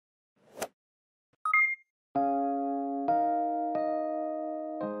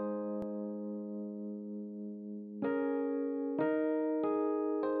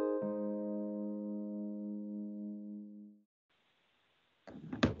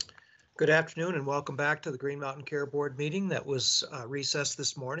Good afternoon and welcome back to the Green Mountain Care Board meeting that was recessed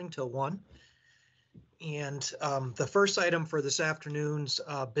this morning till 1. And the first item for this afternoon's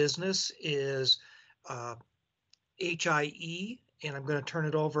business is HIE, and I'm going to turn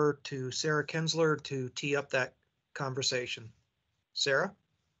it over to Sarah Kinsler to tee up that conversation. Sarah?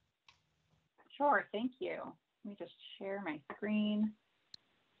 Sure, thank you. Let me just share my screen.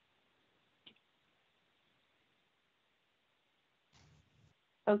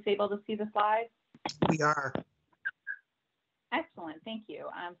 Folks able to see the slides? We are. Excellent, thank you.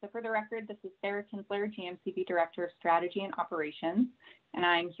 So for the record, this is Sarah Kinsler, GMCB Director of Strategy and Operations, and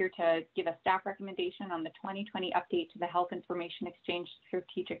I'm here to give a staff recommendation on the 2020 update to the Health Information Exchange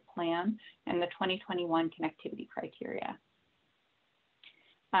Strategic Plan and the 2021 connectivity criteria.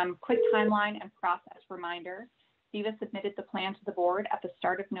 Quick timeline and process reminder. VIVA submitted the plan to the board at the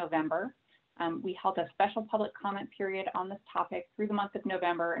start of November. We held a special public comment period on this topic through the month of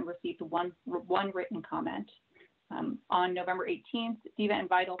November and received one written comment. On November 18th, VIVA and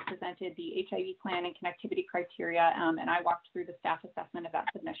VITAL presented the HIE plan and connectivity criteria, and I walked through the staff assessment of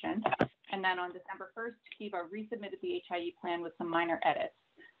that submission. And then on December 1st, VIVA resubmitted the HIE plan with some minor edits.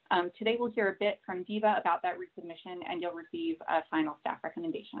 Today we'll hear a bit from VIVA about that resubmission, and you'll receive a final staff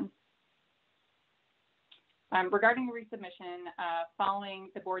recommendation. Regarding the resubmission, following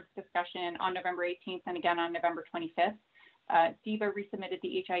the board's discussion on November 18th and again on November 25th, VIVA resubmitted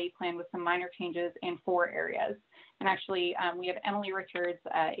the HIE plan with some minor changes in 4 areas. And actually, we have Emily Richards,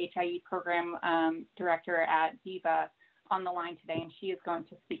 HIE Program Director at VIVA, on the line today, and she is going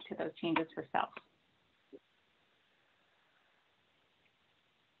to speak to those changes herself.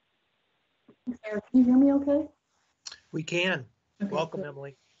 Sarah, can you hear me okay? We can. Okay, Welcome, good.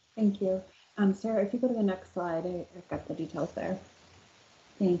 Emily. Thank you. Sarah, if you go to the next slide, I've got the details there.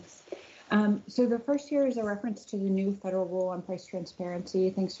 Thanks. So the first here is a reference to the new federal rule on price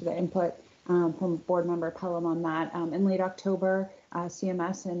transparency. Thanks for the input from board member Pelham on that. In late October,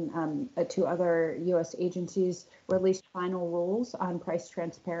 CMS and 2 other U.S. agencies released final rules on price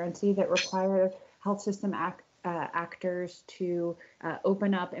transparency that require health system actors to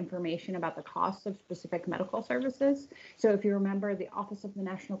open up information about the cost of specific medical services. So if you remember, the Office of the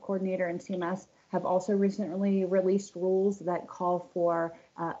National Coordinator and CMS have also recently released rules that call for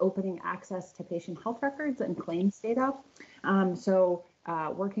opening access to patient health records and claims data.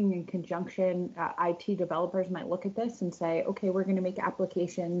 Working in conjunction, IT developers might look at this and say, okay, we're going to make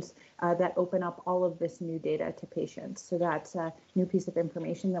applications that open up all of this new data to patients. So that's a new piece of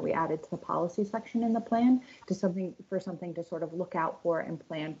information that we added to the policy section in the plan to something to sort of look out for and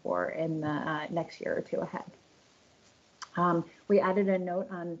plan for in the next year or 2 ahead. We added a note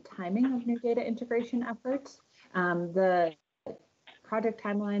on timing of new data integration efforts. The project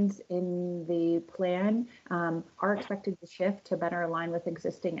timelines in the plan are expected to shift to better align with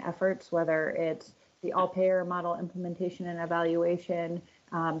existing efforts, whether it's the all-payer model implementation and evaluation,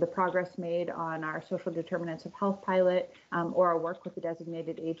 the progress made on our social determinants of health pilot, or our work with the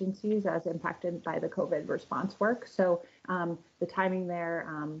designated agencies as impacted by the COVID response work. So the timing there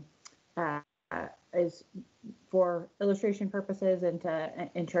is for illustration purposes and to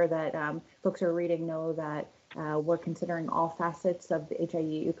ensure that folks who are reading know that we're considering all facets of the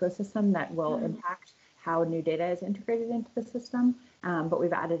HIE ecosystem that will impact how new data is integrated into the system, but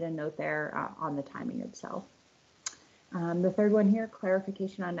we've added a note there on the timing itself. The third one here,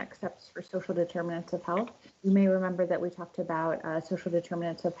 clarification on next steps for social determinants of health. You may remember that we talked about social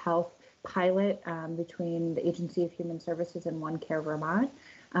determinants of health pilot between the Agency of Human Services and OneCare Vermont,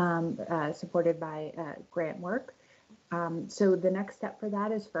 supported by grant work. So the next step for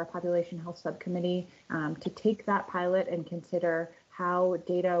that is for a population health subcommittee to take that pilot and consider how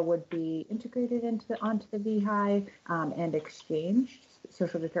data would be integrated onto the VHI and exchanged,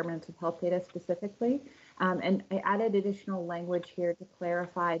 social determinants of health data specifically. And I added additional language here to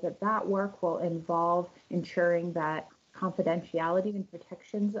clarify that work will involve ensuring that confidentiality and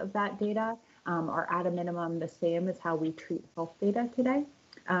protections of that data are at a minimum the same as how we treat health data today.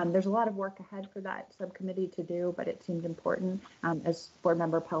 There's a lot of work ahead for that subcommittee to do, but it seemed important, as board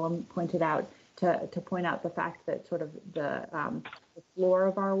member Pelham pointed out, to point out the fact that sort of the floor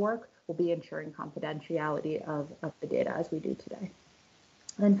of our work will be ensuring confidentiality of the data as we do today.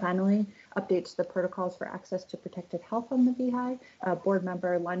 And then finally, updates to the protocols for access to protected health on the VHI. Board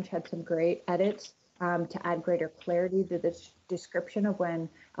member Lunch had some great edits to add greater clarity to the description of when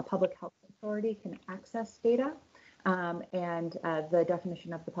a public health authority can access data. And the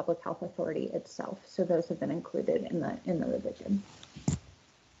definition of the public health authority itself. So those have been included in the revision.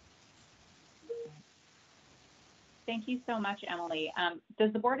 Thank you so much, Emily.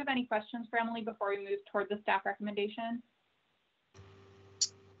 Does the board have any questions for Emily before we move toward the staff recommendation?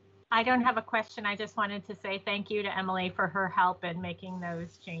 I don't have a question. I just wanted to say thank you to Emily for her help in making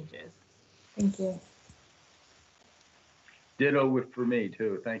those changes. Thank you. Ditto for me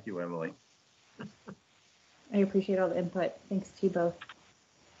too. Thank you, Emily. I appreciate all the input. Thanks to you both.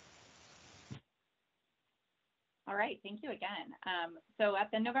 All right, thank you again. So at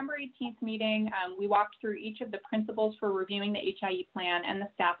the November 18th meeting, we walked through each of the principles for reviewing the HIE plan and the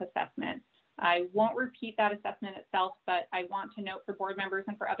staff assessment. I won't repeat that assessment itself, but I want to note for board members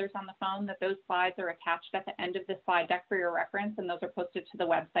and for others on the phone that those slides are attached at the end of the slide deck for your reference, and those are posted to the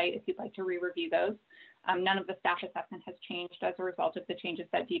website if you'd like to re-review those. None of the staff assessment has changed as a result of the changes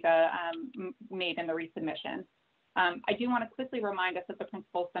that Viva made in the resubmission. I do want to quickly remind us of the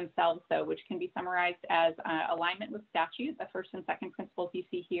principles themselves, though, which can be summarized as alignment with statute, the first and second principles you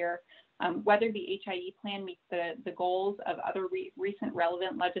see here, whether the HIE plan meets the goals of other recent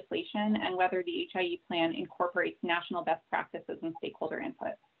relevant legislation, and whether the HIE plan incorporates national best practices and stakeholder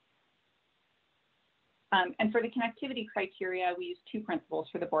input. And for the connectivity criteria, we use two principles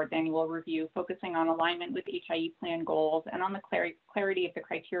for the board's annual review, focusing on alignment with HIE plan goals and on the clarity of the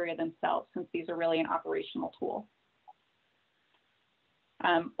criteria themselves, since these are really an operational tool.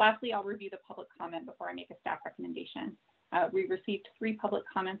 Lastly, I'll review the public comment before I make a staff recommendation. We received 3 public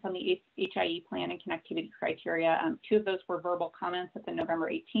comments on the HIE plan and connectivity criteria. 2 of those were verbal comments at the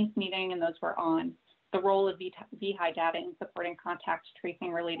November 18th meeting, and those were on the role of VHI data in supporting contact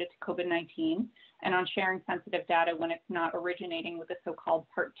tracing related to COVID-19, and on sharing sensitive data when it's not originating with the so-called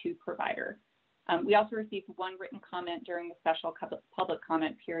Part 2 provider. We also received 1 written comment during the special public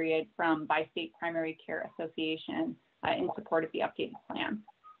comment period from Bi-State Primary Care Association in support of the updated plan.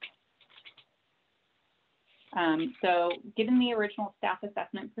 So given the original staff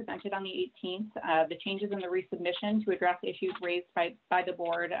assessment presented on the 18th, the changes in the resubmission to address issues raised by the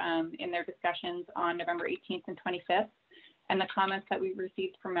board in their discussions on November 18th and 25th, and the comments that we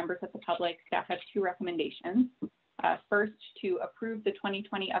received from members of the public, staff has 2 recommendations. First, to approve the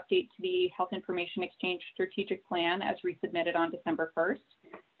 2020 update to the Health Information Exchange Strategic Plan as resubmitted on December 1st.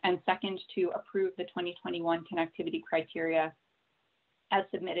 And second, to approve the 2021 connectivity criteria as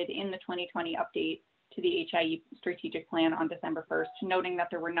submitted in the 2020 update to the HIE strategic plan on December 1st, noting that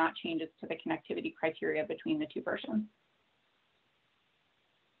there were not changes to the connectivity criteria between the 2 versions.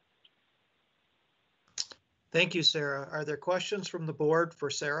 Thank you, Sarah. Are there questions from the board for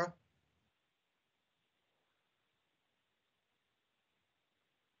Sarah?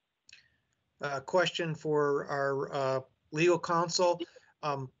 Question for our legal counsel.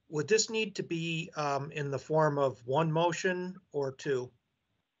 Would this need to be in the form of 1 motion or 2?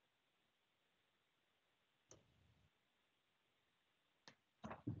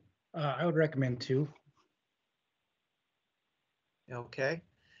 I would recommend 2. Okay.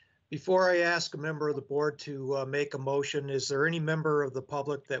 Before I ask a member of the board to make a motion, is there any member of the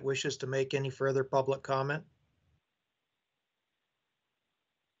public that wishes to make any further public comment?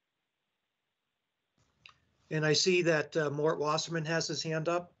 And I see that Mort Wasserman has his hand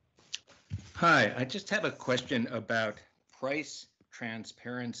up. Hi, I just have a question about price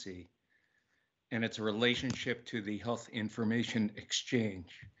transparency and its relationship to the Health Information Exchange.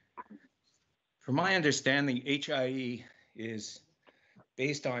 From my understanding, HIE is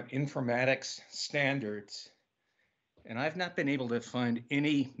based on informatics standards, and I've not been able to find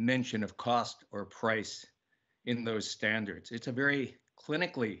any mention of cost or price in those standards. It's a very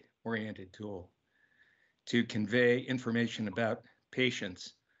clinically oriented tool to convey information about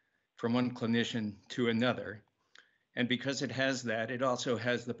patients from one clinician to another. And because it has that, it also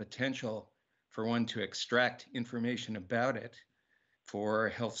has the potential for one to extract information about it for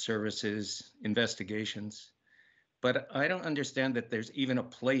health services investigations. But I don't understand that there's even a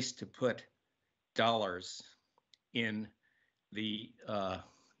place to put dollars in the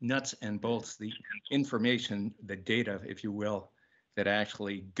nuts and bolts, the information, the data, if you will, that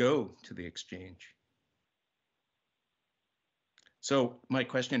actually go to the exchange. So my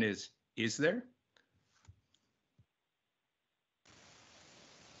question is there?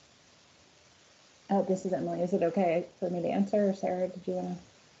 This is Emily. Is it okay for me to answer, or Sarah, did you want to?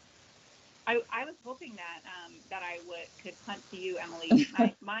 I was hoping that that I could punt to you, Emily.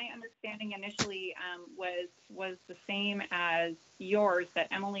 My understanding initially was the same as yours, that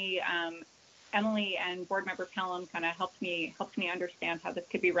Emily and Board Member Pelham kind of helped me understand how this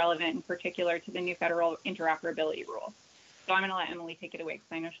could be relevant, in particular to the new federal interoperability rule. So I'm going to let Emily take it away because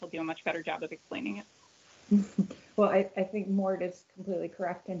I know she'll do a much better job of explaining it. Well, I think Mort is completely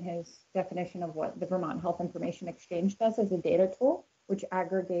correct in his definition of what the Vermont Health Information Exchange does as a data tool, which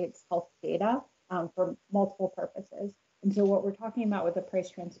aggregates health data for multiple purposes. And so what we're talking about with the price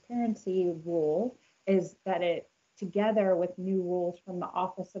transparency rule is that it together with new rules from the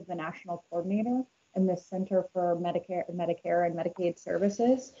Office of the National Coordinator and the Center for Medicare and Medicaid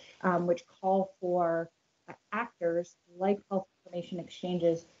Services, which call for actors like health information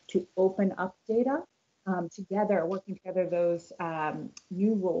exchanges to open up data. Together, working together, those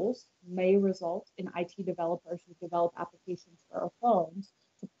new rules may result in IT developers who develop applications for our phones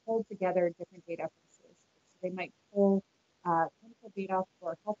to pull together different data from sources. So they might pull clinical data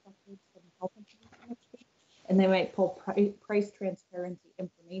for health records from the health information exchange, and they might pull price transparency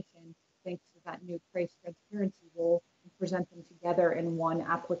information thanks to that new price transparency rule and present them together in one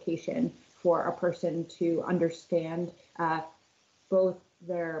application for a person to understand both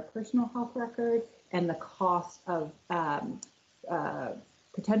their personal health record and the cost of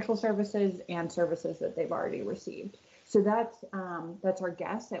potential services and services that they've already received. So that's our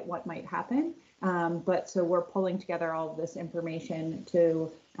guess at what might happen. But so we're pulling together all of this information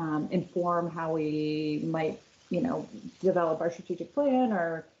to inform how we might, develop our strategic plan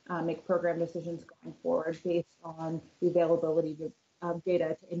or make program decisions going forward based on the availability of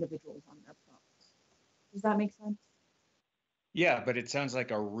data to individuals on their phones. Does that make sense? Yeah, but it sounds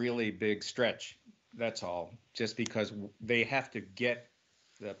like a really big stretch. That's all. Just because they have to get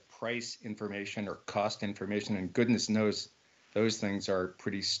the price information or cost information, and goodness knows those things are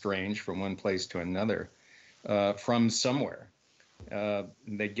pretty strange from one place to another, from somewhere.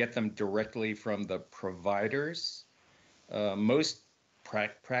 They get them directly from the providers. Most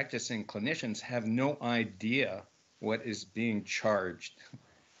practicing clinicians have no idea what is being charged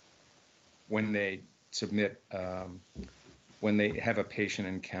when they submit, when they have a patient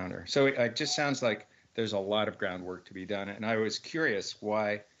encounter. So it just sounds like there's a lot of groundwork to be done. And I was curious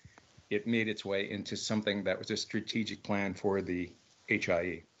why it made its way into something that was a strategic plan for the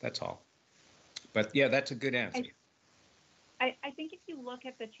HIE. That's all. But yeah, that's a good answer. I think if you look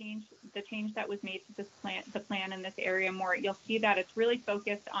at the change that was made to this plan, the plan in this area more, you'll see that it's really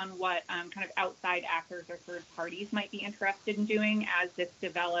focused on what kind of outside actors or third parties might be interested in doing as this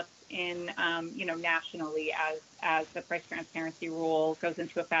develops in, nationally as the price transparency rule goes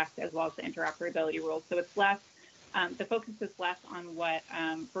into effect, as well as the interoperability rule. So it's less, the focus is less on what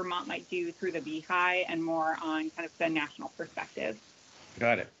Vermont might do through the VHI and more on kind of the national perspective.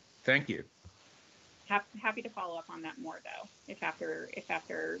 Got it. Thank you. Happy to follow up on that more, though, if after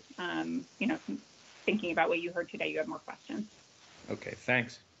thinking about what you heard today, you have more questions. Okay,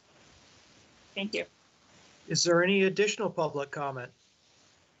 thanks. Thank you. Is there any additional public comment?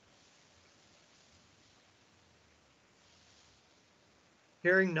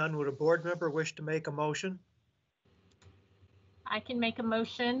 Hearing none, would a board member wish to make a motion? I can make a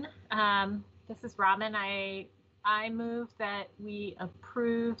motion. This is Robin. I move that we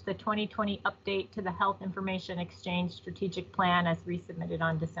approve the 2020 update to the Health Information Exchange Strategic Plan as resubmitted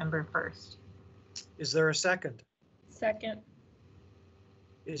on December 1st. Is there a second? Second.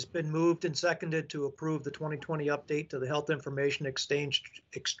 It's been moved and seconded to approve the 2020 update to the Health Information Exchange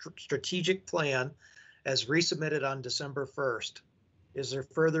Strategic Plan as resubmitted on December 1st. Is there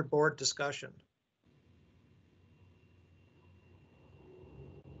further board discussion?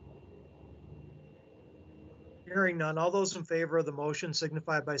 Hearing none, all those in favor of the motion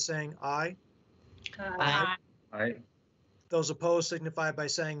signify by saying aye. Aye. Aye. Those opposed signify by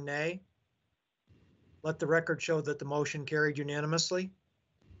saying nay. Let the record show that the motion carried unanimously.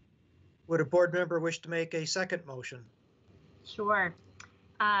 Would a board member wish to make a second motion? Sure.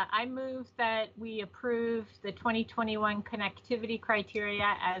 I move that we approve the 2021 connectivity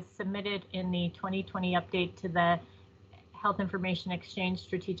criteria as submitted in the 2020 update to the Health Information Exchange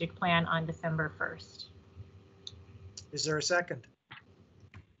Strategic Plan on December 1st. Is there a second?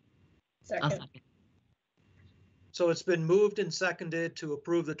 Second. So it's been moved and seconded to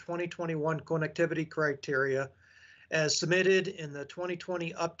approve the 2021 connectivity criteria as submitted in the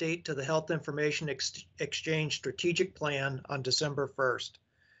 2020 update to the Health Information Exchange Strategic Plan on December 1st.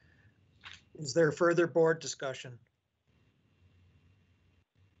 Is there further board discussion?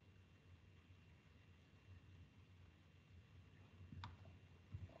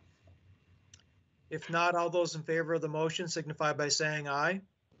 If not, all those in favor of the motion signify by saying aye.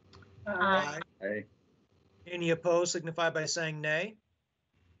 Aye. Aye. Any opposed signify by saying nay.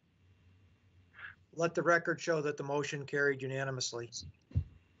 Let the record show that the motion carried unanimously.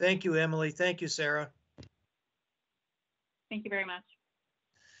 Thank you, Emily. Thank you, Sarah. Thank you very much.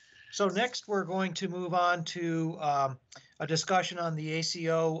 So next, we're going to move on to a discussion on the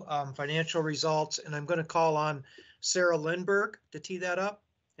ACO financial results, and I'm going to call on Sarah Lindberg to tee that up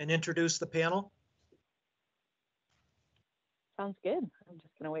and introduce the panel. Sounds good. I'm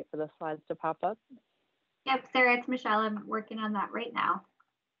just going to wait for the slides to pop up. Yep, Sarah, it's Michelle. I'm working on that right now.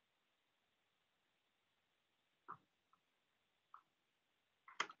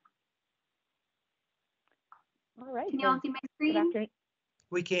 All right. Can you all see my Good screen? afternoon.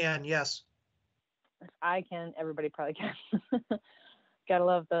 We can, yes. If I can, everybody probably can. Gotta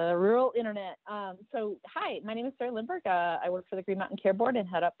love the rural internet. So hi, my name is Sarah Lindberg. I work for the Green Mountain Care Board and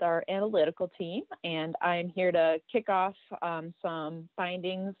head up our analytical team. And I'm here to kick off some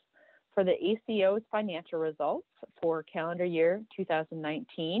findings for the ACO's financial results for calendar year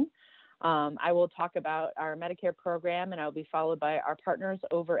 2019. I will talk about our Medicare program, and I'll be followed by our partners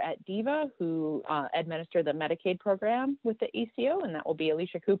over at DVA, who administer the Medicaid program with the ACO, and that will be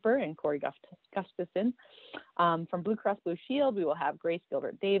Alicia Cooper and Corey Gustafson. From Blue Cross Blue Shield, we will have Grace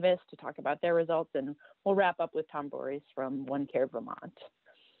Gilbert Davis to talk about their results, and we'll wrap up with Tom Boris from One Care Vermont.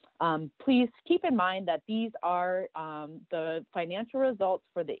 Please keep in mind that these are the financial results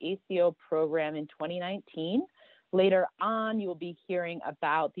for the ACO program in 2019. Later on, you will be hearing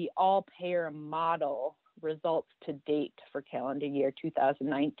about the all-payer model results to date for calendar year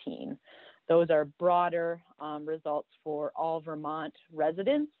 2019. Those are broader results for all Vermont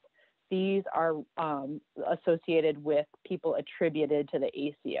residents. These are associated with people attributed to the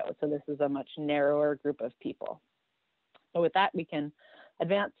ACO. So this is a much narrower group of people. So with that, we can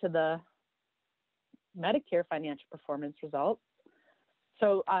advance to the Medicare financial performance results.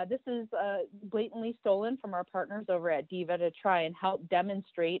 So this is blatantly stolen from our partners over at DVA to try and help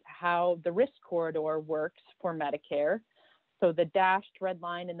demonstrate how the risk corridor works for Medicare. So the dashed red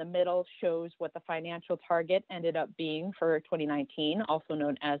line in the middle shows what the financial target ended up being for 2019, also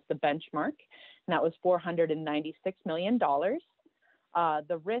known as the benchmark, and that was $496 million.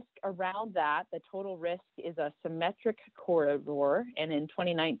 The risk around that, the total risk, is a symmetric corridor, and in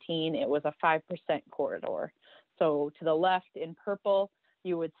 2019, it was a 5% corridor. So to the left in purple,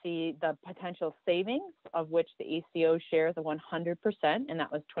 you would see the potential savings, of which the ACO shares the 100%, and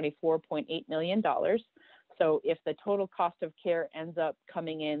that was $24.8 million. So if the total cost of care ends up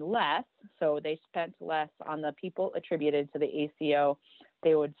coming in less, so they spent less on the people attributed to the ACO,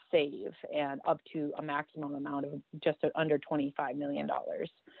 they would save, and up to a maximum amount of just under $25 million.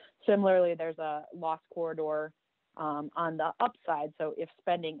 Similarly, there's a loss corridor on the upside. So if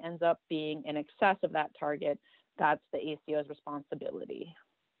spending ends up being in excess of that target, that's the ACO's responsibility.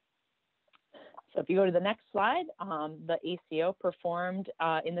 So if you go to the next slide, the ACO performed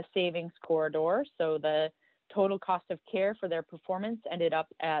in the savings corridor. So the total cost of care for their performance ended up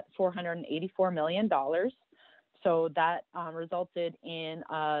at $484 million. So that resulted in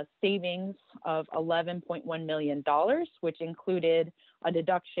savings of $11.1 million, which included a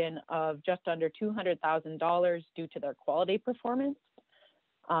deduction of just under $200,000 due to their quality performance.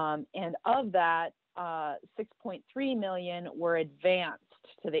 And of that, 6.3 million were advanced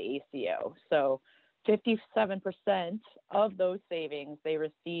to the ACO. So 57% of those savings they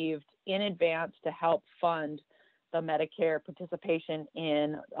received in advance to help fund the Medicare participation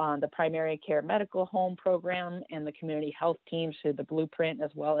in the primary care medical home program and the community health teams through the Blueprint,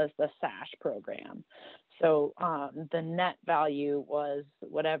 as well as the SASH program. So the net value was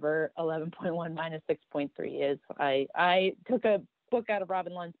whatever 11.1 minus 6.3 is. I took a book out of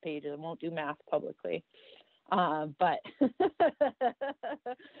Robin Lund's pages and won't do math publicly. But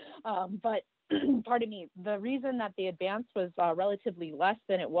pardon me, the reason that the advance was relatively less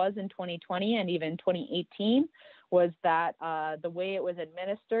than it was in 2020 and even 2018 was that the way it was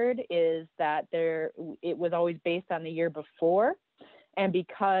administered is that it was always based on the year before. And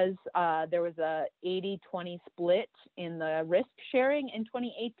because there was a 80-20 split in the risk sharing in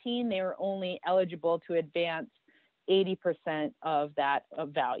 2018, they were only eligible to advance 80% of that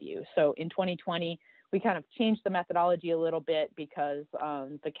value. So in 2020, we kind of changed the methodology a little bit because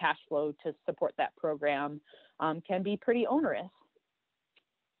the cash flow to support that program can be pretty onerous.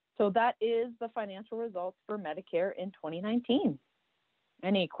 So that is the financial results for Medicare in 2019.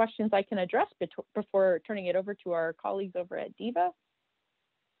 Any questions I can address before turning it over to our colleagues over at DVA?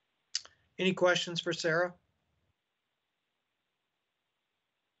 Any questions for Sarah?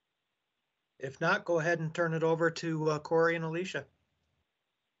 If not, go ahead and turn it over to Corey and Alicia.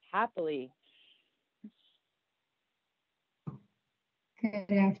 Happily.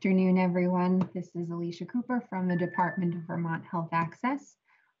 Good afternoon, everyone. This is Alicia Cooper from the Department of Vermont Health Access.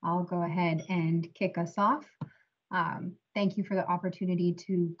 I'll go ahead and kick us off. Thank you for the opportunity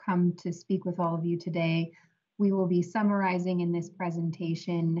to come to speak with all of you today. We will be summarizing in this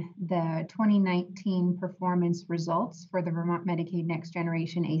presentation the 2019 performance results for the Vermont Medicaid Next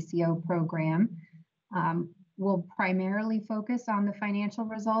Generation ACO program. We'll primarily focus on the financial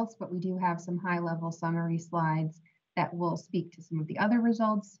results, but we do have some high-level summary slides that will speak to some of the other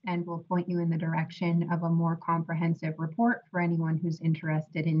results and will point you in the direction of a more comprehensive report for anyone who's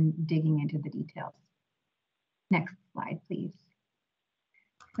interested in digging into the details. Next slide, please.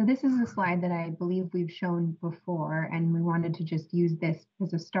 So this is a slide that I believe we've shown before, and we wanted to just use this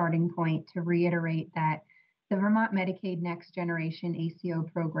as a starting point to reiterate that the Vermont Medicaid Next Generation ACO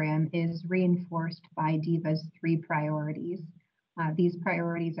program is reinforced by DVHA's 3 priorities. These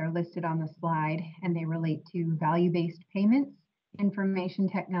priorities are listed on the slide, and they relate to value-based payments, information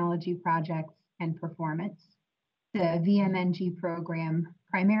technology projects, and performance. The VMNG program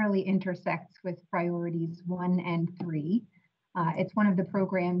primarily intersects with priorities 1 and 3. It's one of the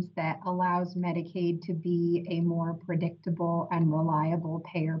programs that allows Medicaid to be a more predictable and reliable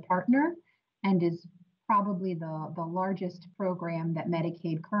payer partner, and is probably the largest program that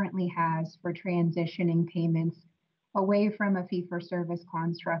Medicaid currently has for transitioning payments away from a fee-for-service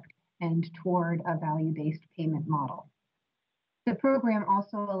construct and toward a value-based payment model. The program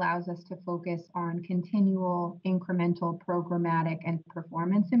also allows us to focus on continual incremental programmatic and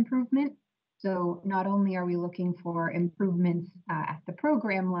performance improvement. So not only are we looking for improvements at the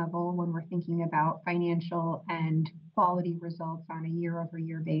program level when we're thinking about financial and quality results on a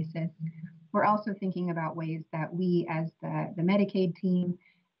year-over-year basis, we're also thinking about ways that we as the Medicaid team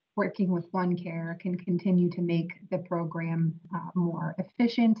working with OneCare can continue to make the program more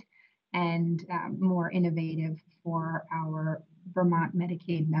efficient and more innovative for our Vermont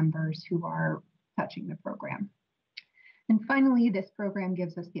Medicaid members who are touching the program. And finally, this program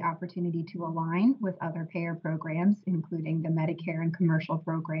gives us the opportunity to align with other payer programs, including the Medicare and commercial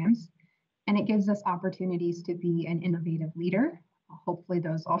programs. And it gives us opportunities to be an innovative leader. Hopefully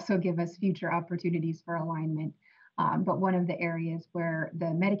those also give us future opportunities for alignment. But one of the areas where the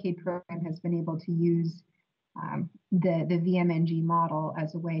Medicaid program has been able to use the VMNG model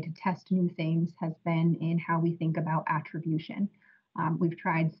as a way to test new things has been in how we think about attribution. We've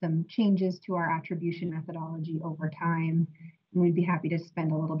tried some changes to our attribution methodology over time, and we'd be happy to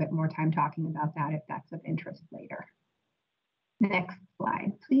spend a little bit more time talking about that if that's of interest later. Next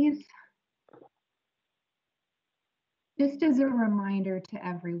slide, please. Just as a reminder to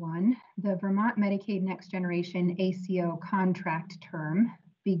everyone, the Vermont Medicaid Next Generation ACO contract term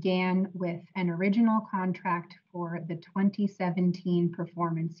began with an original contract for the 2017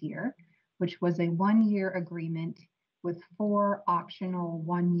 performance year, which was a 1-year agreement with 4 optional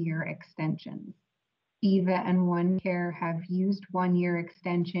 1-year extensions. DVHA and OneCare have used 1-year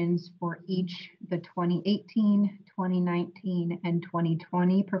extensions for each the 2018, 2019, and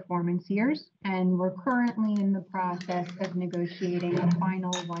 2020 performance years, and we're currently in the process of negotiating a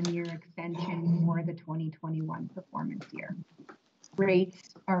final 1-year extension for the 2021 performance year.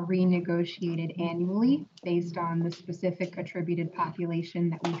 Rates are renegotiated annually based on the specific attributed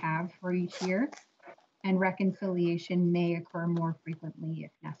population that we have for each year, and reconciliation may occur more frequently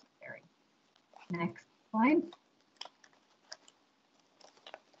if necessary. Next slide.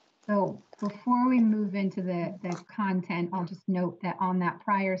 So before we move into the content, I'll just note that on that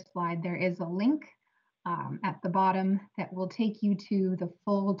prior slide, there is a link at the bottom that will take you to the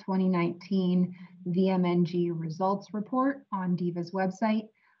full 2019 VMNG results report on DVHA's website.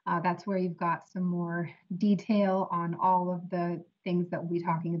 That's where you've got some more detail on all of the things that we'll be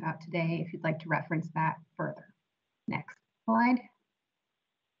talking about today, if you'd like to reference that further. Next slide.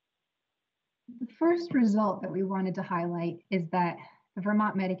 The first result that we wanted to highlight is that the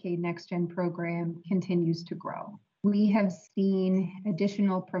Vermont Medicaid Next Gen program continues to grow. We have seen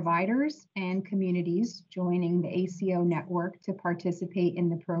additional providers and communities joining the ACO network to participate in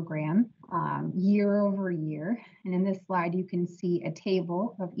the program year over year. And in this slide, you can see a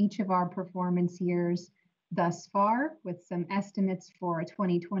table of each of our performance years thus far with some estimates for a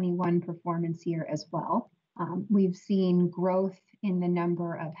 2021 performance year as well. We've seen growth in the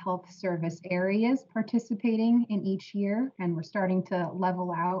number of health service areas participating in each year, and we're starting to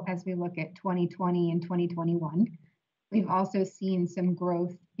level out as we look at 2020 and 2021. We've also seen some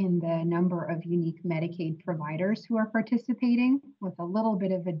growth in the number of unique Medicaid providers who are participating, with a little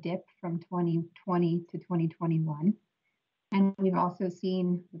bit of a dip from 2020 to 2021. And we've also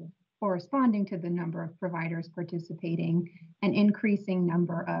seen, corresponding to the number of providers participating, an increasing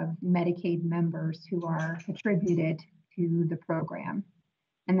number of Medicaid members who are attributed to the program.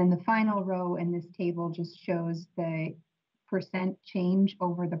 And then the final row in this table just shows the percent change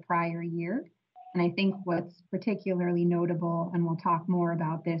over the prior year. And I think what's particularly notable, and we'll talk more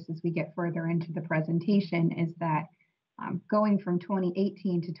about this as we get further into the presentation, is that going from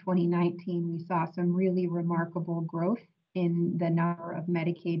 2018 to 2019, we saw some really remarkable growth in the number of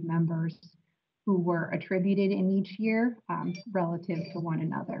Medicaid members who were attributed in each year relative to one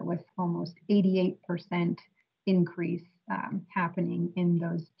another, with almost 88% increase happening in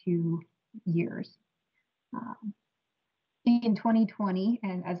those 2 years. In 2020,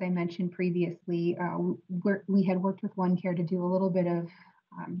 and as I mentioned previously, we had worked with OneCare to do a little bit of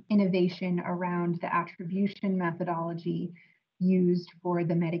innovation around the attribution methodology used for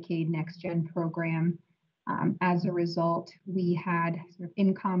the Medicaid NextGen program. As a result, we had sort of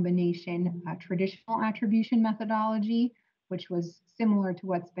in combination a traditional attribution methodology, which was similar to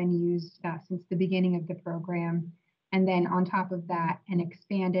what's been used since the beginning of the program. And then on top of that, an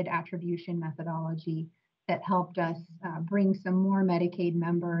expanded attribution methodology that helped us bring some more Medicaid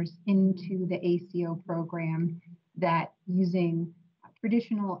members into the ACO program that using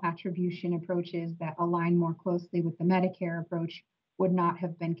traditional attribution approaches that align more closely with the Medicare approach would not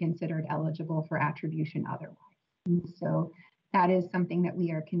have been considered eligible for attribution otherwise. And so that is something that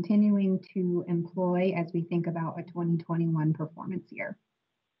we are continuing to employ as we think about a 2021 performance year.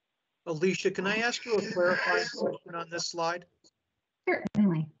 Alicia, can I ask you a clarifying question on this slide?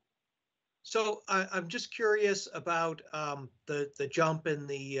 Certainly. So I'm just curious about the jump in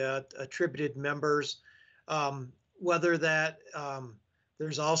the attributed members, whether that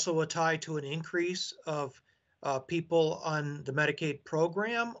there's also a tie to an increase of people on the Medicaid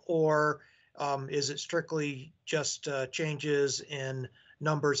program, or is it strictly just changes in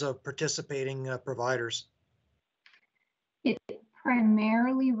numbers of participating providers? It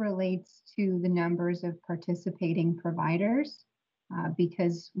primarily relates to the numbers of participating providers.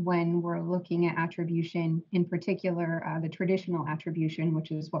 Because when we're looking at attribution, in particular, the traditional attribution,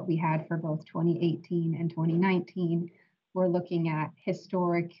 which is what we had for both 2018 and 2019, we're looking at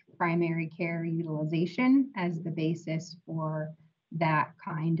historic primary care utilization as the basis for that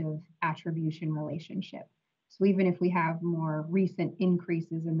kind of attribution relationship. So even if we have more recent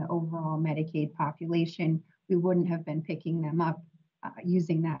increases in the overall Medicaid population, we wouldn't have been picking them up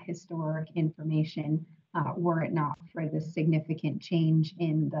using that historic information were it not for the significant change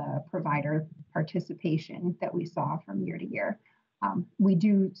in the provider participation that we saw from year to year. We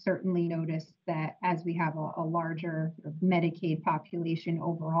do certainly notice that as we have a larger Medicaid population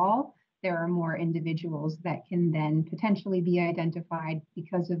overall, there are more individuals that can then potentially be identified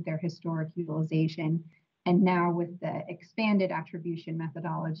because of their historic utilization. And now with the expanded attribution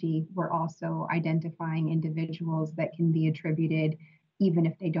methodology, we're also identifying individuals that can be attributed even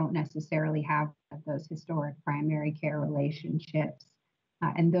if they don't necessarily have those historic primary care relationships.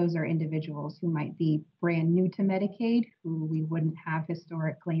 And those are individuals who might be brand new to Medicaid, who we wouldn't have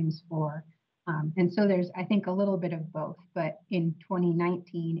historic claims for. And so there's, I think, a little bit of both, but in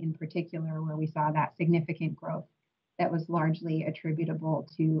 2019 in particular, where we saw that significant growth, that was largely attributable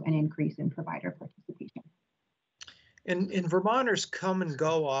to an increase in provider participation. And Vermonters come and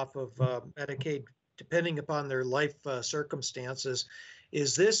go off of Medicaid depending upon their life circumstances.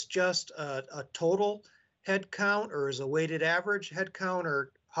 Is this just a total head count, or is a weighted average head count,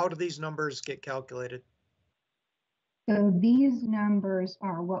 or how do these numbers get calculated? So these numbers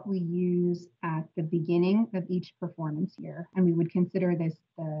are what we use at the beginning of each performance year, and we would consider this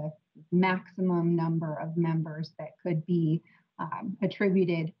the maximum number of members that could be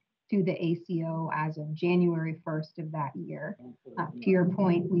attributed to the ACO as of January 1st of that year. To your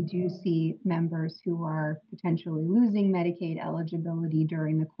point, we do see members who are potentially losing Medicaid eligibility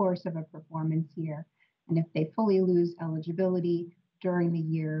during the course of a performance year. And if they fully lose eligibility during the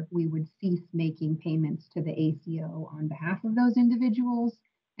year, we would cease making payments to the ACO on behalf of those individuals,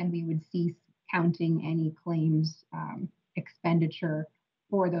 and we would cease counting any claims expenditure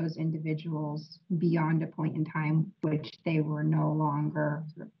for those individuals beyond a point in time which they were no longer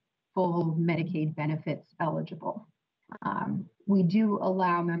sort of full Medicaid benefits eligible. We do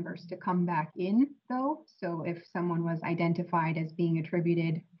allow members to come back in, though. So if someone was identified as being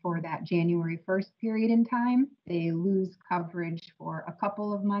attributed for that January 1st period in time, they lose coverage for a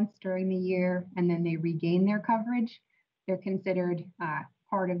couple of months during the year, and then they regain their coverage. They're considered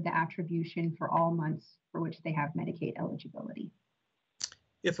part of the attribution for all months for which they have Medicaid eligibility.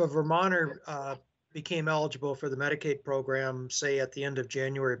 If a Vermonter became eligible for the Medicaid program, say at the end of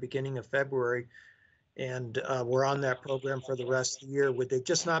January, beginning of February, and we're on that program for the rest of the year, would they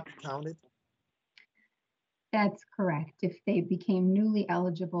just not be counted? That's correct. If they became newly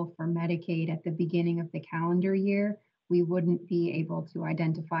eligible for Medicaid at the beginning of the calendar year, we wouldn't be able to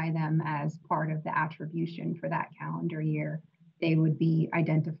identify them as part of the attribution for that calendar year. They would be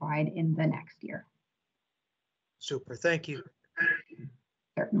identified in the next year. Super, thank you.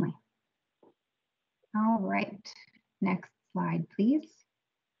 Certainly. All right, next slide, please.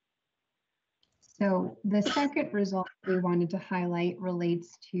 So the second result we wanted to highlight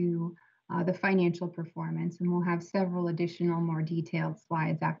relates to the financial performance, and we'll have several additional more detailed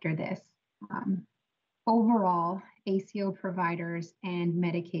slides after this. Overall, ACO providers and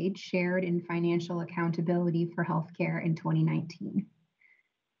Medicaid shared in financial accountability for healthcare in 2019.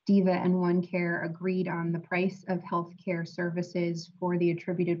 DVHA and OneCare agreed on the price of healthcare services for the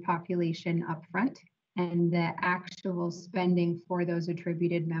attributed population upfront, and the actual spending for those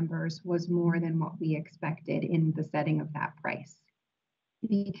attributed members was more than what we expected in the setting of that price.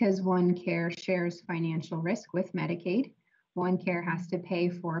 Because OneCare shares financial risk with Medicaid, OneCare has to pay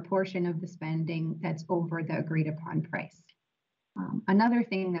for a portion of the spending that's over the agreed upon price. Another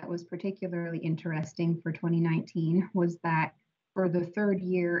thing that was particularly interesting for 2019 was that for the third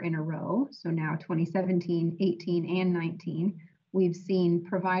year in a row, so now 2017, 18, and 19, we've seen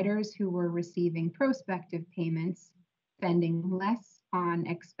providers who were receiving prospective payments spending less on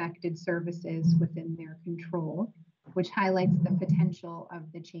expected services within their control, which highlights the potential of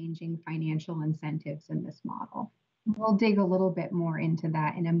the changing financial incentives in this model. We'll dig a little bit more into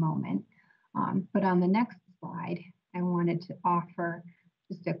that in a moment. But on the next slide, I wanted to offer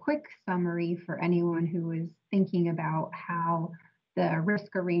just a quick summary for anyone who is thinking about how the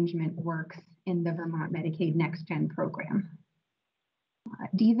risk arrangement works in the Vermont Medicaid NextGen program.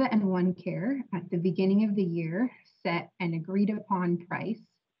 DVHA and OneCare at the beginning of the year set an agreed upon price,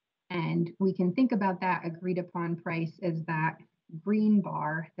 and we can think about that agreed upon price as that green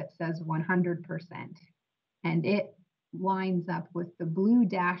bar that says 100%, and it lines up with the blue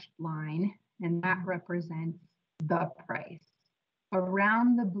dashed line, and that represents the price.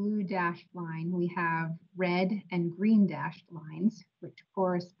 Around the blue dashed line, we have red and green dashed lines, which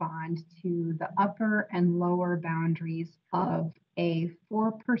correspond to the upper and lower boundaries of a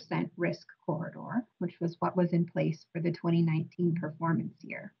 4% risk corridor, which was what was in place for the 2019 performance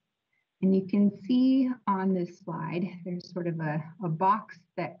year. And you can see on this slide, there's sort of a box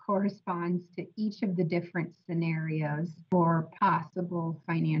that corresponds to each of the different scenarios for possible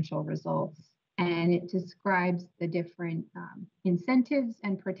financial results. And it describes the different incentives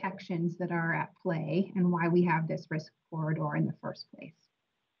and protections that are at play and why we have this risk corridor in the first place.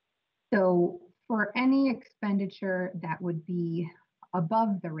 So for any expenditure that would be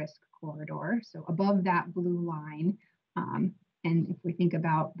above the risk corridor, so above that blue line, and if we think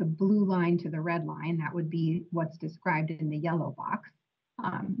about the blue line to the red line, that would be what's described in the yellow box.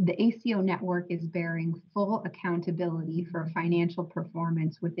 The ACO network is bearing full accountability for financial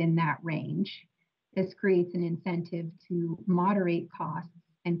performance within that range. This creates an incentive to moderate costs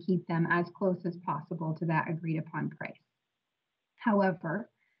and keep them as close as possible to that agreed upon price. However,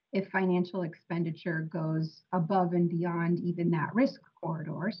 if financial expenditure goes above and beyond even that risk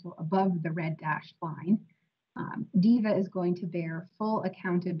corridor, so above the red dashed line, DVHA is going to bear full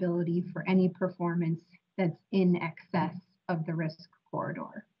accountability for any performance that's in excess of the risk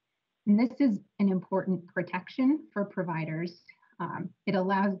corridor. And this is an important protection for providers. It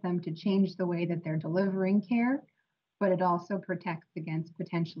allows them to change the way that they're delivering care, but it also protects against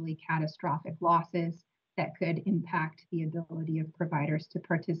potentially catastrophic losses that could impact the ability of providers to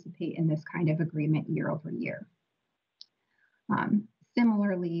participate in this kind of agreement year over year.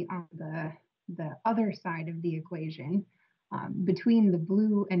 Similarly, on the other side of the equation, between the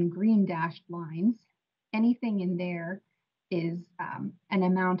blue and green dashed lines, anything in there is an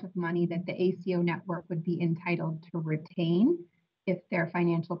amount of money that the ACO network would be entitled to retain if their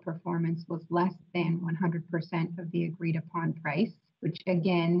financial performance was less than 100% of the agreed upon price, which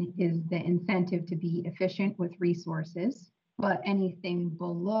again is the incentive to be efficient with resources. But anything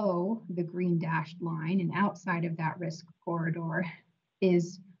below the green dashed line and outside of that risk corridor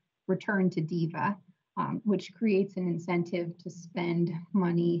is returned to DVHA, which creates an incentive to spend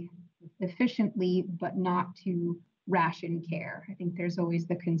money efficiently, but not to ration care. I think there's always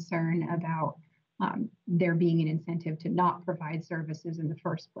the concern about there being an incentive to not provide services in the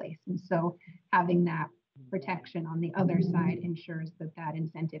first place. And so having that protection on the other side ensures that that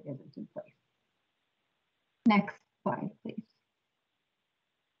incentive isn't in place. Next slide, please.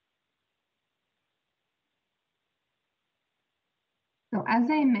 So as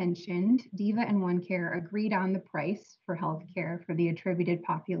I mentioned, DVHA and OneCare agreed on the price for healthcare for the attributed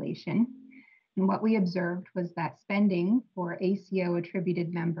population. And what we observed was that spending for ACO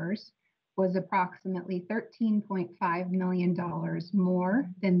attributed members was approximately $13.5 million more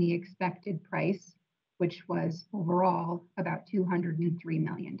than the expected price, which was overall about $203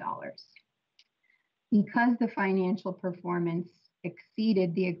 million. Because the financial performance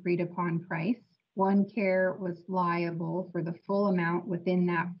exceeded the agreed upon price, OneCare was liable for the full amount within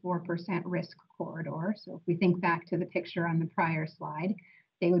that 4% risk corridor. So if we think back to the picture on the prior slide,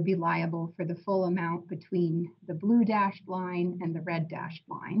 they would be liable for the full amount between the blue dashed line and the red dashed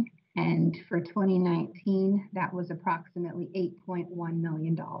line. And for 2019, that was approximately $8.1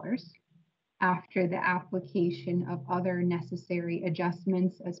 million. After the application of other necessary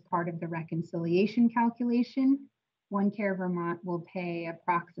adjustments as part of the reconciliation calculation, OneCare Vermont will pay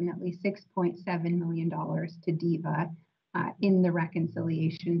approximately $6.7 million to DVA in the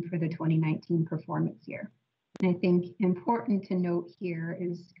reconciliation for the 2019 performance year. And I think important to note here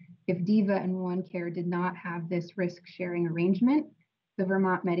is if DVA and OneCare did not have this risk sharing arrangement, the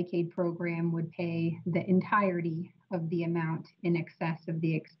Vermont Medicaid program would pay the entirety of the amount in excess of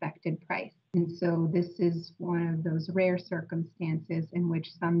the expected price. And so this is one of those rare circumstances in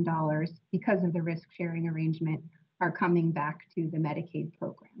which some dollars, because of the risk sharing arrangement, are coming back to the Medicaid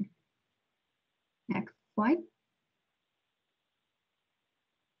program. Next slide.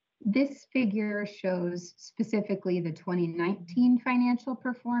 This figure shows specifically the 2019 financial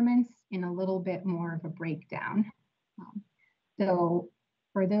performance in a little bit more of a breakdown. So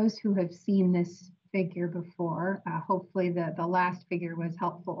for those who have seen this figure before, hopefully the last figure was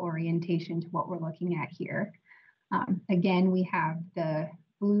helpful orientation to what we're looking at here. Again, we have the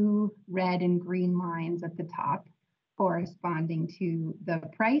blue, red, and green lines at the top corresponding to the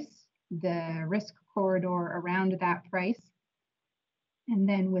price, the risk corridor around that price. And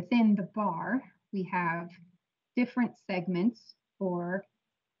then within the bar, we have different segments for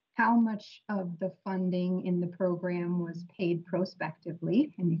how much of the funding in the program was paid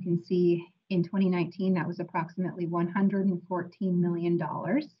prospectively. And you can see in 2019, that was approximately $114 million.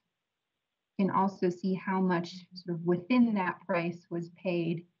 You can also see how much sort of within that price was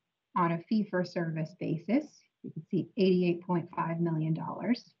paid on a fee-for-service basis. You can see $88.5 million.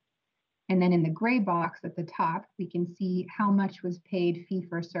 And then in the gray box at the top, we can see how much was paid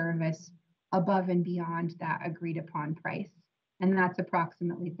fee-for-service above and beyond that agreed upon price. And that's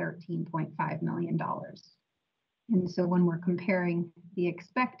approximately $13.5 million. And so when we're comparing the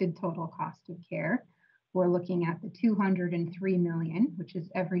expected total cost of care, we're looking at the $203 million, which is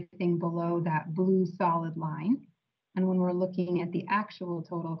everything below that blue solid line. And when we're looking at the actual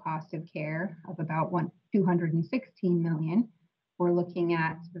total cost of care of about $216 million, we're looking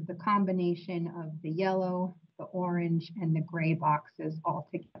at sort of the combination of the yellow, the orange, and the gray boxes all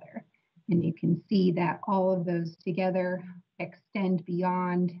together. And you can see that all of those together extend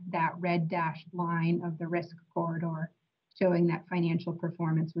beyond that red dashed line of the risk corridor, showing that financial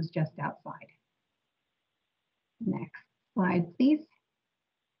performance was just outside. Next slide, please.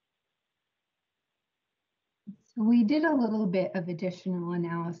 So we did a little bit of additional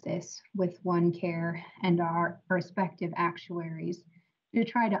analysis with OneCare and our respective actuaries to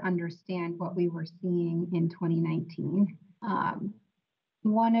try to understand what we were seeing in 2019.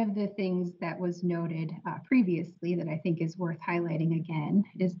 One of the things that was noted previously that I think is worth highlighting again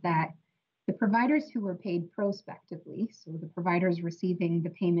is that the providers who were paid prospectively, so the providers receiving the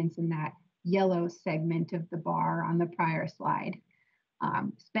payments in that yellow segment of the bar on the prior slide,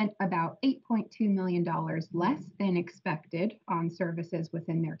 spent about $8.2 million less than expected on services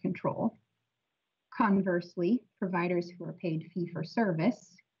within their control. Conversely, providers who are paid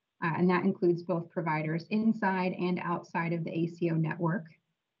fee-for-service, and that includes both providers inside and outside of the ACO network,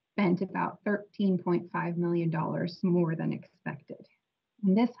 spent about $13.5 million more than expected.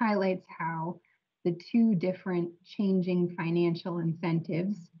 And this highlights how the two different changing financial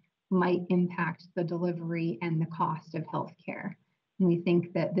incentives might impact the delivery and the cost of healthcare. And we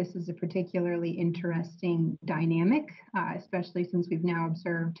think that this is a particularly interesting dynamic, especially since we've now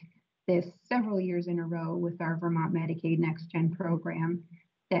observed this several years in a row with our Vermont Medicaid NextGen program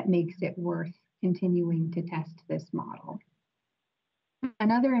that makes it worth continuing to test this model.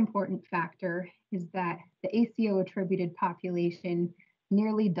 Another important factor is that the ACO attributed population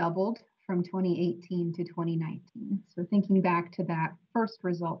nearly doubled from 2018 to 2019. So thinking back to that first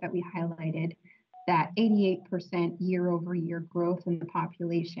result that we highlighted, that 88% year-over-year growth in the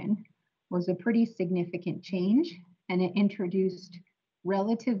population was a pretty significant change, and it introduced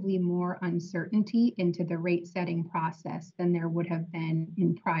relatively more uncertainty into the rate setting process than there would have been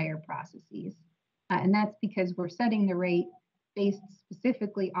in prior processes. And that's because we're setting the rate based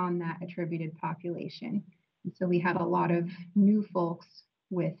specifically on that attributed population. And so we had a lot of new folks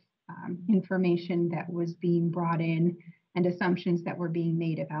with information that was being brought in and assumptions that were being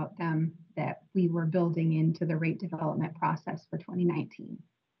made about them that we were building into the rate development process for 2019.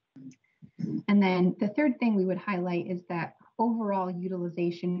 And then the third thing we would highlight is that overall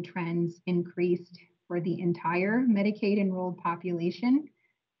utilization trends increased for the entire Medicaid enrolled population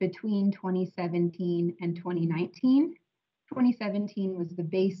between 2017 and 2019. 2017 was the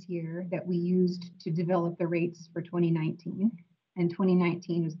base year that we used to develop the rates for 2019, and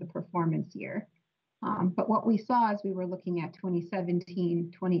 2019 was the performance year. But what we saw as we were looking at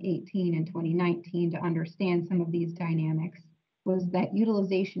 2017, 2018, and 2019 to understand some of these dynamics was that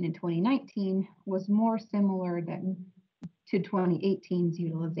utilization in 2019 was more similar to 2018's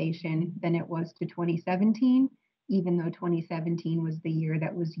utilization than it was to 2017, even though 2017 was the year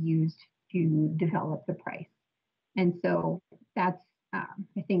that was used to develop the price. And so that's, I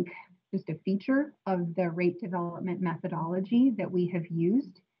think, just a feature of the rate development methodology that we have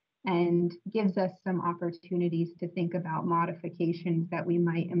used, and gives us some opportunities to think about modifications that we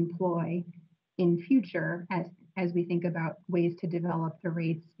might employ in future as we think about ways to develop the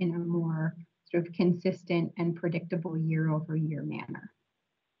rates in a more sort of consistent and predictable year-over-year manner.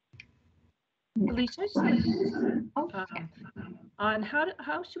 Alicia, on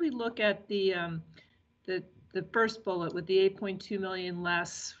how should we look at the first bullet with the 8.2 million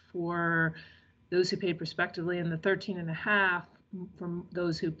less for those who paid prospectively and the 13.5 from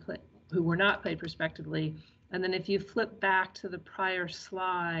those who were not paid prospectively, and then if you flip back to the prior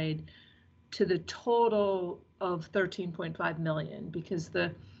slide to the total of 13.5 million, because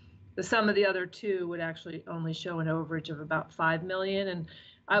the sum of the other two would actually only show an overage of about 5 million, and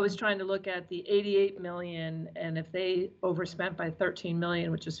I was trying to look at the 88 million, and if they overspent by 13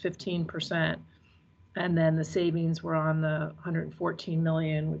 million, which is 15%, and then the savings were on the 114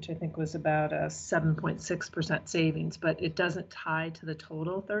 million, which I think was about a 7.6% savings, but it doesn't tie to the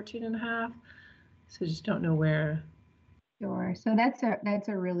total 13.5. So just don't know where. Sure. So that's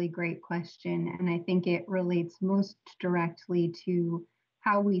a really great question. And I think it relates most directly to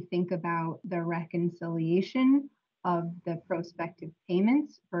how we think about the reconciliation of the prospective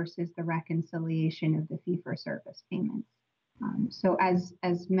payments versus the reconciliation of the fee-for-service payments. So as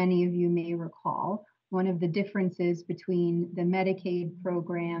many of you may recall, one of the differences between the Medicaid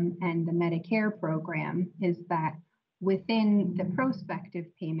program and the Medicare program is that within the prospective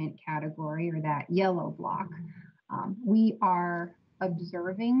payment category, or that yellow block, we are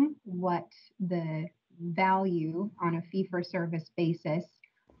observing what the value on a fee-for-service basis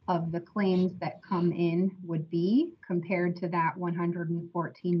of the claims that come in would be compared to that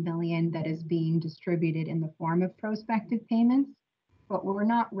 114 million that is being distributed in the form of prospective payments, but we're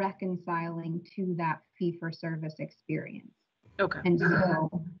not reconciling to that fee-for-service experience. Okay. And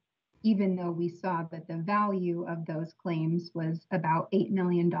so even though we saw that the value of those claims was about $8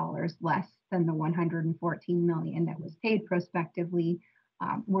 million less than the 114 million that was paid prospectively,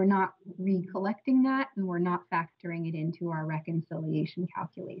 we're not recollecting that, and we're not factoring it into our reconciliation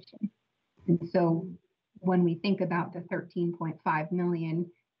calculation. And so when we think about the 13.5 million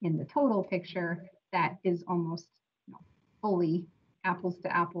in the total picture, that is almost fully apples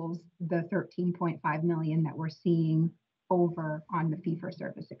to apples, the 13.5 million that we're seeing over on the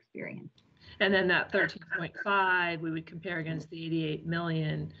fee-for-service experience. And then that 13.5 we would compare against the 88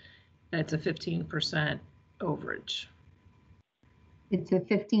 million. That's a 15% overage. It's a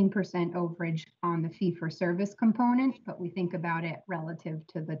 15% overage on the fee-for-service component, but we think about it relative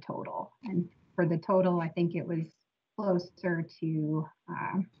to the total. And for the total, I think it was closer to,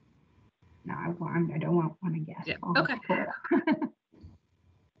 no, I don't want to guess. Yeah. Okay.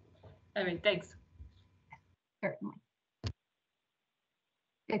 I mean, thanks. Certainly.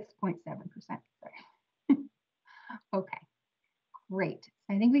 6.7%. Sorry. Okay, great.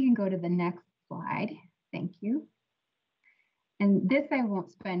 I think we can go to the next slide. Thank you. And this I won't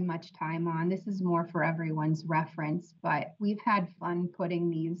spend much time on. This is more for everyone's reference, but we've had fun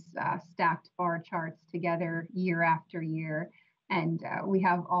putting these stacked bar charts together year after year. And we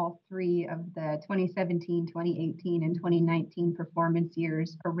have all three of the 2017, 2018, and 2019 performance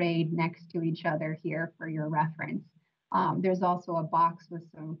years arrayed next to each other here for your reference. There's also a box with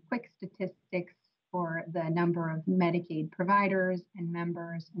some quick statistics for the number of Medicaid providers and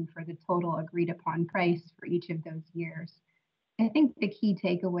members, and for the total agreed upon price for each of those years. I think the key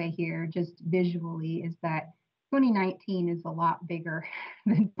takeaway here, just visually, is that 2019 is a lot bigger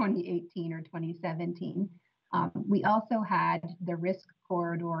than 2018 or 2017. We also had the risk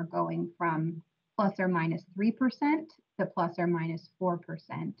corridor going from plus or minus 3% to plus or minus 4%.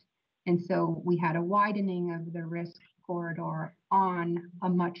 And so we had a widening of the risk corridor on a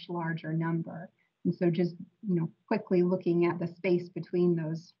much larger number. And so just, quickly looking at the space between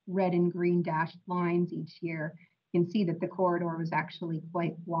those red and green dashed lines each year, you can see that the corridor was actually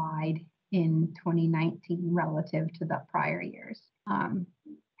quite wide in 2019 relative to the prior years.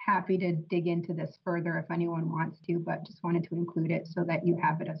 Happy to dig into this further if anyone wants to, but just wanted to include it so that you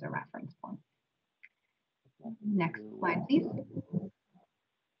have it as a reference point. Next slide, please.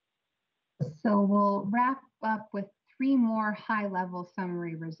 So we'll wrap up with 3 more high-level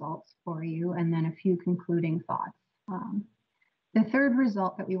summary results for you, and then a few concluding thoughts. The third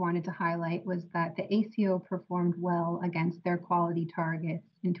result that we wanted to highlight was that the ACO performed well against their quality targets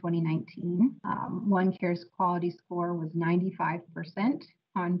in 2019. OneCare's quality score was 95%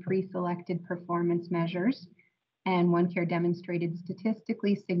 on pre-selected performance measures, And OneCare demonstrated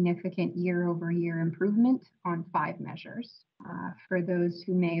statistically significant year-over-year improvement on 5 measures. For those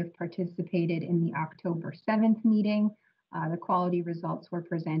who may have participated in the October 7th meeting, the quality results were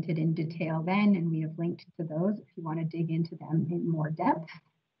presented in detail then, and we have linked to those if you want to dig into them in more depth.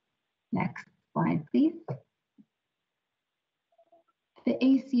 Next slide, please. The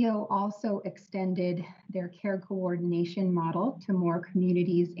ACO also extended their care coordination model to more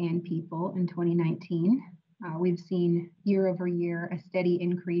communities and people in 2019. We've seen year over year a steady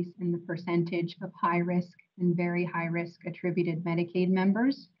increase in the percentage of high risk and very high risk attributed Medicaid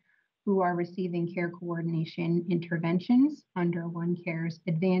members who are receiving care coordination interventions under OneCare's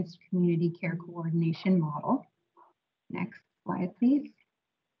Advanced Community Care Coordination model. Next slide, please.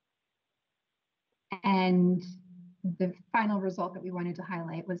 And the final result that we wanted to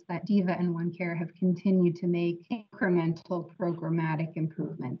highlight was that DVHA and OneCare have continued to make incremental programmatic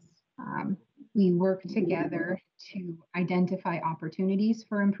improvements. We work together to identify opportunities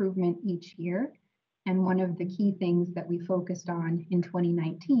for improvement each year. And one of the key things that we focused on in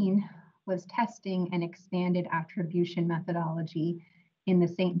 2019 was testing an expanded attribution methodology in the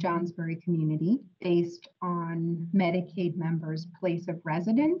St. Johnsbury community based on Medicaid members' place of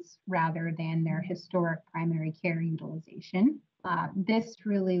residence rather than their historic primary care utilization. This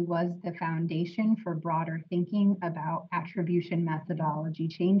really was the foundation for broader thinking about attribution methodology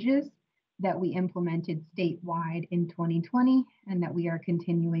changes that we implemented statewide in 2020 and that we are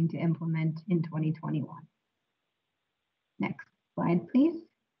continuing to implement in 2021. Next slide, please.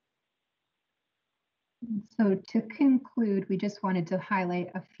 So to conclude, we just wanted to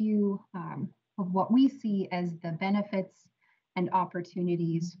highlight a few of what we see as the benefits and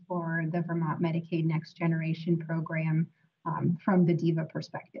opportunities for the Vermont Medicaid Next Generation program from the DVHA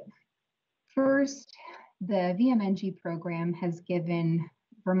perspective. First, the VMNG program has given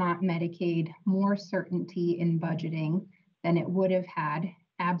Vermont Medicaid more certainty in budgeting than it would have had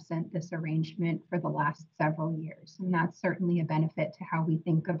absent this arrangement for the last several years. And that's certainly a benefit to how we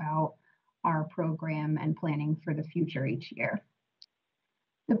think about our program and planning for the future each year.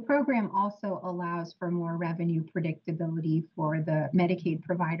 The program also allows for more revenue predictability for the Medicaid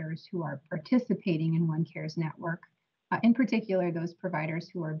providers who are participating in OneCare's network, in particular those providers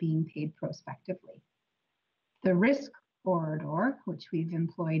who are being paid prospectively. The risk corridor, which we've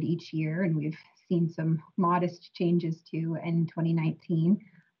employed each year and we've seen some modest changes to in 2019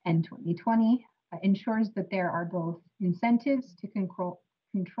 and 2020, ensures that there are both incentives to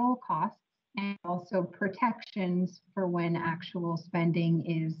control costs and also protections for when actual spending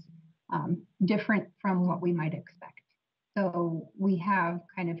is different from what we might expect. So we have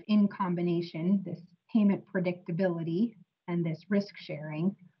kind of in combination this payment predictability and this risk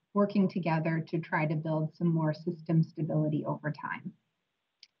sharing working together to try to build some more system stability over time.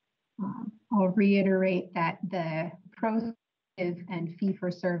 I'll reiterate that the prospective and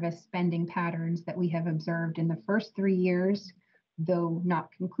fee-for-service spending patterns that we have observed in the first 3 years, though not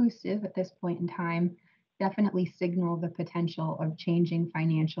conclusive at this point in time, definitely signal the potential of changing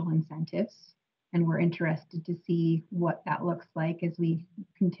financial incentives. And we're interested to see what that looks like as we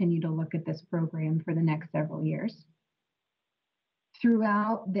continue to look at this program for the next several years.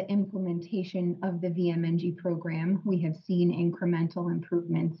 Throughout the implementation of the VMNG program, we have seen incremental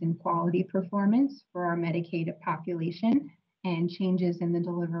improvements in quality performance for our Medicaid population and changes in the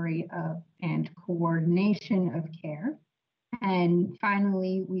delivery of and coordination of care. And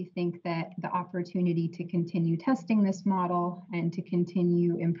finally, we think that the opportunity to continue testing this model and to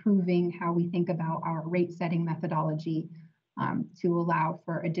continue improving how we think about our rate setting methodology to allow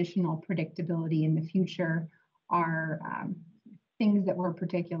for additional predictability in the future are things that we're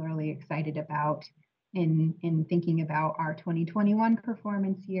particularly excited about in thinking about our 2021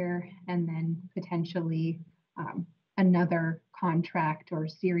 performance year and then potentially another contract or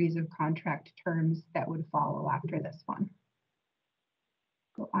series of contract terms that would follow after this one.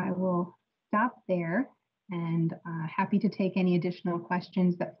 So I will stop there and happy to take any additional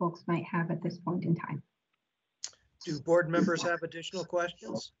questions that folks might have at this point in time. Do board members have additional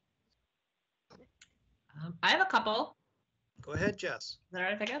questions? I have a couple. Go ahead, Jess. Is that all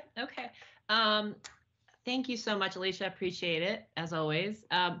right if I go? Okay. Thank you so much, Alicia. Appreciate it, as always.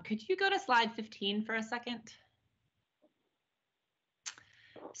 Could you go to slide 15 for a second?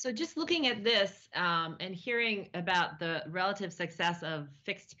 So just looking at this and hearing about the relative success of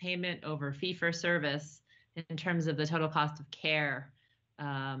fixed payment over fee-for-service in terms of the total cost of care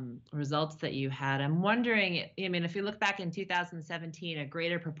results that you had, I'm wondering, I mean, if you look back in 2017, a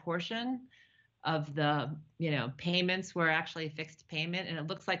greater proportion of the payments were actually fixed payment, and it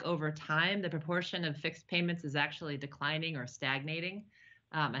looks like over time the proportion of fixed payments is actually declining or stagnating.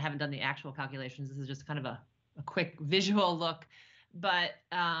 I haven't done the actual calculations. This is just kind of a a quick visual look, but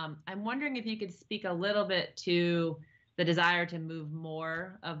I'm wondering if you could speak a little bit to the desire to move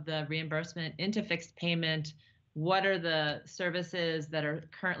more of the reimbursement into fixed payment. What are the services that are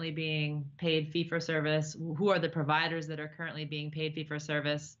currently being paid fee for service? Who are the providers that are currently being paid fee for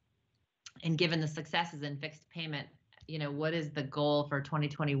service? And given the successes in fixed payment, what is the goal for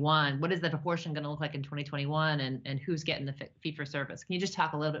 2021? What is the proportion going to look like in 2021, and who's getting the fee for service? Can you just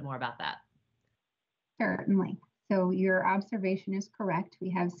talk a little bit more about that? Certainly. So your observation is correct. We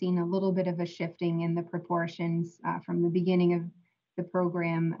have seen a little bit of a shifting in the proportions from the beginning of the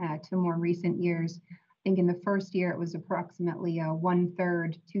program to more recent years. I think in the first year, it was approximately a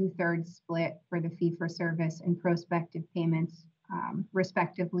 1/3, 2/3 split for the fee for service and prospective payments,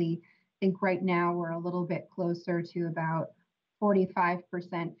 respectively. I think right now we're a little bit closer to about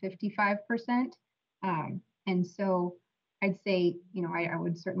 45%, 55%. And so I'd say, I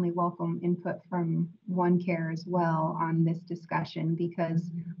would certainly welcome input from OneCare as well on this discussion,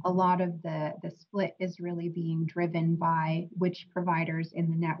 because a lot of the split is really being driven by which providers in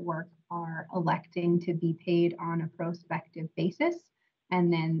the network are electing to be paid on a prospective basis.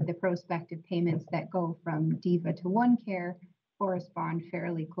 And then the prospective payments that go from DVHA to OneCare correspond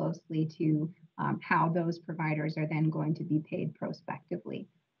fairly closely to how those providers are then going to be paid prospectively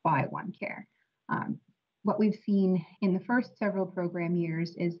by OneCare. What we've seen in the first several program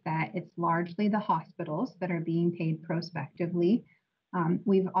years is that it's largely the hospitals that are being paid prospectively.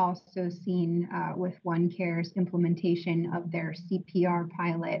 We've also seen with OneCare's implementation of their CPR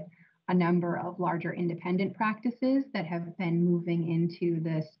pilot, a number of larger independent practices that have been moving into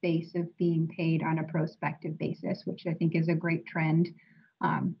the space of being paid on a prospective basis, which I think is a great trend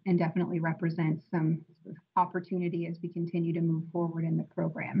and definitely represents some sort of opportunity as we continue to move forward in the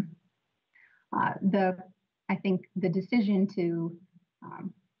program. I think the decision to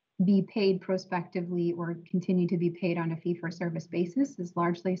be paid prospectively or continue to be paid on a fee-for-service basis is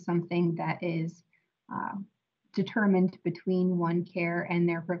largely something that is determined between OneCare and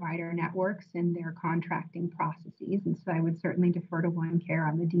their provider networks and their contracting processes. And so I would certainly defer to OneCare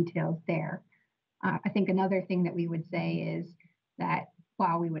on the details there. I think another thing that we would say is that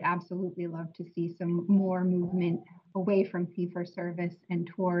while we would absolutely love to see some more movement away from fee-for-service and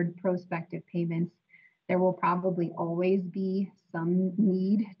toward prospective payments, there will probably always be some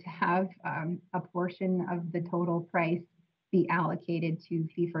need to have a portion of the total price be allocated to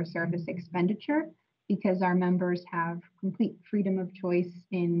fee-for-service expenditure, because our members have complete freedom of choice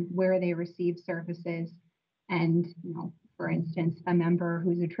in where they receive services. And, for instance, a member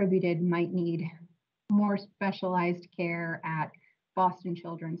who's attributed might need more specialized care at Boston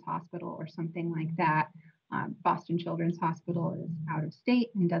Children's Hospital or something like that. Boston Children's Hospital is out of state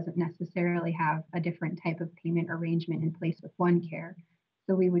and doesn't necessarily have a different type of payment arrangement in place with OneCare.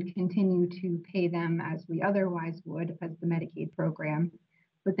 So we would continue to pay them as we otherwise would as the Medicaid program,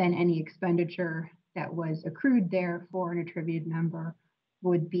 but then any expenditure that was accrued there for an attributed member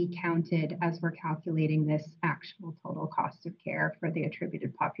would be counted as we're calculating this actual total cost of care for the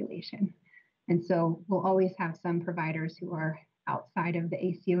attributed population. And so we'll always have some providers who are outside of the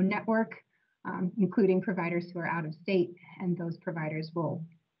ACO network, including providers who are out of state, and those providers will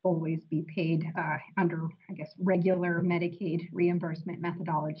always be paid under, regular Medicaid reimbursement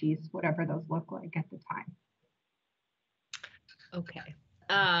methodologies, whatever those look like at the time. Okay.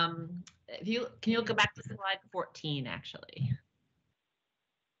 Can you go back to slide 14, actually?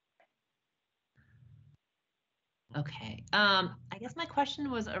 Okay. I guess my question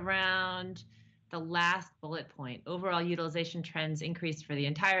was around the last bullet point. Overall utilization trends increased for the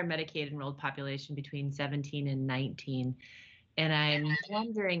entire Medicaid enrolled population between 17 and 19. And I'm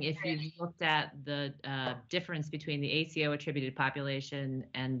wondering if you've looked at the difference between the ACO attributed population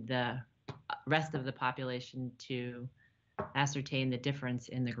and the rest of the population to ascertain the difference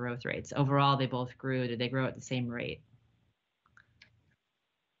in the growth rates. Overall, they both grew. Did they grow at the same rate?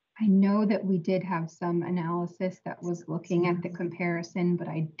 I know that we did have some analysis that was looking at the comparison, but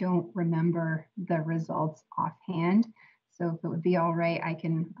I don't remember the results offhand. So if it would be all right, I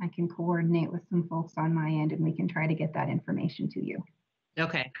can coordinate with some folks on my end, and we can try to get that information to you.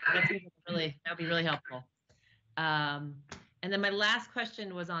 Okay, that would be really helpful. And then my last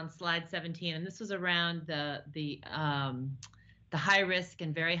question was on slide 17, and this was around the high risk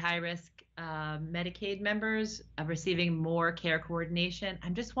and very high risk Medicaid members receiving more care coordination.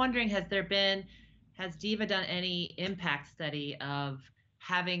 I'm just wondering, has DVHA done any impact study of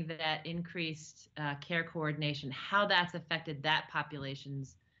having that increased care coordination, how that's affected that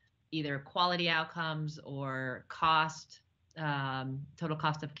population's either quality outcomes or cost, total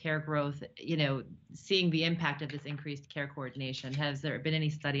cost of care growth, seeing the impact of this increased care coordination? Has there been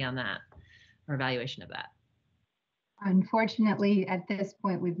any study on that or evaluation of that? Unfortunately, at this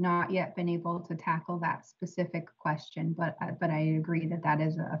point, we've not yet been able to tackle that specific question, but I agree that that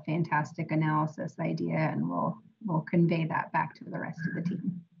is a fantastic analysis idea, and we'll convey that back to the rest of the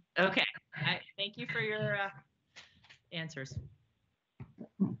team. Okay, thank you for your answers.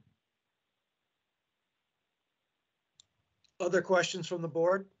 Other questions from the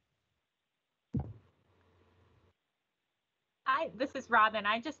board? This is Robin.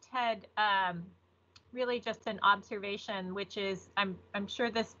 I just had really just an observation, which is I'm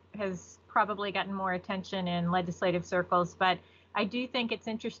sure this has probably gotten more attention in legislative circles, but I do think it's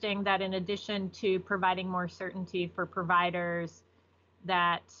interesting that in addition to providing more certainty for providers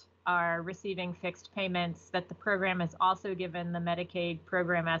that are receiving fixed payments, that the program has also given the Medicaid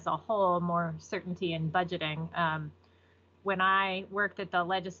program as a whole more certainty in budgeting. When I worked at the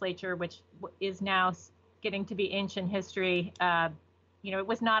legislature, which is now getting to be ancient history, it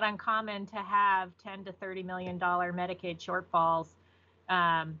was not uncommon to have $10 to $30 million Medicaid shortfalls.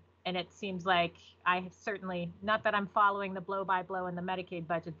 And it seems like I have certainly, not that I'm following the blow by blow in the Medicaid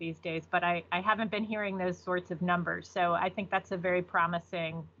budget these days, but I haven't been hearing those sorts of numbers. So I think that's a very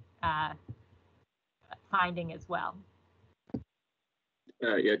promising finding as well.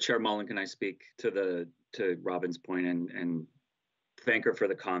 Yeah, Chair Mullen, can I speak to Robin's point and thank her for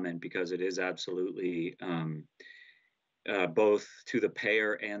the comment, because it is absolutely both to the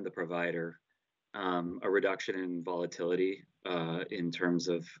payer and the provider a reduction in volatility in terms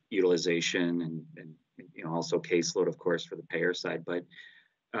of utilization and also caseload, of course, for the payer side, but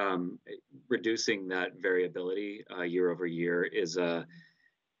reducing that variability year over year is I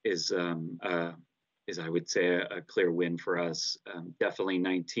would say a clear win for us. Definitely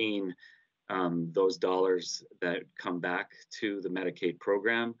 19. Those dollars that come back to the Medicaid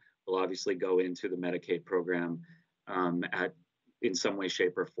program will obviously go into the Medicaid program in some way,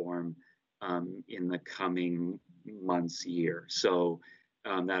 shape, or form in the coming months, year. So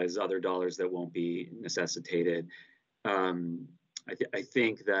that is other dollars that won't be necessitated. I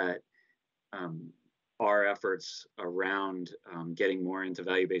think that our efforts around getting more into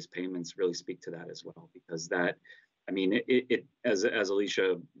value-based payments really speak to that as well, because that, I mean, as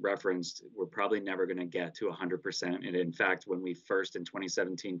Alicia referenced, we're probably never going to get to 100%. And in fact, when we first in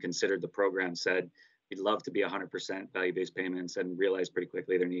 2017 considered the program, said we'd love to be 100% value-based payments, and realized pretty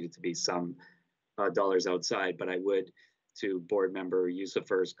quickly there needed to be some dollars outside. But I would, to board member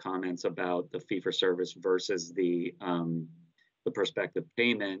Yusufer's comments about the fee-for-service versus the prospective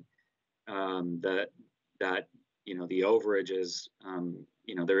payment, that the overages,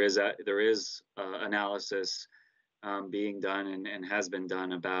 there is analysis being done and has been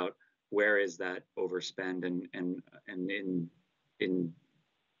done about where is that overspend, and in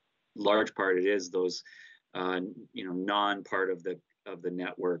large part it is those non-part of the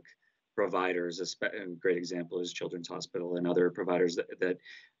network providers. A great example is Children's Hospital and other providers that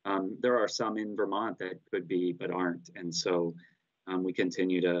there are some in Vermont that could be but aren't, and so we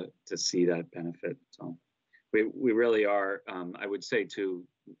continue to see that benefit. So we really are. I would say too,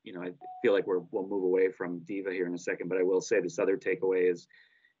 I feel like we'll move away from DVHA here in a second, but I will say this other takeaway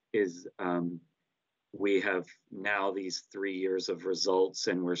is we have now these 3 years of results,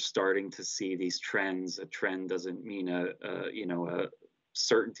 and we're starting to see these trends. A trend doesn't mean a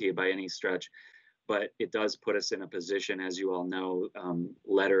certainty by any stretch, but it does put us in a position, as you all know,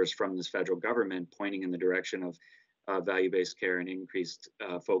 letters from this federal government pointing in the direction of value-based care and increased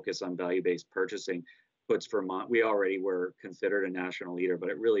focus on value-based purchasing puts Vermont, we already were considered a national leader, but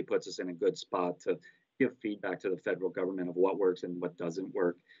it really puts us in a good spot to give feedback to the federal government of what works and what doesn't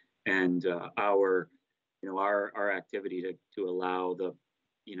work. And our activity to allow the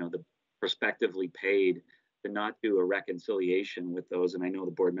prospectively paid to not do a reconciliation with those, and I know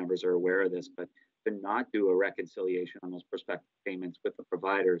the board members are aware of this, but to not do a reconciliation on those prospective payments with the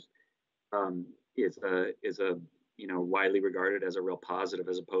providers is a widely regarded as a real positive,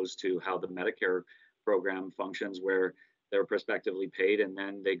 as opposed to how the Medicare program functions, where they're prospectively paid and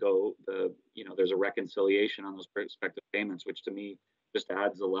then they go there's a reconciliation on those prospective payments, which to me just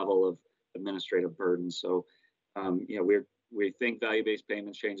adds a level of administrative burden. So we think value-based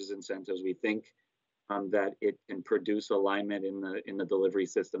payments changes incentives. We think that it can produce alignment in the delivery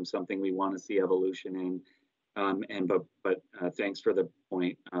system, something we want to see evolution in. But thanks for the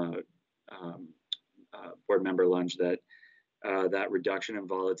point, board member Lunge, that reduction in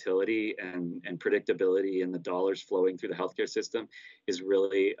volatility and predictability in the dollars flowing through the healthcare system is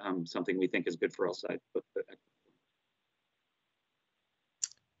really something we think is good for all sides.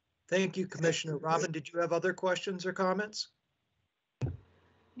 Thank you, Commissioner. Robin, did you have other questions or comments?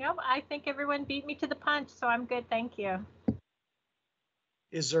 No, I think everyone beat me to the punch, so I'm good. Thank you.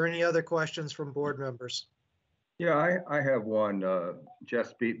 Is there any other questions from board members? Yeah, I have one.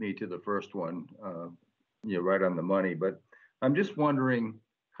 Jess beat me to the first one, right on the money. But I'm just wondering,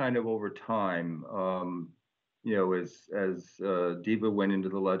 kind of over time, as DEVA went into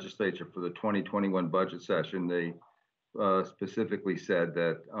the legislature for the 2021 budget session, they specifically said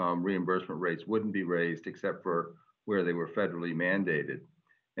that reimbursement rates wouldn't be raised except for where they were federally mandated.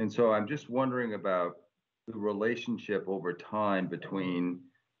 And so I'm just wondering about the relationship over time between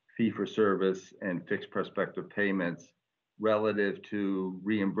fee-for-service and fixed prospective payments relative to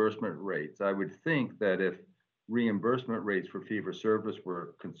reimbursement rates. I would think that if reimbursement rates for fee-for-service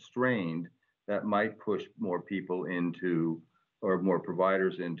were constrained, that might push more people into, or more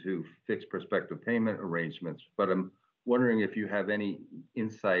providers into, fixed prospective payment arrangements. But I'm wondering if you have any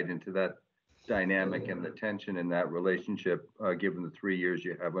insight into that dynamic and the tension in that relationship, given the 3 years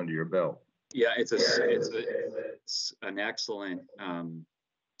you have under your belt. Yeah, it's an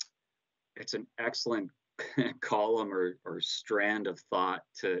excellent column or strand of thought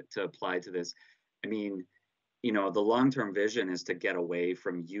to apply to this. I mean, the long-term vision is to get away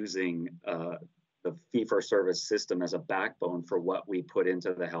from using the fee-for-service system as a backbone for what we put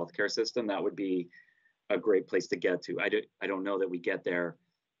into the healthcare system. That would be a great place to get to. I don't know that we get there,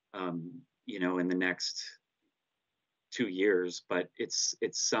 in the next 2 years, but it's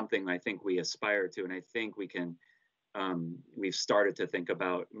something I think we aspire to, and I think we can. We've started to think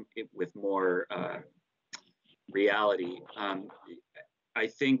about it with more reality. I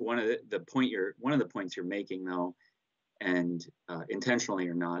think one of the points you're making, though, and intentionally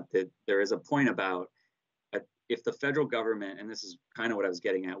or not, that there is a point about if the federal government, and this is kind of what I was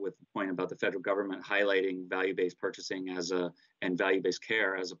getting at with the point about the federal government highlighting value-based purchasing and value-based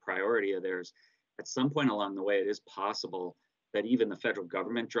care as a priority of theirs, at some point along the way, it is possible that even the federal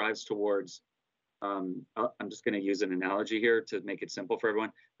government drives towards, I'm just going to use an analogy here to make it simple for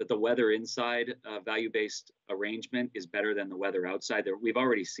everyone, that the weather inside value-based arrangement is better than the weather outside. We've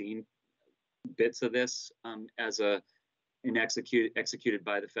already seen bits of this executed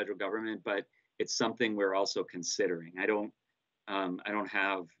by the federal government, but it's something we're also considering. I don't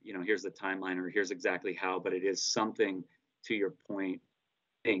have, here's the timeline or here's exactly how, but it is something, to your point,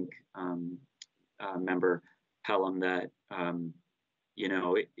 I think, Member Pelham, that,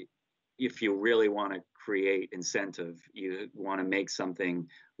 if you really want to create incentive, you want to make something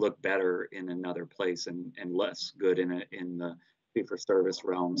look better in another place and less good in the fee-for-service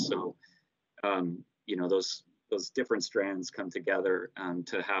realm. So, those different strands come together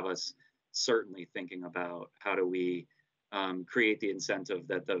to have us certainly thinking about how do we create the incentive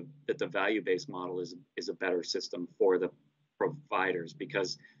that the value-based model is a better system for the providers,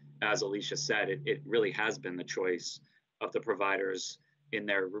 because as Alicia said, it really has been the choice of the providers in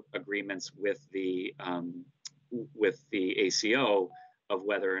their agreements with the ACO of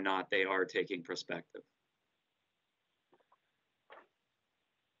whether or not they are taking prospective.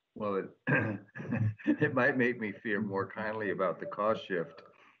 Well, it might make me feel more kindly about the cost shift.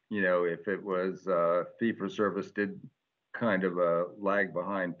 If it was fee-for-service did kind of lag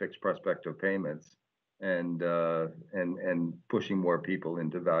behind fixed prospective payments and pushing more people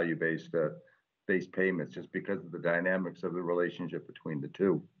into value-based payments just because of the dynamics of the relationship between the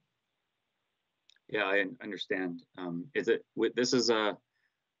two. Yeah, I understand. This is a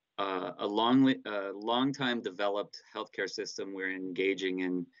long time developed healthcare system we're engaging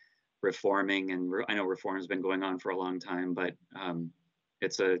in reforming, and I know reform has been going on for a long time, but I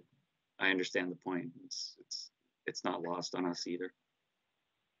understand the point. It's not lost on us either.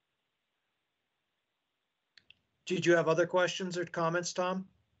 Did you have other questions or comments, Tom?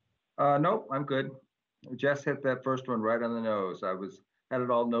 Nope, I'm good. Jess hit that first one right on the nose. Had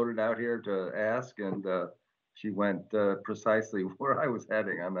it all noted out here to ask, and she went precisely where I was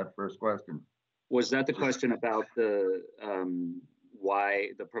heading on that first question. Was that the question about the why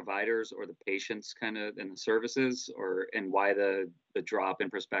the providers or the patients kind of in the services, and why the drop in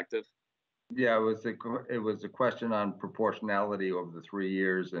perspective? Yeah, it was a question on proportionality over the 3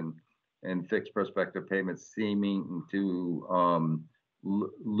 years and fixed prospective payments seeming to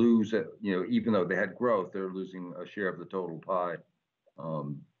lose it. Even though they had growth, they're losing a share of the total pie.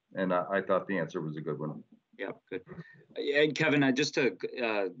 And I thought the answer was a good one. Yeah, good. And Kevin, just to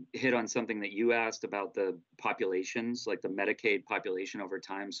hit on something that you asked about the populations, like the Medicaid population over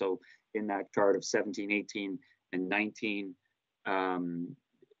time. So in that chart of 17, 18, and 19,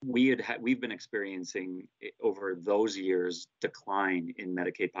 we've been experiencing over those years decline in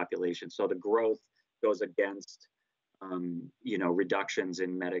Medicaid population. So the growth goes against, reductions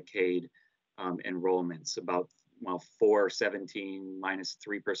in Medicaid enrollments, about 417 minus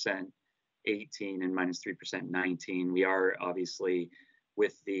 3%, 18 and minus 3%, 19. We are obviously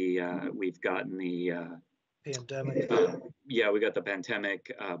with the we've gotten the pandemic. Yeah, we got the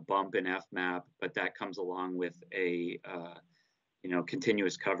pandemic bump in FMAP, but that comes along with a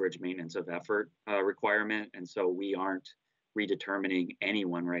continuous coverage maintenance of effort requirement, and so we aren't redetermining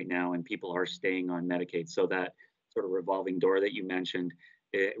anyone right now, and people are staying on Medicaid. So that sort of revolving door that you mentioned,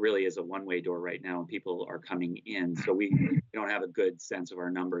 it really is a one-way door right now, and people are coming in. So we don't have a good sense of our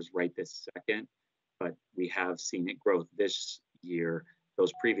numbers right this second, but we have seen it grow this year.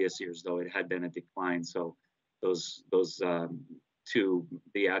 Those previous years, though, it had been a decline. So those two,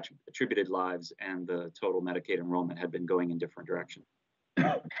 the attributed lives and the total Medicaid enrollment, had been going in different directions.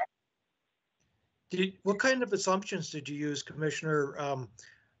 What kind of assumptions did you use, Commissioner,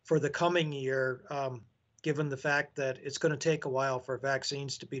 for the coming year, given the fact that it's going to take a while for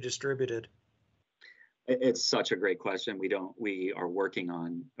vaccines to be distributed? It's such a great question. We are working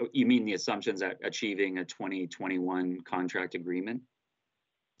on, you mean the assumptions at achieving a 2021 contract agreement?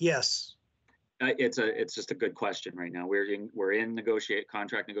 Yes. It's just a good question right now. We're in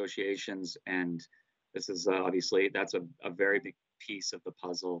contract negotiations, and this is obviously, that's a very big piece of the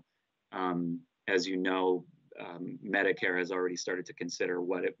puzzle. As you know, Medicare has already started to consider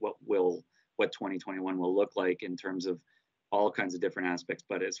what 2021 will look like in terms of all kinds of different aspects.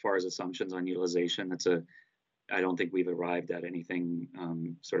 But as far as assumptions on utilization, I don't think we've arrived at anything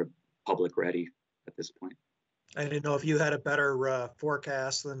sort of public ready at this point. I didn't know if you had a better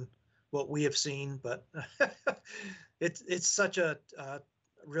forecast than what we have seen, but it's such a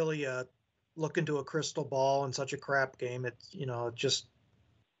really look into a crystal ball and such a crap game. It's just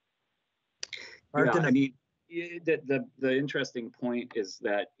hard to know. I mean, the interesting point is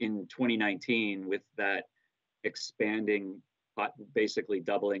that in 2019, with that expanding, basically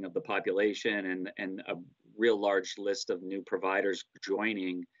doubling of the population and a real large list of new providers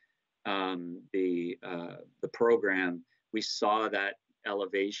joining the program, we saw that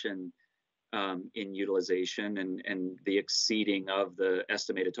elevation in utilization and the exceeding of the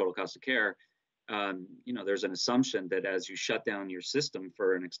estimated total cost of care. There's an assumption that as you shut down your system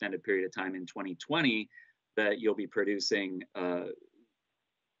for an extended period of time in 2020, that you'll be producing a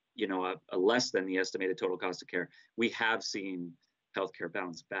less than the estimated total cost of care. We have seen healthcare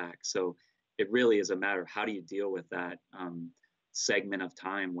bounce back. So it really is a matter of how do you deal with that segment of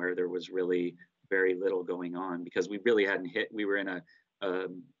time where there was really very little going on, because we really hadn't we were in a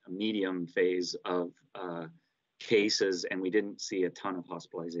medium phase of cases, and we didn't see a ton of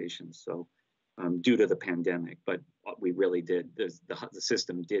hospitalizations. So due to the pandemic, but we really did, the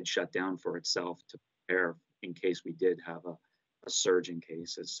system did shut down for itself to prepare in case we did have a surge in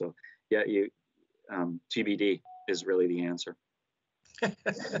cases. So yeah, TBD is really the answer.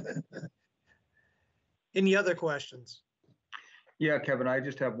 Any other questions? Yeah, Kevin, I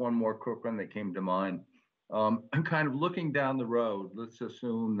just have one more quick one that came to mind. I'm kind of looking down the road. Let's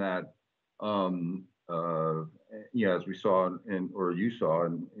assume that, as we saw you saw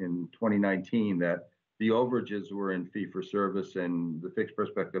in 2019, that the overages were in fee for service and the fixed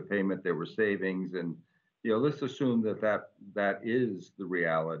prospective payment, there were savings. And, let's assume that is the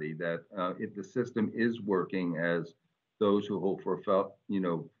reality, that if the system is working as those who hope for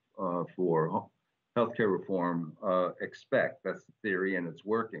healthcare reform expect, that's the theory, and it's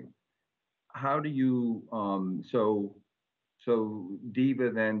working. How do you, so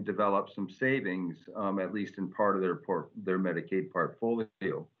DVHA then developed some savings, at least in part of their Medicaid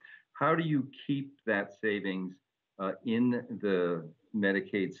portfolio. How do you keep that savings in the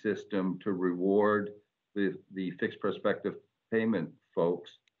Medicaid system to reward the fixed prospective payment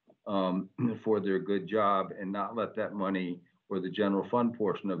folks for their good job, and not let that money or the general fund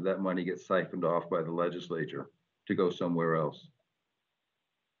portion of that money get siphoned off by the legislature to go somewhere else?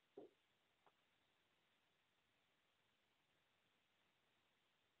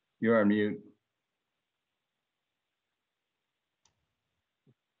 You're on mute.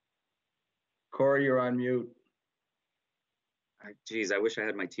 Corey, you're on mute. Geez, I wish I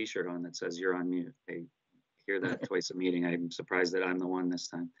had my T-shirt on that says you're on mute. I hear that twice a meeting. I'm surprised that I'm the one this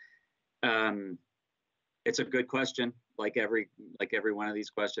time. It's a good question. Like every one of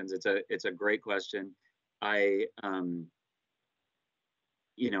these questions, it's a great question. I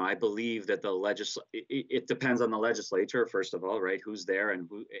believe that it depends on the legislature, first of all, right? Who's there and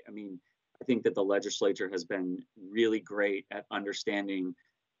who, I think that the legislature has been really great at understanding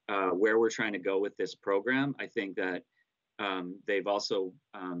where we're trying to go with this program. I think that they've also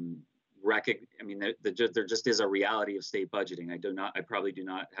there just is a reality of state budgeting. I probably do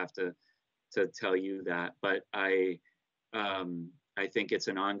not have to tell you that, but I think it's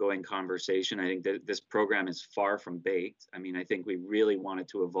an ongoing conversation. I think that this program is far from baked. I think we really want it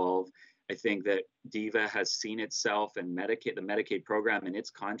to evolve. I think that DVHA has seen itself and the Medicaid program and its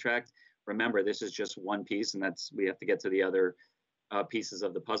contract remember, this is just one piece, and we have to get to the other pieces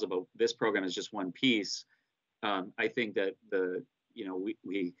of the puzzle. But this program is just one piece. I think that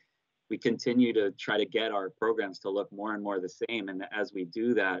we continue to try to get our programs to look more and more the same. And as we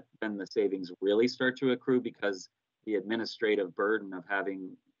do that, then the savings really start to accrue, because the administrative burden of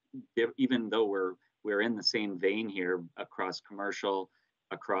having, even though we're in the same vein here across commercial,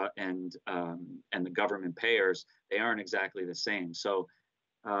 and the government payers, they aren't exactly the same. So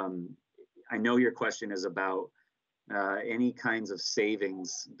I know your question is about any kinds of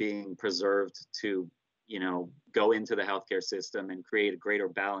savings being preserved to go into the healthcare system and create a greater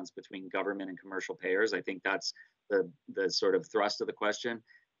balance between government and commercial payers. I think that's the sort of thrust of the question.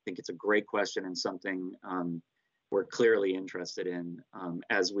 I think it's a great question and something we're clearly interested in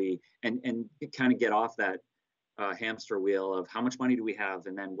as we and kind of get off that hamster wheel of how much money do we have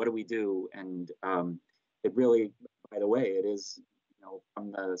and then what do we do. And it really, by the way, it is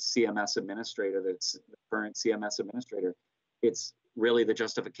from the CMS administrator, that's the current CMS administrator, it's really the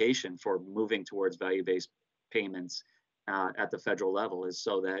justification for moving towards value-based payments at the federal level, is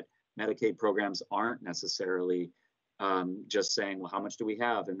so that Medicaid programs aren't necessarily just saying, well, how much do we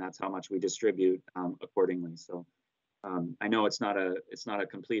have? And that's how much we distribute accordingly. So I know it's not a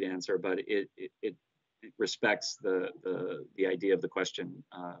complete answer, but it respects the idea of the question,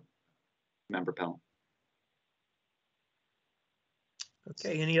 Member Pell.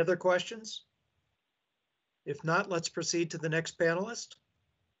 Okay, any other questions? If not, let's proceed to the next panelist.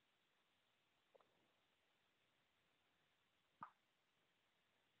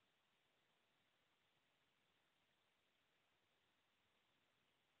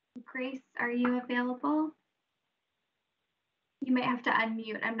 Grace, are you available? You might have to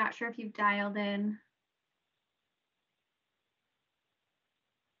unmute. I'm not sure if you've dialed in.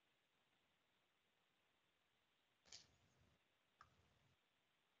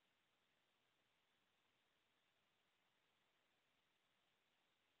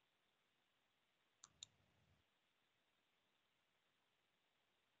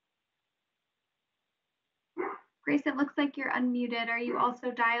 Grace, it looks like you're unmuted. Are you also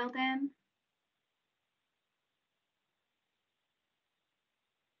dialed in?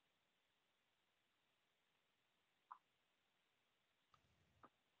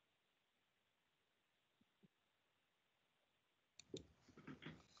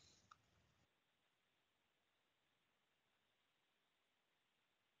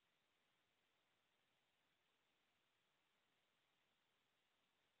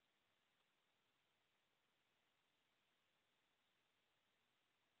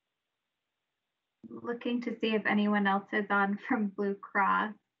 Looking to see if anyone else is on from Blue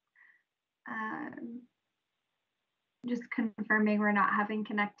Cross. Just confirming we're not having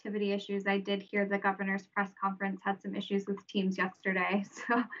connectivity issues. I did hear the governor's press conference had some issues with Teams yesterday,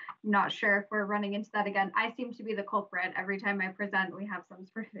 so I'm not sure if we're running into that again. I seem to be the culprit. Every time I present, we have some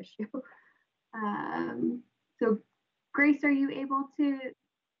sort of issue. So Grace, are you able to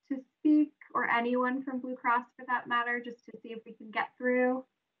speak, or anyone from Blue Cross for that matter, just to see if we can get through?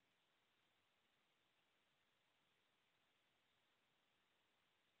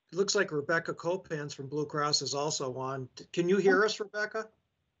 It looks like Rebecca Copans from Blue Cross is also on. Can you hear us, Rebecca?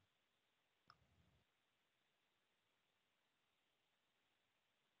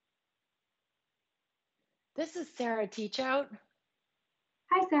 This is Sarah Teachout.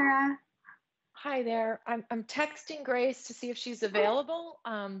 Hi, Sarah. Hi there. I'm texting Grace to see if she's available.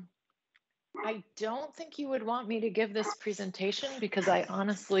 I don't think you would want me to give this presentation because I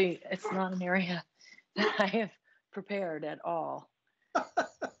honestly, it's not an area that I have prepared at all.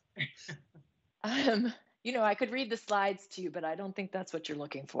 I could read the slides to you, but I don't think that's what you're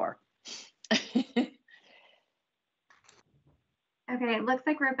looking for. Okay, it looks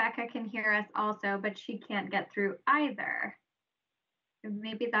like Rebecca can hear us also, but she can't get through either.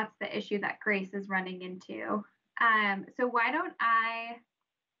 Maybe that's the issue that Grace is running into. So why don't I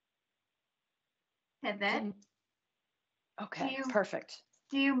pivot? Okay, perfect.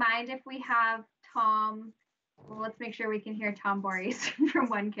 Do you mind if we have Tom? Well, let's make sure we can hear Tom Boris from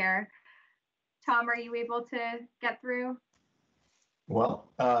OneCare. Tom, are you able to get through? Well,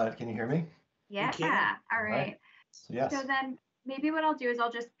 can you hear me? Yeah, all right. So, yes. So then maybe what I'll do is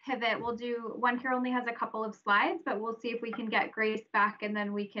I'll just pivot. We'll do, OneCare only has a couple of slides, but we'll see if we can get Grace back and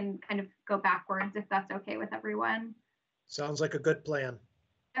then we can kind of go backwards if that's okay with everyone. Sounds like a good plan.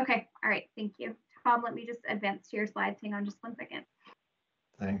 Okay, all right, thank you. Tom, let me just advance to your slides. Hang on just 1 second.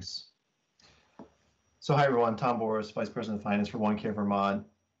 Thanks. So hi everyone, Tom Boris, Vice President of Finance for OneCare Vermont.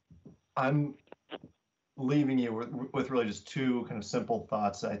 I'm leaving you with really just two kind of simple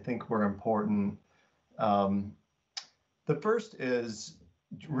thoughts that I think were important. The first is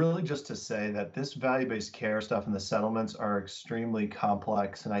really just to say that this value-based care stuff and the settlements are extremely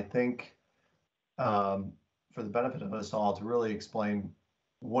complex. And I think for the benefit of us all to really explain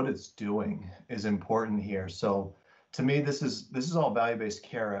what it's doing is important here. So to me, this is all value-based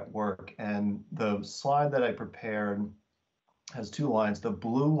care at work. And the slide that I prepared has 2 lines. The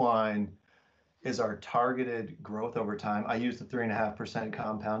blue line is our targeted growth over time. I use the 3.5%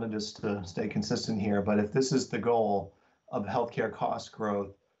 compounded just to stay consistent here. But if this is the goal of healthcare cost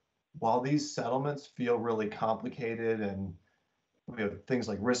growth, while these settlements feel really complicated and we have things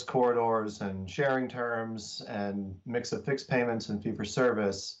like risk corridors and sharing terms and mix of fixed payments and fee for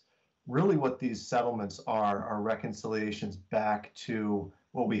service, really what these settlements are reconciliations back to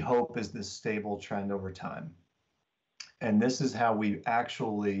what we hope is this stable trend over time. And this is how we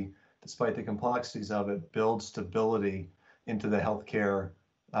actually, despite the complexities of it, build stability into the healthcare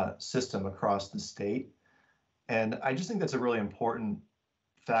system across the state. And I just think that's a really important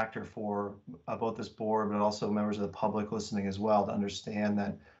factor for both this board, but also members of the public listening as well, to understand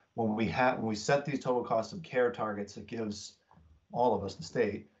that when we set these total cost of care targets, it gives all of us, the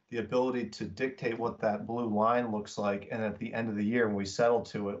state, the ability to dictate what that blue line looks like. And at the end of the year, when we settle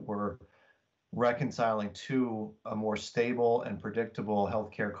to it, we're reconciling to a more stable and predictable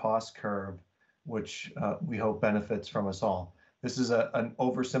healthcare cost curve, which we hope benefits from us all. This is an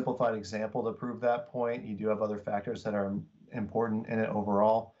oversimplified example to prove that point. You do have other factors that are important in it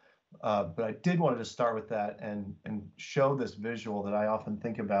overall. But I did want to just start with that and show this visual that I often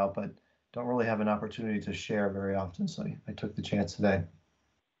think about, but don't really have an opportunity to share very often. So I took the chance today.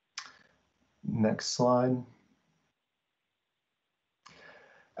 Next slide.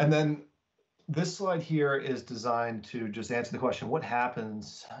 And then this slide here is designed to just answer the question, what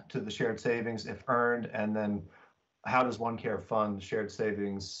happens to the shared savings if earned? And then how does OneCare fund shared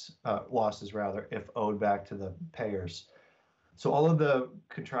savings losses, rather, if owed back to the payers? So all of the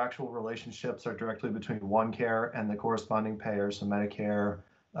contractual relationships are directly between OneCare and the corresponding payers, so Medicare,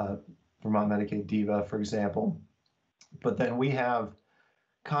 Vermont Medicaid, DVA, for example. But then we have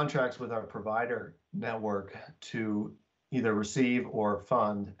contracts with our provider network to either receive or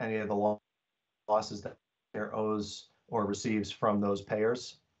fund any of the losses that Medicare owes or receives from those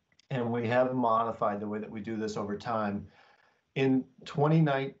payers. And we have modified the way that we do this over time. In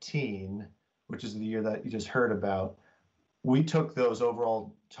 2019, which is the year that you just heard about, we took those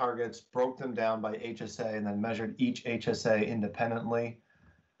overall targets, broke them down by HSA, and then measured each HSA independently.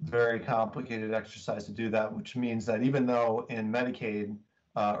 Very complicated exercise to do that, which means that even though in Medicaid,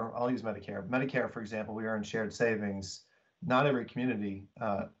 or I'll use Medicare, for example, we earn shared savings, not every community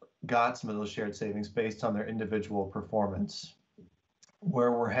got some of those shared savings based on their individual performance.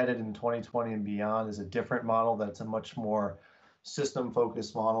 Where we're headed in 2020 and beyond is a different model that's a much more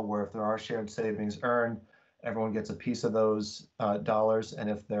system-focused model where if there are shared savings earned, everyone gets a piece of those dollars, and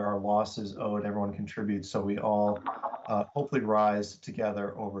if there are losses owed, everyone contributes, so we all hopefully rise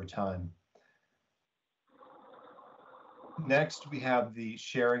together over time. Next, we have the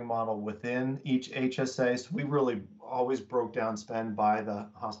sharing model within each HSA. So we really always broke down spend by the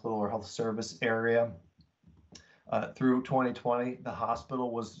hospital or health service area. Through 2020, the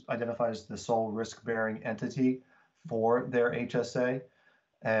hospital was identified as the sole risk-bearing entity for their HSA.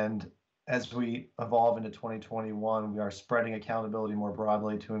 And as we evolve into 2021, we are spreading accountability more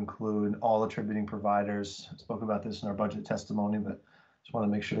broadly to include all attributing providers. I spoke about this in our budget testimony, but just want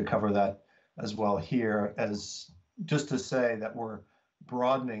to make sure to cover that as well here, as just to say that we're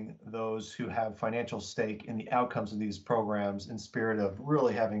broadening those who have financial stake in the outcomes of these programs in spirit of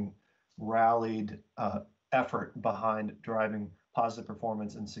really having rallied effort behind driving positive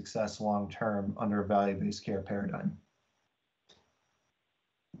performance and success long-term under a value-based care paradigm.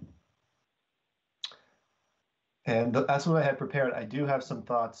 And that's what I had prepared. I do have some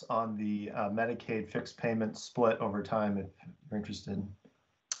thoughts on the Medicaid fixed payment split over time, if you're interested.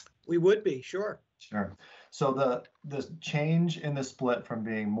 We would be, sure. Sure. So the change in the split from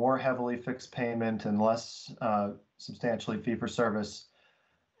being more heavily fixed payment and less substantially fee-for-service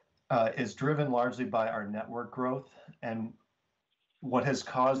is driven largely by our network growth. And what has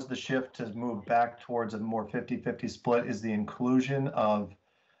caused the shift to move back towards a more 50-50 split is the inclusion of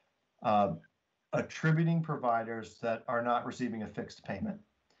attributing providers that are not receiving a fixed payment.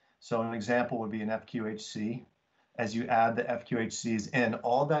 So an example would be an FQHC. As you add the FQHCs in,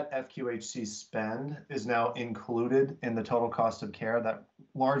 all that FQHC spend is now included in the total cost of care. That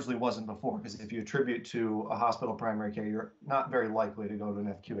largely wasn't before, because if you attribute to a hospital primary care, you're not very likely to go to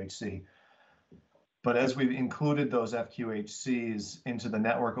an FQHC. But as we've included those FQHCs into the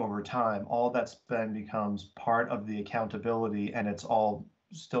network over time, all that spend becomes part of the accountability, and it's all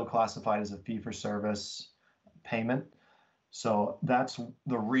still classified as a fee-for-service payment. So that's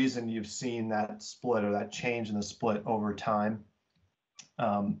the reason you've seen that split or that change in the split over time.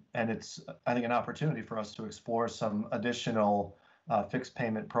 And it's, I think, an opportunity for us to explore some additional fixed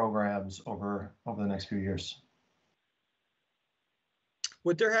payment programs over the next few years.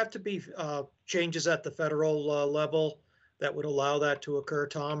 Would there have to be changes at the federal level that would allow that to occur,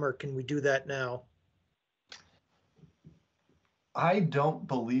 Tom, or can we do that now? I don't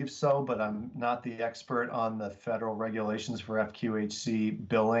believe so, but I'm not the expert on the federal regulations for FQHC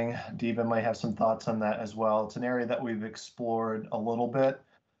billing. Diva might have some thoughts on that as well. It's an area that we've explored a little bit,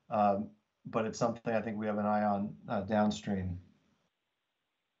 but it's something I think we have an eye on downstream.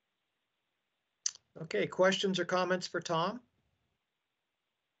 Okay, questions or comments for Tom?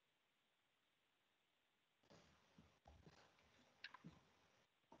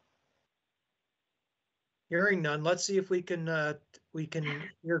 Hearing none, let's see if we can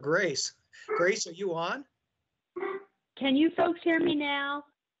hear Grace. Grace, are you on? Can you folks hear me now?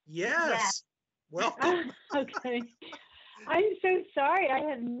 Yes. Welcome. Okay. I'm so sorry. I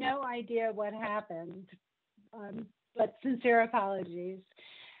have no idea what happened, but sincere apologies.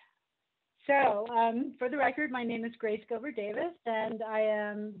 So for the record, my name is Grace Gover Davis, and I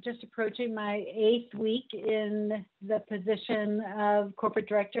am just approaching my 8th week in the position of Corporate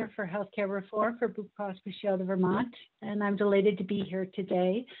Director for Healthcare Reform for Blue Cross Blue Shield of Vermont. And I'm delighted to be here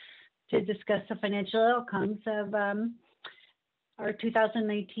today to discuss the financial outcomes of our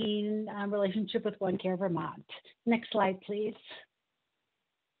 2019 relationship with OneCare Vermont. Next slide, please.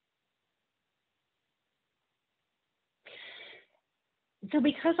 So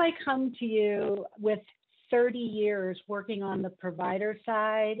because I come to you with 30 years working on the provider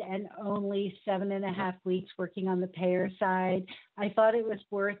side and only 7.5 weeks working on the payer side, I thought it was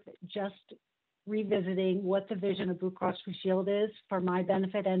worth just revisiting what the vision of Blue Cross Blue Shield is for my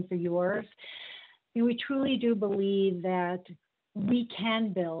benefit and for yours. And we truly do believe that we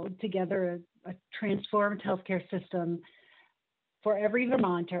can build together a transformed healthcare system for every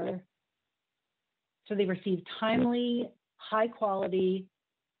Vermonter so they receive timely, high quality,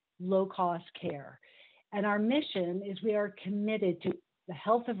 low cost care. And our mission is we are committed to the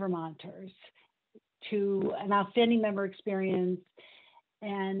health of Vermonters, to an outstanding member experience,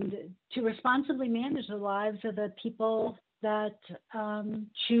 and to responsibly manage the lives of the people that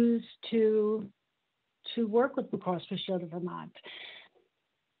choose to work with Blue Cross Blue Shield of Vermont.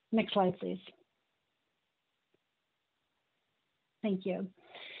 Next slide, please. Thank you.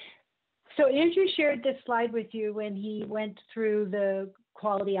 So Andrew shared this slide with you when he went through the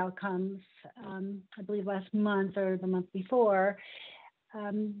quality outcomes, I believe last month or the month before.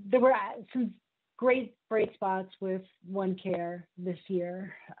 There were some great bright spots with OneCare this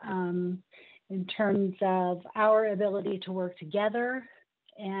year in terms of our ability to work together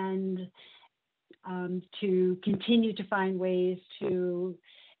and to continue to find ways to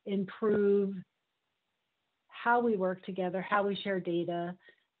improve how we work together, how we share data,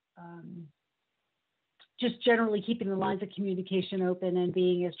 just generally keeping the lines of communication open and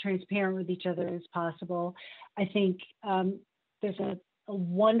being as transparent with each other as possible. I think there's a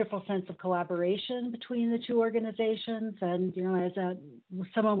wonderful sense of collaboration between the two organizations. And, you know, as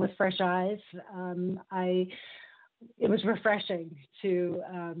someone with fresh eyes, it was refreshing to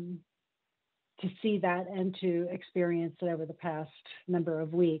see that and to experience it over the past number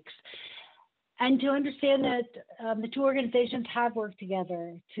of weeks. And to understand that the two organizations have worked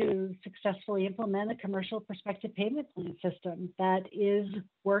together to successfully implement a commercial prospective payment plan system that is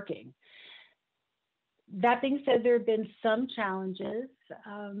working. That being said, there have been some challenges,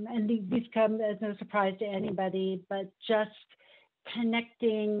 and these come as no surprise to anybody, but just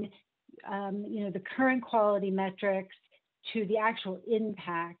connecting the current quality metrics to the actual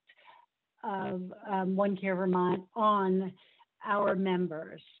impact of OneCare Vermont on our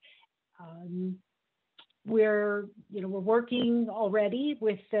members. We're working already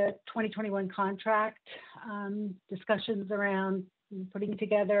with the 2021 contract discussions around putting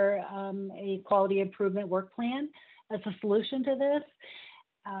together a quality improvement work plan as a solution to this,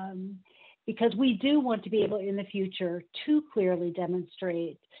 because we do want to be able in the future to clearly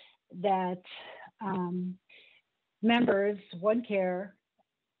demonstrate that members, OneCare,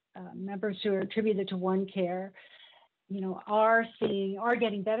 members who are attributed to OneCare, are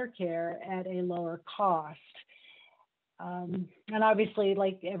getting better care at a lower cost. And obviously,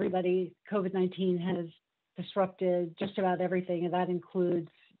 like everybody, COVID-19 has disrupted just about everything, and that includes,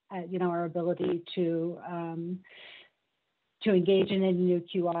 our ability to engage in any new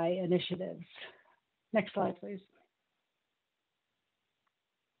QI initiatives. Next slide, please.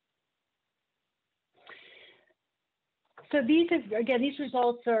 So these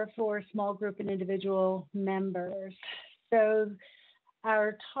results are for small group and individual members. So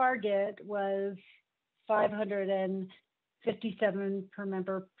our target was 557 per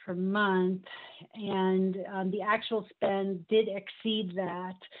member per month, and the actual spend did exceed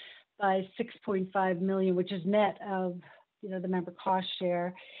that by 6.5 million, which is net of the member cost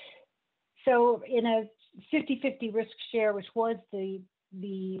share. So in a 50-50 risk share, which was the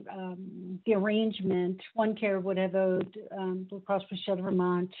arrangement, OneCare would have owed Blue Cross Blue Shield of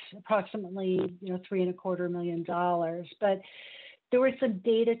Vermont approximately $3.25 million. But there were some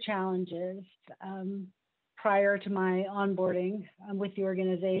data challenges prior to my onboarding with the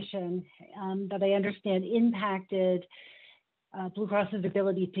organization that I understand impacted Blue Cross's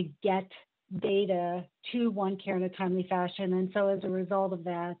ability to get data to OneCare in a timely fashion. And so as a result of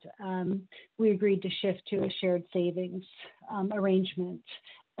that, we agreed to shift to a shared savings arrangement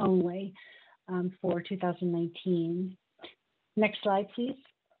only for 2019. Next slide, please.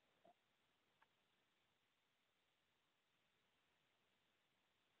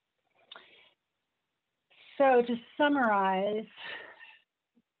 So to summarize,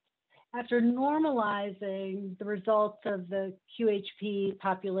 after normalizing the results of the QHP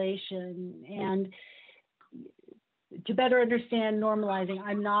population, and to better understand normalizing,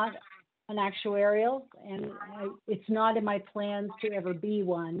 I'm not an actuarial, and it's not in my plans to ever be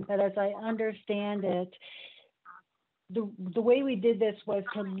one, but as I understand it, the way we did this was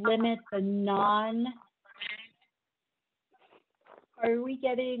to limit the are we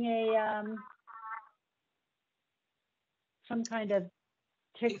getting a, some kind of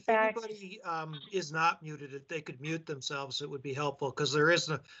if anybody is not muted, if they could mute themselves, it would be helpful, because there is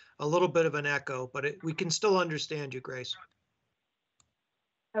a little bit of an echo, but we can still understand you, Grace.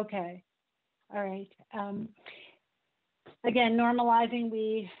 Okay. All right. Again, normalizing,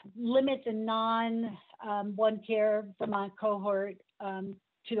 we limit the non-OneCare Vermont cohort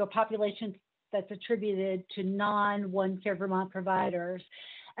to a population that's attributed to non-OneCare Vermont providers,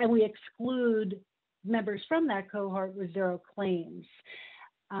 and we exclude members from that cohort with zero claims.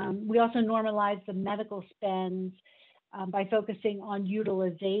 We also normalize the medical spends by focusing on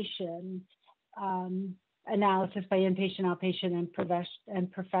utilization analysis by inpatient, outpatient, and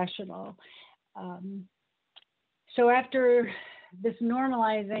professional. So after this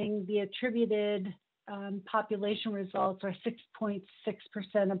normalizing, the attributed population results are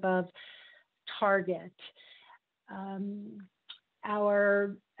 6.6% above target.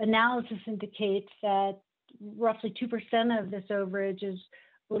 Our analysis indicates that roughly 2% of this overage is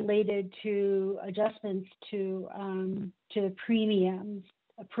related to adjustments to premiums,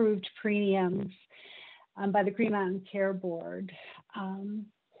 approved premiums by the Green Mountain Care Board.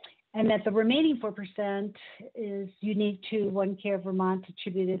 And that the remaining 4% is unique to OneCare Vermont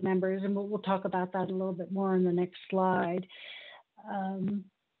attributed members, and we'll talk about that a little bit more in the next slide.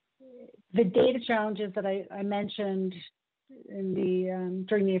 The data challenges that I mentioned in the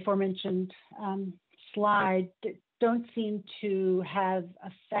during the aforementioned slide don't seem to have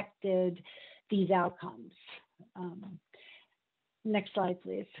affected these outcomes. Next slide,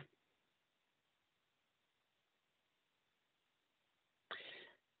 please.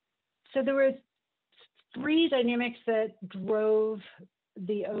 So there were three dynamics that drove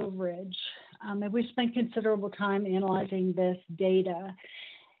the overage, and we spent considerable time analyzing this data.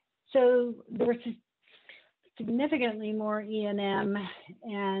 So there were significantly more E&M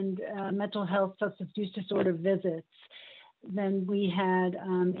and mental health substance use disorder visits than we had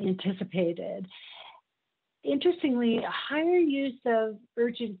anticipated. Interestingly, a higher use of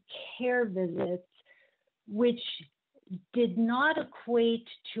urgent care visits, which did not equate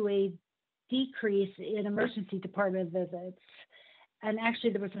to a decrease in emergency department visits. And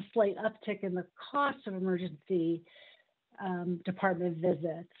actually, there was a slight uptick in the cost of emergency department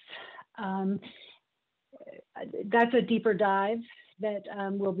visits. That's a deeper dive that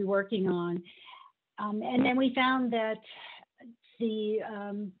we'll be working on. And then we found that the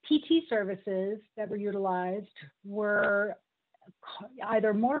PT services that were utilized were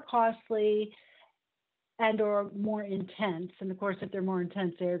either more costly and or more intense. And of course, if they're more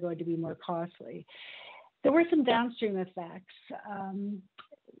intense, they're going to be more costly. There were some downstream effects.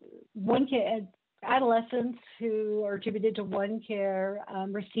 Adolescents who are attributed to OneCare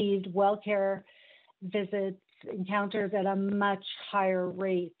received WellCare visits, encounters at a much higher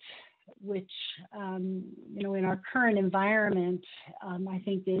rate, which, in our current environment, I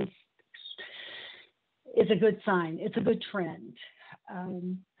think is a good sign. It's a good trend.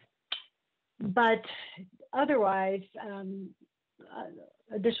 But otherwise,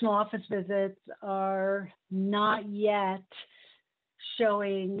 additional office visits are not yet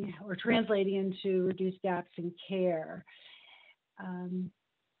showing or translating into reduced gaps in care.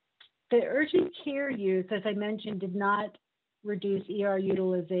 the urgent care use, as I mentioned, did not reduce ER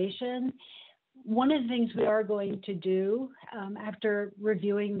utilization. One of the things we are going to do after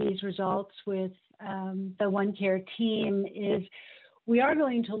reviewing these results with the OneCare team is we are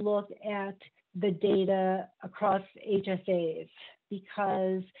going to look at the data across HSAs,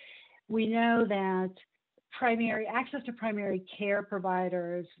 because we know that access to primary care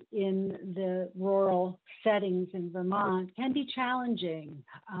providers in the rural settings in Vermont can be challenging.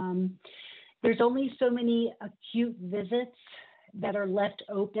 There's only so many acute visits that are left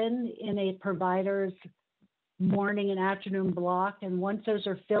open in a provider's morning and afternoon block. And once those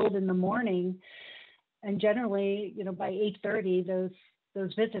are filled in the morning, and generally, by 8:30,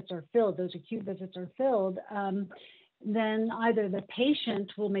 those visits are filled, those acute visits are filled, then either the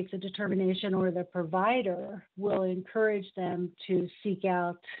patient will make the determination or the provider will encourage them to seek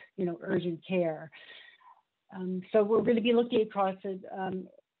out, urgent care. So we're going to be looking across it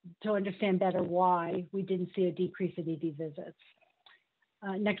to understand better why we didn't see a decrease in ED visits.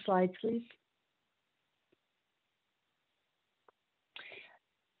 Next slide, please.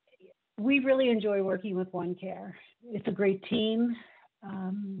 We really enjoy working with OneCare. It's a great team.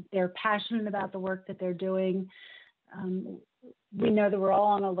 They're passionate about the work that they're doing. We know that we're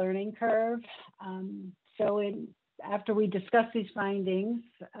all on a learning curve. After we discuss these findings,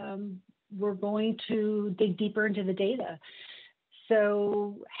 we're going to dig deeper into the data.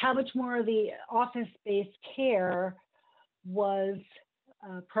 So how much more of the office-based care was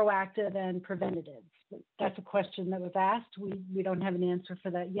proactive and preventative? That's a question that was asked. We don't have an answer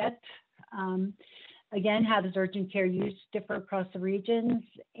for that yet. Again, how does urgent care use differ across the regions?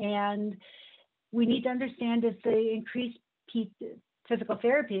 And we need to understand, is the increased physical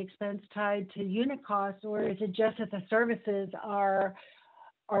therapy expense tied to unit costs, or is it just that the services are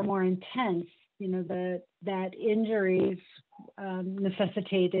more intense? That injuries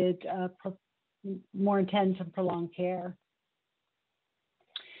necessitated more intense and prolonged care.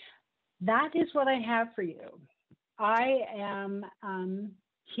 That is what I have for you. I am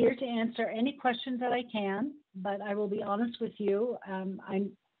here to answer any questions that I can, but I will be honest with you.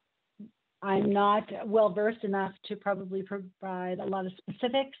 I'm not well-versed enough to probably provide a lot of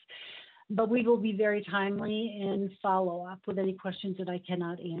specifics, but we will be very timely in follow-up with any questions that I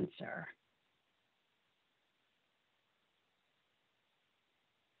cannot answer.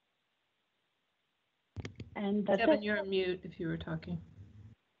 And that's Kevin, it. you're on mute if you were talking.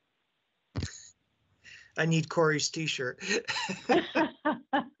 I need Corey's t-shirt.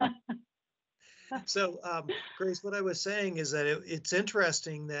 So, Grace, what I was saying is that it's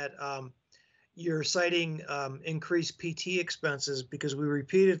interesting that you're citing increased PT expenses, because we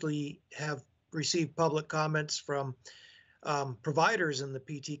repeatedly have received public comments from providers in the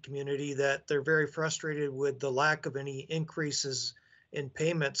PT community that they're very frustrated with the lack of any increases in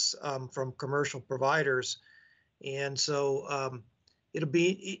payments from commercial providers. And so it'll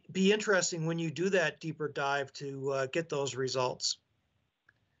be interesting when you do that deeper dive to get those results.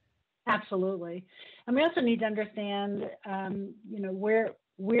 Absolutely. And we also need to understand,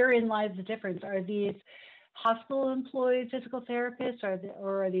 wherein lies the difference. Are these hospital-employed physical therapists,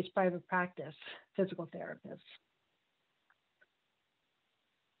 or are these private practice physical therapists?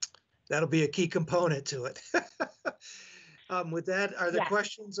 That'll be a key component to it. With that, are there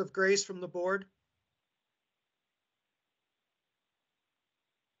questions of Grace from the board?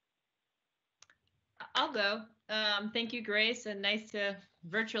 I'll go. Thank you, Grace, and nice to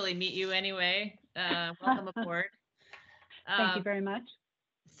virtually meet you anyway. Welcome aboard. Thank you very much.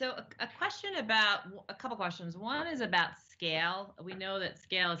 So a couple questions. One is about scale. We know that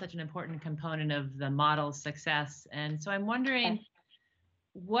scale is such an important component of the model's success. And so I'm wondering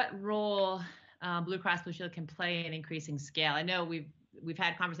what role Blue Cross Blue Shield can play in increasing scale. I know we've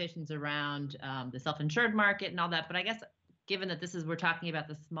had conversations around the self-insured market and all that, but I guess given that we're talking about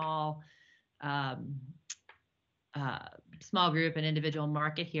the small group and individual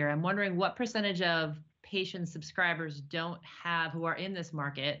market here, I'm wondering what percentage of patient subscribers who are in this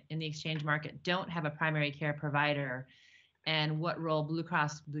market, in the exchange market, don't have a primary care provider, and what role Blue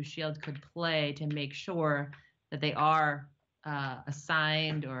Cross Blue Shield could play to make sure that they are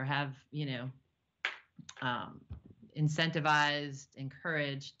assigned or have, incentivized,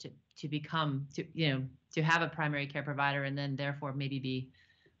 encouraged to have a primary care provider, and then therefore maybe be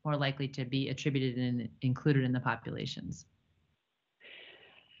more likely to be attributed and included in the populations?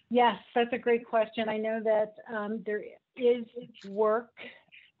 Yes, that's a great question. I know that there is work,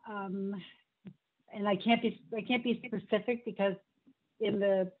 and I can't be specific because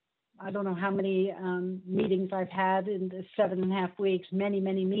I don't know how many meetings I've had in the 7.5 weeks, many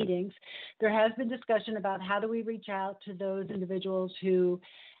meetings. There has been discussion about how do we reach out to those individuals who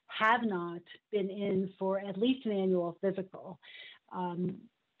have not been in for at least an annual physical.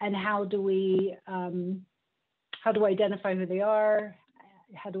 And how do we identify who they are?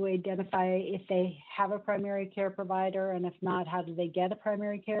 How do we identify if they have a primary care provider? And if not, how do they get a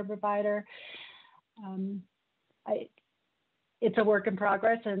primary care provider? It's a work in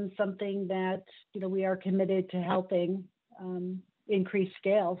progress and something that, we are committed to helping increase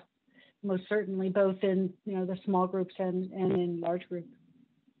scale, most certainly, both in, the small groups and in large groups.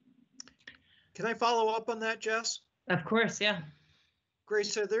 Can I follow up on that, Jess? Of course, yeah.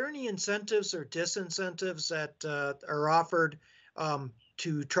 Grace, are there any incentives or disincentives that are offered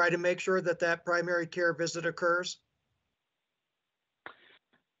to try to make sure that that primary care visit occurs?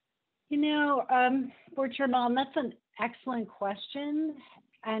 For your mom, that's an excellent question,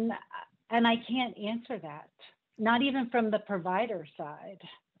 and I can't answer that, not even from the provider side.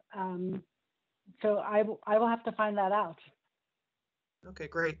 So I will have to find that out. Okay,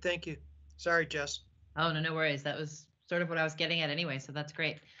 great. Thank you. Sorry, Jess. Oh, no worries. That was sort of what I was getting at anyway, so that's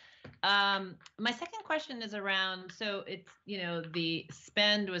great. My second question is around, so it's, the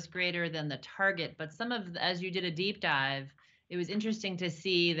spend was greater than the target, but as you did a deep dive, it was interesting to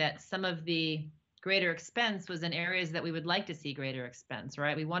see that some of the greater expense was in areas that we would like to see greater expense,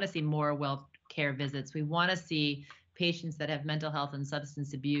 right? We want to see more well care visits. We want to see patients that have mental health and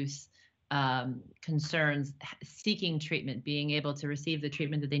substance abuse concerns seeking treatment, being able to receive the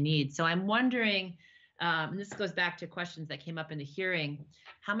treatment that they need. So I'm wondering, and this goes back to questions that came up in the hearing,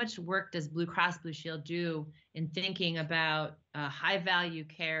 how much work does Blue Cross Blue Shield do in thinking about high value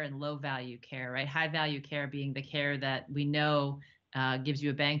care and low value care, right? High value care being the care that we know gives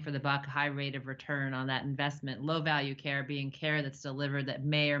you a bang for the buck, high rate of return on that investment. Low value care being care that's delivered that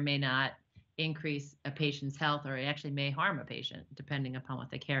may or may not increase a patient's health, or it actually may harm a patient depending upon what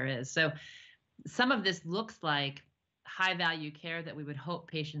the care is. So some of this looks like high value care that we would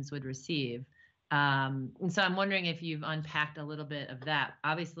hope patients would receive. And so I'm wondering if you've unpacked a little bit of that.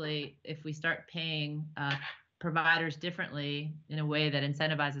 Obviously, if we start paying providers differently in a way that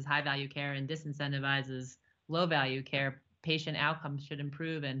incentivizes high value care and disincentivizes low value care, patient outcomes should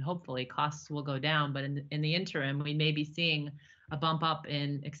improve and hopefully costs will go down. But in the interim, we may be seeing a bump up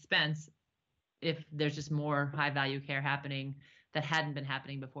in expense if there's just more high value care happening that hadn't been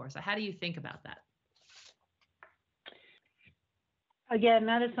happening before. So how do you think about that? Again,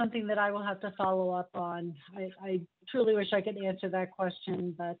 that is something that I will have to follow up on. I truly wish I could answer that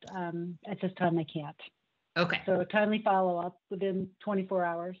question, but at this time I can't. Okay. So a timely follow up within 24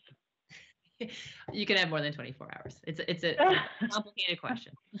 hours. You can have more than 24 hours. It's a complicated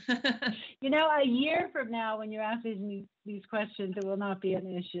question. A year from now, when you ask these questions, it will not be an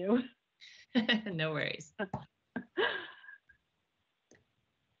issue. No worries.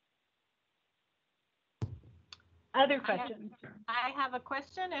 Other questions? I have a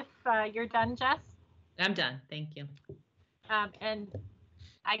question if you're done, Jess. I'm done. Thank you. And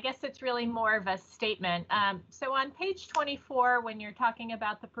I guess it's really more of a statement. So on page 24, when you're talking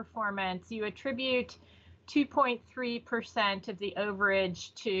about the performance, you attribute 2.3% of the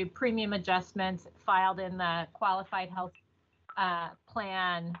overage to premium adjustments filed in the qualified health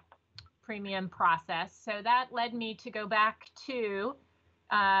plan premium process. So that led me to go back to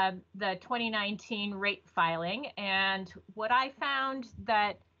the 2019 rate filing. And what I found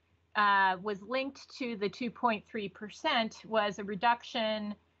that was linked to the 2.3% was a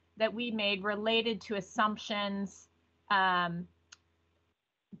reduction that we made related to assumptions about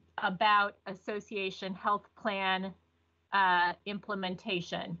association health plan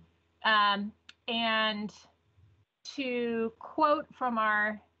implementation. And to quote from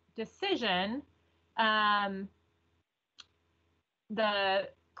our decision, the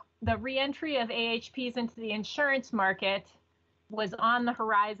reentry of AHPs into the insurance market was on the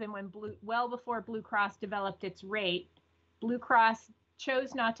horizon when well before Blue Cross developed its rate. Blue Cross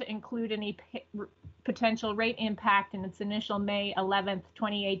chose not to include any potential rate impact in its initial May 11th,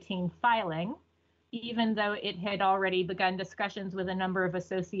 2018 filing, even though it had already begun discussions with a number of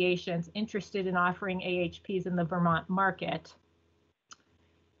associations interested in offering AHPs in the Vermont market.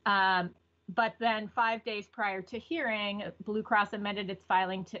 But then 5 days prior to hearing, Blue Cross amended its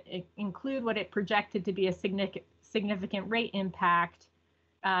filing to include what it projected to be a significant rate impact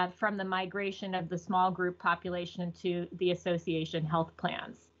from the migration of the small group population to the association health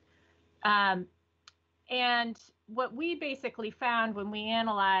plans. And what we basically found when we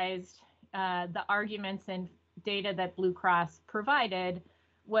analyzed the arguments and data that Blue Cross provided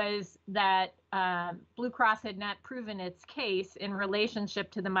was that Blue Cross had not proven its case in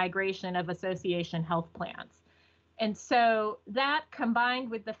relationship to the migration of association health plans. And so that, combined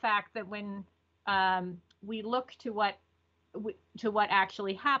with the fact that when we look to what to what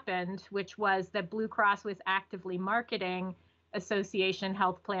actually happened, which was that Blue Cross was actively marketing association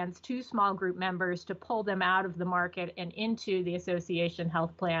health plans to small group members to pull them out of the market and into the association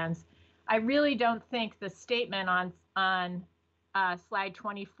health plans. I really don't think the statement on slide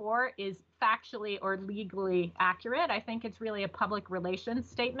 24 is factually or legally accurate. I think it's really a public relations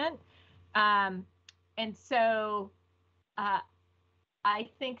statement. And so I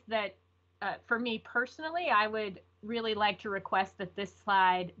think that for me personally, I would really like to request that this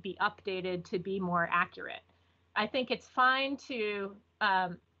slide be updated to be more accurate. I think it's fine to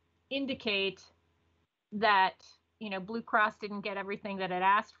indicate that, you know, Blue Cross didn't get everything that it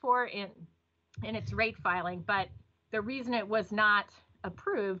asked for in its rate filing, but the reason it was not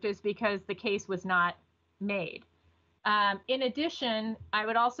approved is because the case was not made. In addition, I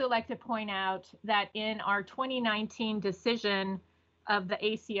would also like to point out that in our 2019 decision of the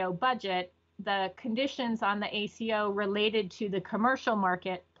ACO budget, the conditions on the ACO related to the commercial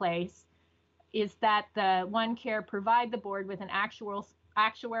marketplace is that the OneCare provide the board with an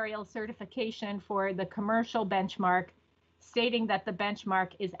actuarial certification for the commercial benchmark, stating that the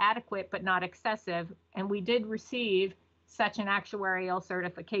benchmark is adequate but not excessive, and we did receive such an actuarial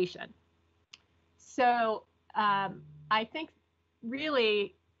certification. So I think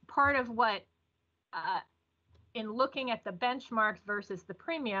really part of what, in looking at the benchmarks versus the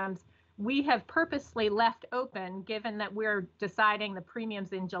premiums, we have purposely left open, given that we're deciding the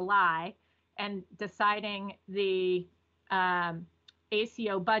premiums in July and deciding the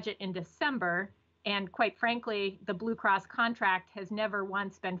ACO budget in December. And quite frankly, the Blue Cross contract has never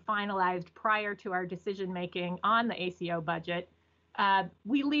once been finalized prior to our decision making on the ACO budget.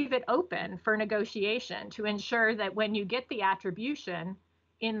 We leave it open for negotiation to ensure that when you get the attribution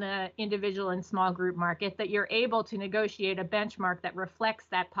in the individual and small group market, that you're able to negotiate a benchmark that reflects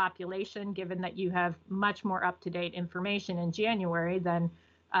that population, given that you have much more up-to-date information in January than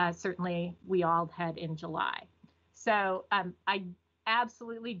certainly we all had in July. So I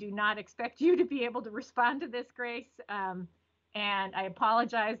absolutely do not expect you to be able to respond to this, Grace. And I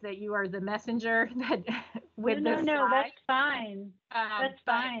apologize that you are the messenger that with this No, slide. that's fine. That's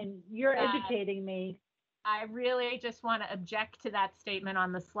fine. You're educating me. I really just want to object to that statement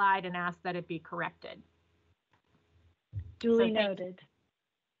on the slide and ask that it be corrected. Duly noted.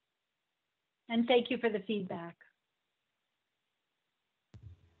 And thank you for the feedback.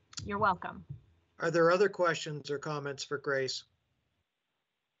 You're welcome. Are there other questions or comments for Grace?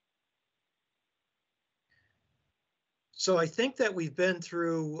 So I think that we've been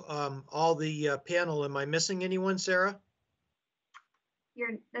through all the panel. Am I missing anyone, Sarah?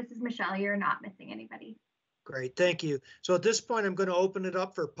 This is Michelle. You're not missing anybody. Great, thank you. So at this point, I'm going to open it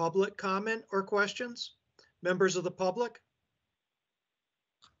up for public comment or questions. Members of the public?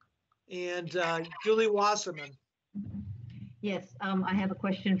 And Julie Wasserman. Yes, I have a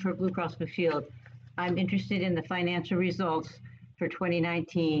question for Blue Cross Blue Shield. I'm interested in the financial results for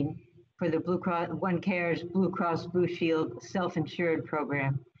 2019 for the OneCare's Blue Cross Blue Shield self-insured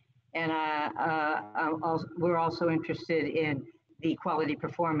program. And we're also interested in the quality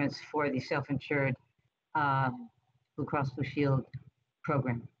performance for the self-insured Blue Cross Blue Shield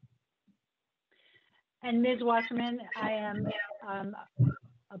program. And Ms. Wasserman, I am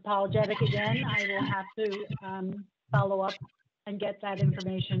apologetic again. I will have to follow up and get that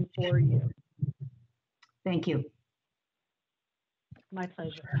information for you. Thank you. My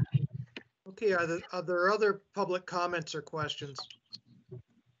pleasure. Okay, are there other public comments or questions?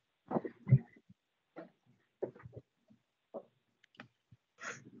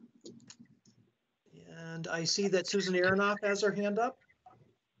 And I see that Susan Aronoff has her hand up.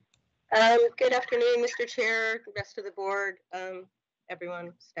 Good afternoon, Mr. Chair, the rest of the board,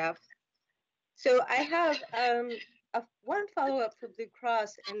 everyone, staff. So I have one follow-up for Blue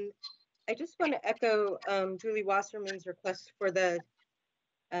Cross, and I just want to echo Julie Wasserman's request for the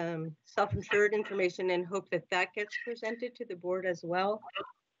self-insured information and hope that that gets presented to the board as well,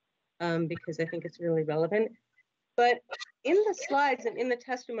 because I think it's really relevant. But in the slides and in the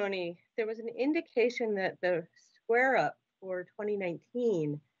testimony, there was an indication that the square up for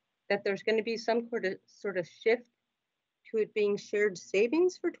 2019, that there's going to be some sort of shift to it being shared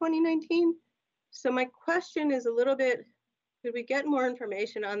savings for 2019. So my question is a little bit, could we get more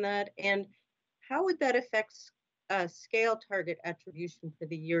information on that? And how would that affect scale target attribution for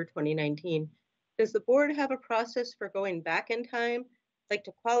the year 2019? Does the board have a process for going back in time, like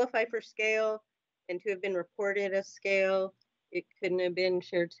to qualify for scale and to have been reported as scale? It couldn't have been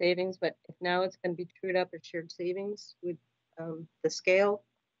shared savings, but if now it's going to be trued up as shared savings, would the scale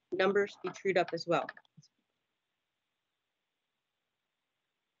numbers be trued up as well?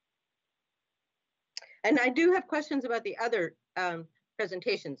 And I do have questions about the other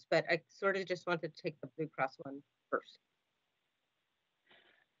presentations, but I sort of just wanted to take the Blue Cross one first.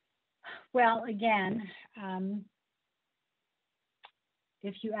 Well, again,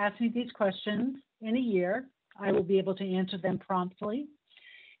 if you ask me these questions in a year, I will be able to answer them promptly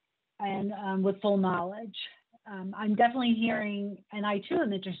and with full knowledge. I'm definitely hearing, and I too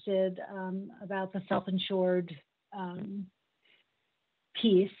am interested about the self-insured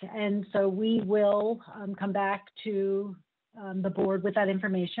piece. And so we will come back to the board with that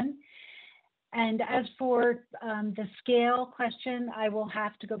information. And as for the scale question, I will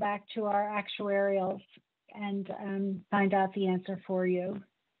have to go back to our actuarials and find out the answer for you.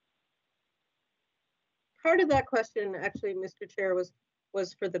 Part of that question, actually, Mr. Chair,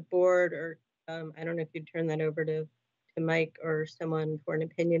 was for the board, or I don't know if you'd turn that over to Mike or someone for an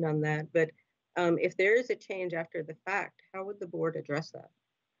opinion on that. But if there is a change after the fact, how would the board address that?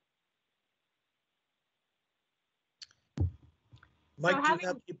 Mike, So do you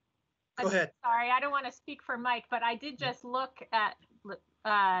have, go ahead. Sorry, I don't want to speak for Mike, but I did just look at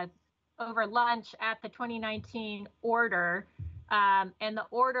over lunch at the 2019 order, and the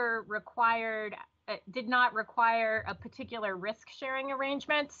order did not require a particular risk sharing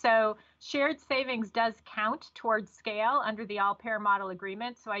arrangement. So shared savings does count towards scale under the all-payer model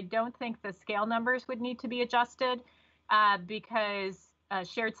agreement. So I don't think the scale numbers would need to be adjusted because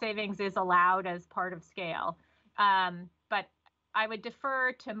shared savings is allowed as part of scale. But I would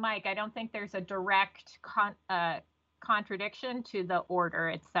defer to Mike. I don't think there's a direct contradiction to the order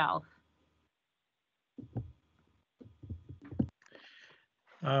itself.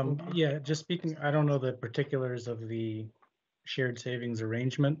 Yeah, just speaking, I don't know the particulars of the shared savings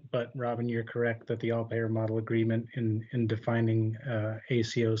arrangement, but Robin, you're correct that the all-payer model agreement in defining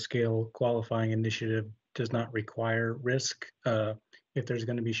ACO scale qualifying initiative does not require risk. If there's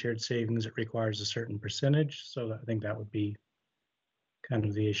going to be shared savings, it requires a certain percentage. So I think that would be kind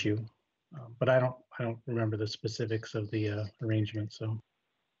of the issue. But I don't remember the specifics of the arrangement. So.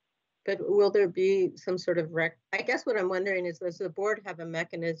 But will there be some sort of I guess what I'm wondering is, does the board have a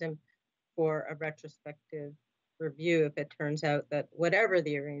mechanism for a retrospective review if it turns out that whatever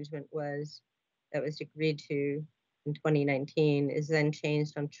the arrangement was that was agreed to in 2019 is then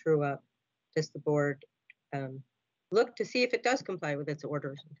changed on true up? Does the board look to see if it does comply with its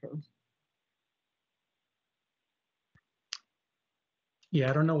orders and terms?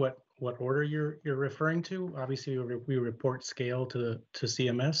 Yeah, I don't know what order you're referring to. Obviously, we report scale to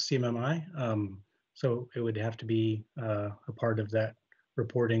CMMI. So it would have to be a part of that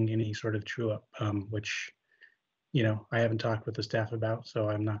reporting any sort of true up, which, you know, I haven't talked with the staff about, so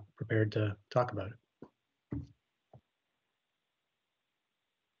I'm not prepared to talk about it.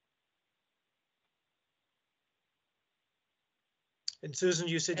 And Susan,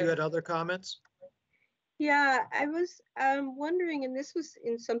 you said you had other comments? Yeah, I was wondering, and this was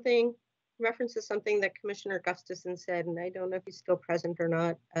in references something that Commissioner Gustafson said, and I don't know if he's still present or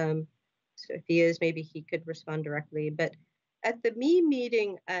not. So if he is, maybe he could respond directly. But at the ME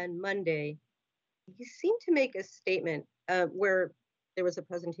meeting on Monday, he seemed to make a statement where there was a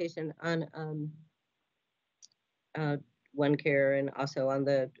presentation on OneCare and also on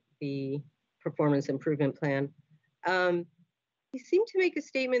the performance improvement plan. He seemed to make a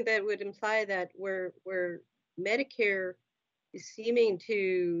statement that would imply that where Medicare is seeming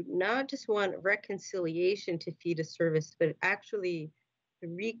to not just want reconciliation to fee to service, but actually to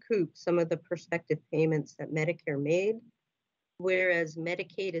recoup some of the prospective payments that Medicare made, whereas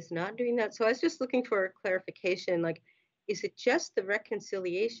Medicaid is not doing that. So I was just looking for a clarification, like, is it just the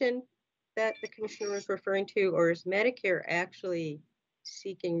reconciliation that the commissioner was referring to, or is Medicare actually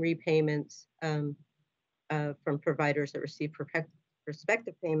seeking repayments from providers that receive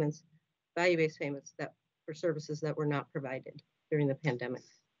prospective payments, value-based payments for services that were not provided during the pandemic?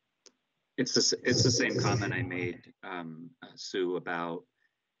 It's the same comment I made, Sue, about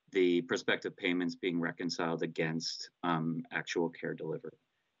the prospective payments being reconciled against actual care delivered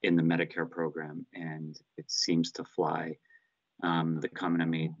in the Medicare program, and it seems to fly. The comment I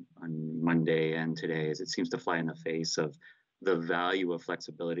made on Monday and today is it seems to fly in the face of the value of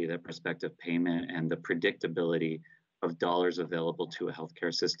flexibility, that prospective payment, and the predictability of dollars available to a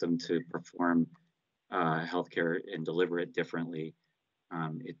healthcare system to perform healthcare and deliver it differently.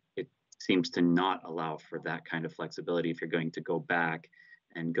 It seems to not allow for that kind of flexibility if you're going to go back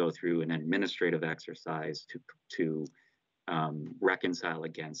and go through an administrative exercise to reconcile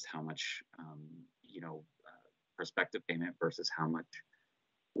against how much prospective payment versus how much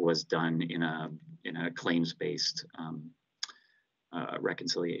was done in a claims-based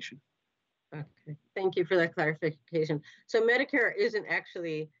reconciliation. Okay, thank you for that clarification. So Medicare isn't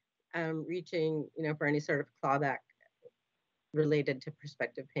actually reaching, for any sort of clawback related to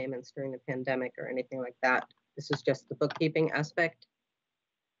prospective payments during the pandemic or anything like that. This is just the bookkeeping aspect.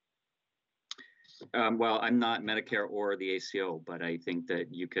 Well, I'm not Medicare or the ACO, but I think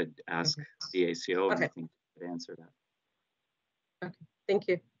that you could ask the ACO and I think they could answer that. Okay, thank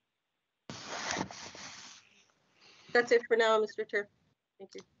you. That's it for now, Mr. Chair.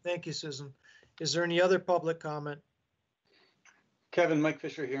 Thank you. Thank you, Susan. Is there any other public comment? Kevin, Mike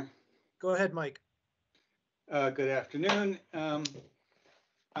Fisher here. Go ahead, Mike. Good afternoon.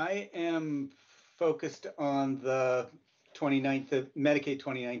 I am focused on the Medicaid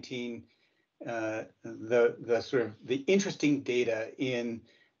 2019, the sort of the interesting data in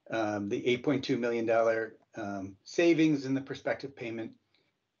the $8.2 million savings in the prospective payment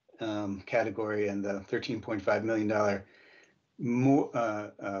category and the $13.5 million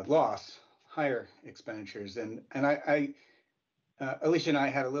loss, higher expenditures. And Alicia and I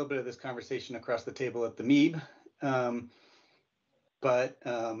had a little bit of this conversation across the table at the MEAB, but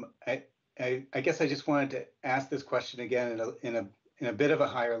I guess I just wanted to ask this question again in a bit of a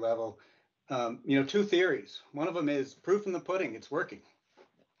higher level. Two theories. One of them is proof in the pudding. It's working.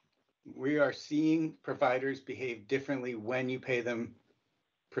 We are seeing providers behave differently when you pay them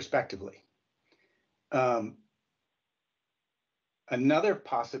prospectively. Another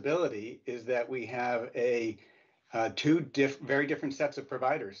possibility is that we have two very different sets of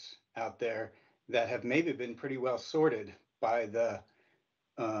providers out there that have maybe been pretty well sorted by the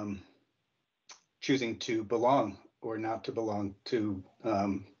choosing to belong or not to belong to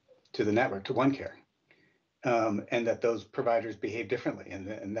the network, to OneCare, and that those providers behave differently,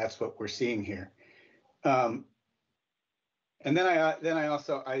 and that's what we're seeing here. And then I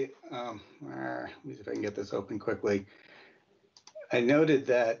also let me see if I can get this open quickly. I noted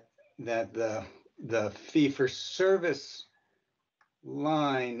that the fee-for-service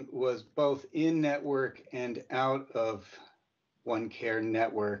line was both in network and out of OneCare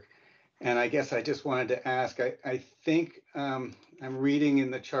network. And I guess I just wanted to ask, I think I'm reading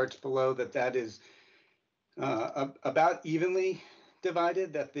in the charts below that is about evenly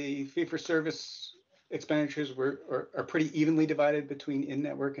divided, that the fee-for-service expenditures are pretty evenly divided between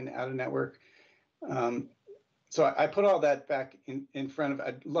in-network and out-of-network. So I put all that back in front of.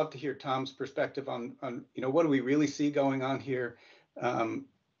 I'd love to hear Tom's perspective on what do we really see going on here,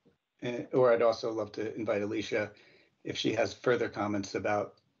 or I'd also love to invite Alicia if she has further comments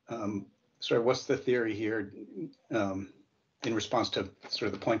about sort of what's the theory here in response to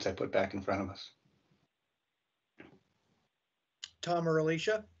sort of the points I put back in front of us. Tom or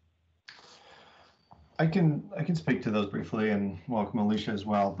Alicia? I can speak to those briefly and welcome Alicia as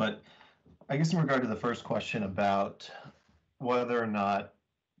well. But I guess in regard to the first question about whether or not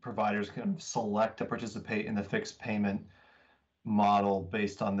providers can select to participate in the fixed payment model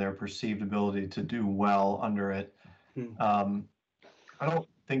based on their perceived ability to do well under it, I don't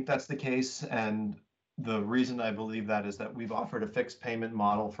think that's the case. And the reason I believe that is that we've offered a fixed payment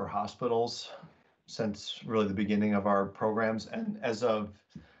model for hospitals since really the beginning of our programs. And as of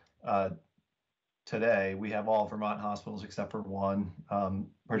today, we have all Vermont hospitals except for one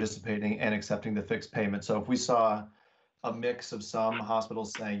participating and accepting the fixed payment. So if we saw a mix of some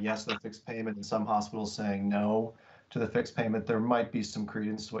hospitals saying yes to the fixed payment and some hospitals saying no to the fixed payment, there might be some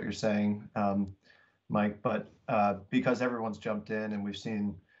credence to what you're saying, Mike. But because everyone's jumped in and we've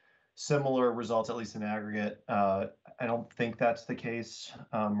seen similar results, at least in aggregate, I don't think that's the case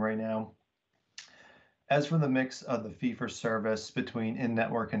right now. As for the mix of the fee-for-service between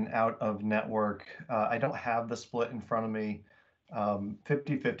in-network and out-of-network, I don't have the split in front of me.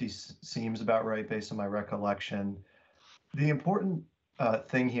 50-50 seems about right based on my recollection. The important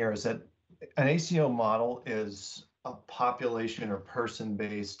thing here is that an ACO model is a population or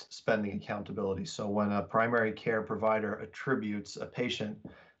person-based spending accountability. So when a primary care provider attributes a patient,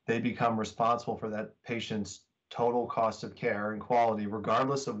 they become responsible for that patient's total cost of care and quality,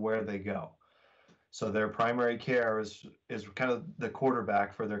 regardless of where they go. So their primary care is kind of the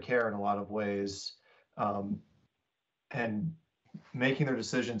quarterback for their care in a lot of ways, and making their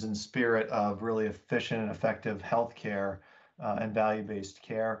decisions in spirit of really efficient and effective healthcare and value-based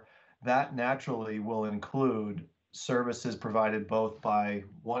care. That naturally will include services provided both by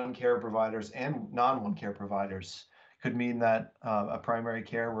OneCare providers and non-OneCare providers. Could mean that a primary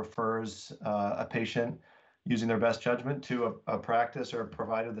care refers a patient using their best judgment to a practice or a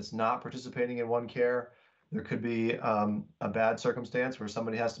provider that's not participating in OneCare. There could be a bad circumstance where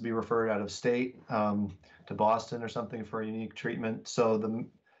somebody has to be referred out of state to Boston or something for a unique treatment. So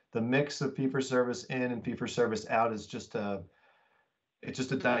the mix of fee-for-service in and fee-for-service out is just a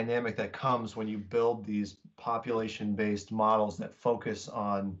dynamic that comes when you build these population-based models that focus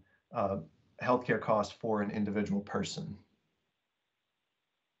on healthcare cost for an individual person.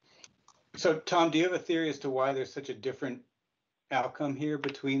 So, Tom, do you have a theory as to why there's such a different outcome here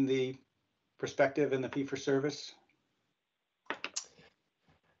between the prospective and the fee-for-service?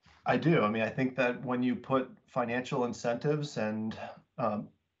 I do. I mean, I think that when you put financial incentives and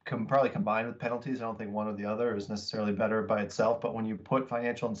probably combined with penalties, I don't think one or the other is necessarily better by itself. But when you put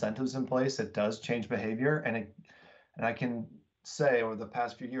financial incentives in place, it does change behavior. And I can say over the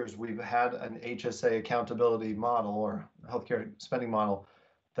past few years, we've had an HSA accountability model or healthcare spending model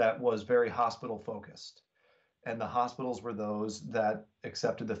that was very hospital focused. And the hospitals were those that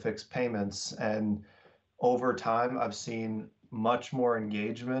accepted the fixed payments. And over time, I've seen much more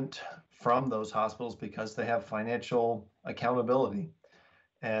engagement from those hospitals because they have financial accountability.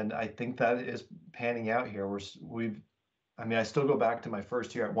 And I think that is panning out here. I still go back to my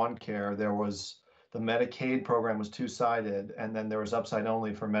first year at OneCare. There was the Medicaid program was two-sided, and then there was upside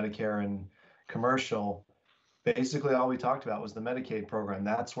only for Medicare and commercial. Basically, all we talked about was the Medicaid program.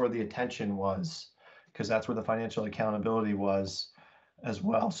 That's where the attention was, because that's where the financial accountability was as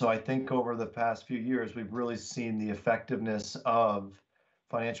well. So I think over the past few years, we've really seen the effectiveness of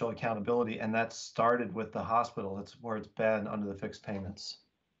financial accountability, and that started with the hospital. That's where it's been under the fixed payments.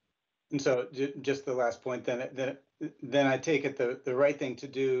 And so just the last point, then I take it the right thing to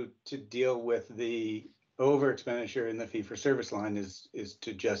do to deal with the over expenditure in the fee-for-service line is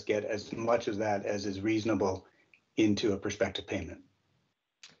to just get as much of that as is reasonable into a prospective payment.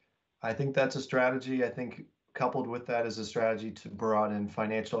 I think that's a strategy. I think coupled with that is a strategy to broaden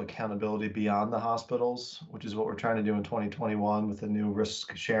financial accountability beyond the hospitals, which is what we're trying to do in 2021 with the new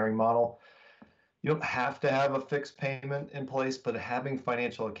risk sharing model. You don't have to have a fixed payment in place, but having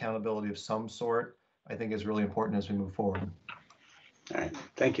financial accountability of some sort, I think, is really important as we move forward. All right,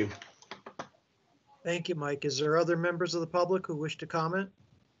 thank you. Thank you, Mike. Is there other members of the public who wish to comment?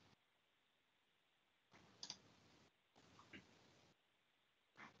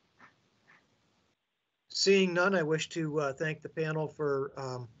 Seeing none, I wish to thank the panel for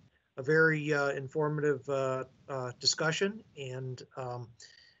a very informative discussion, and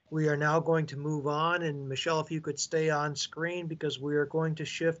we are now going to move on. And Michelle, if you could stay on screen, because we are going to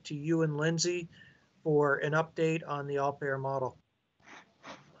shift to you and Lindsay for an update on the all-payer model.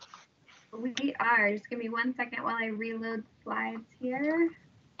 We are. Just give me 1 second while I reload slides here.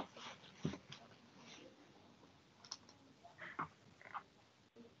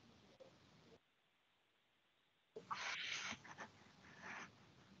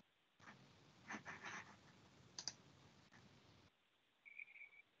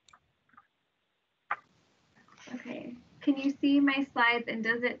 Okay, can you see my slides, and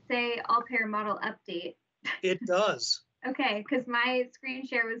does it say all-payer model update? It does. Okay, because my screen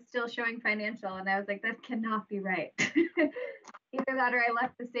share was still showing financial, and I was like, that cannot be right. Either that or I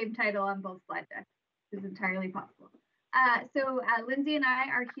left the same title on both slide decks. It's entirely possible. So Lindsay and I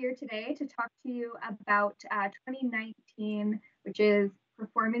are here today to talk to you about 2019, which is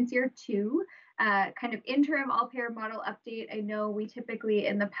performance year 2, kind of interim all-payer model update. I know we typically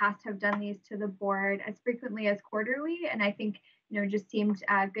in the past have done these to the board as frequently as quarterly, and I think just seemed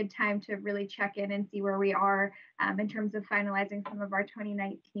a good time to really check in and see where we are in terms of finalizing some of our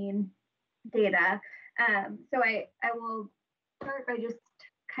 2019 data. So I will start by just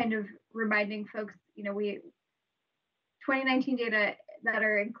kind of reminding folks, 2019 data that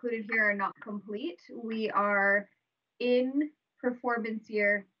are included here are not complete. We are in performance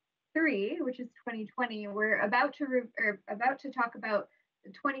year 3, which is 2020. We're about to talk about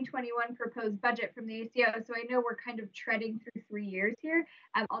the 2021 proposed budget from the ACO. So I know we're kind of treading through 3 years here.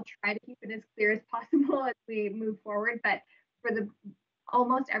 I'll try to keep it as clear as possible as we move forward. But for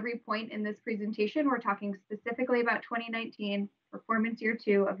almost every point in this presentation, we're talking specifically about 2019 performance year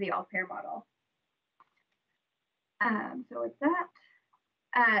 2 of the all-payer model. So with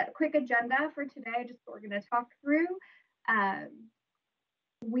that, quick agenda for today, just what we're going to talk through.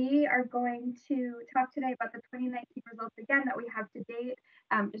 We are going to talk today about the 2019 results again that we have to date.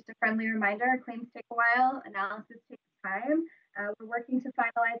 Just a friendly reminder, claims take a while, analysis takes time. We're working to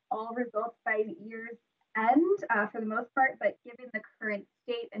finalize all results by year's end for the most part, but given the current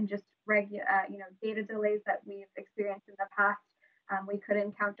state and just data delays that we've experienced in the past, we could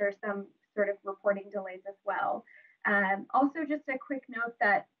encounter some sort of reporting delays as well. Also, just a quick note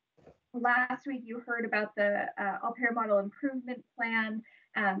that last week you heard about the all-payer model improvement plan.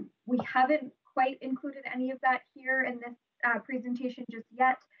 We haven't quite included any of that here in this presentation just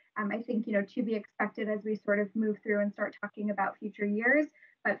yet. I think, to be expected as we sort of move through and start talking about future years.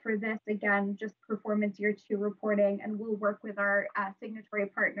 But for this, again, just performance year 2 reporting, and we'll work with our signatory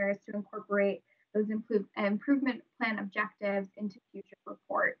partners to incorporate those improvement plan objectives into future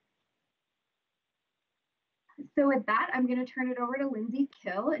reports. So with that, I'm going to turn it over to Lindsay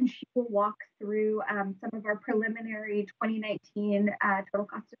Kill, and she will walk through some of our preliminary 2019 total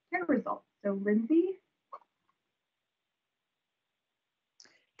cost of care results. So Lindsay.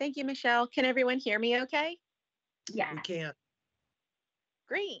 Thank you, Michelle. Can everyone hear me okay? Yeah. We can.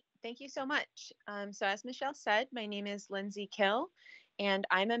 Great. Thank you so much. So as Michelle said, my name is Lindsay Kill, and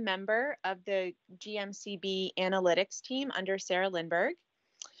I'm a member of the GMCB analytics team under Sarah Lindberg.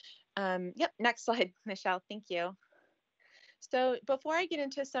 Yep, next slide, Michelle. Thank you. So before I get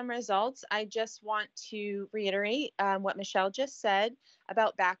into some results, I just want to reiterate what Michelle just said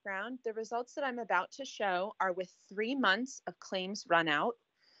about background. The results that I'm about to show are with 3 months of claims run out.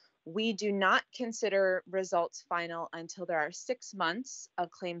 We do not consider results final until there are 6 months of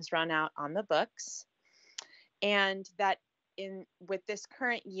claims run out on the books. And that with this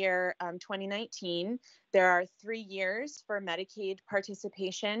current year, 2019, there are 3 years for Medicaid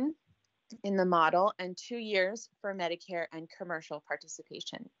participation in the model and 2 years for Medicare and commercial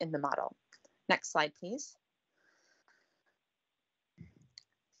participation in the model. Next slide, please.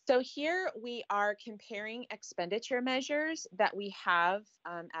 So here we are comparing expenditure measures that we have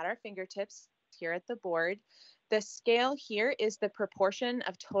at our fingertips here at the board. The scale here is the proportion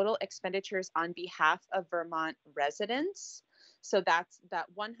of total expenditures on behalf of Vermont residents. So that's that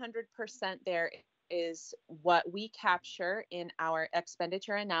 100% there is what we capture in our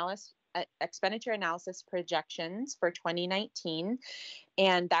expenditure analysis projections for 2019,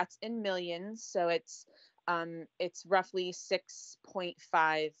 and that's in millions. So it's roughly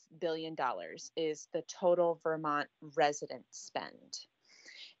 $6.5 billion is the total Vermont resident spend.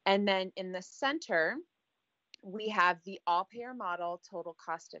 And then in the center, we have the all-payer model total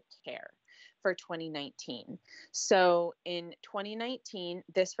cost of care for 2019. So in 2019,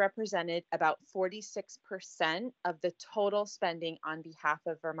 this represented about 46% of the total spending on behalf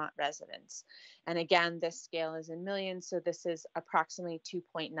of Vermont residents. And again, this scale is in millions, so this is approximately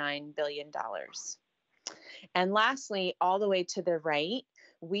 $2.9 billion. And lastly, all the way to the right,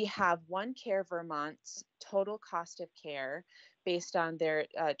 we have OneCare Vermont's total cost of care based on their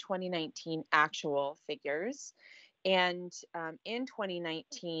 2019 actual figures. And in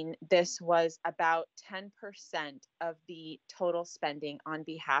 2019, this was about 10% of the total spending on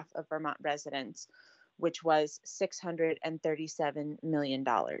behalf of Vermont residents, which was $637 million.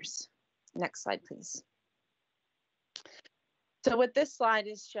 Next slide, please. So what this slide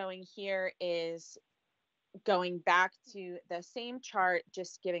is showing here is going back to the same chart,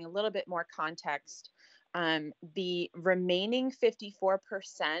 just giving a little bit more context. The remaining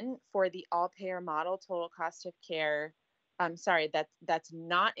 54% for the all-payer model total cost of care, that's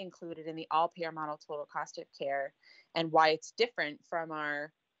not included in the all-payer model total cost of care, and why it's different from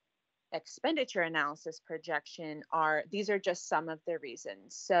our expenditure analysis projection these are just some of the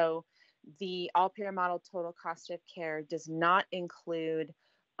reasons. So the all-payer model total cost of care does not include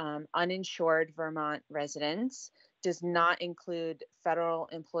uninsured Vermont residents, does not include federal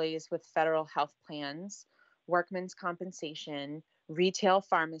employees with federal health plans, workman's compensation, retail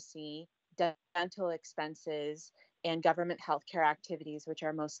pharmacy, dental expenses, and government healthcare activities, which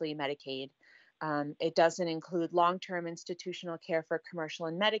are mostly Medicaid. It doesn't include long-term institutional care for commercial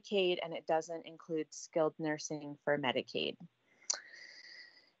and Medicaid, and it doesn't include skilled nursing for Medicaid.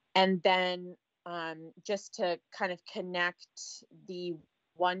 And then just to kind of connect the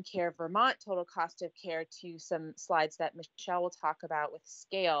OneCare Vermont total cost of care to some slides that Michelle will talk about with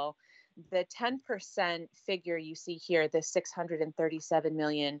scale, the 10% figure you see here, the $637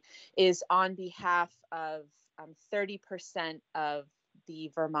 million, is on behalf of 30% of the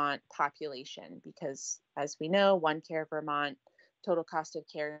Vermont population, because as we know, OneCare Vermont total cost of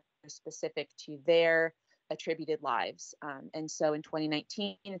care is specific to their attributed lives. And so in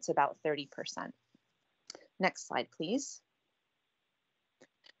 2019, it's about 30%. Next slide, please.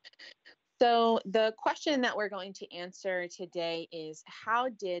 So the question that we're going to answer today is, how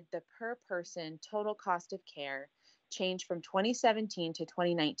did the per person total cost of care change from 2017 to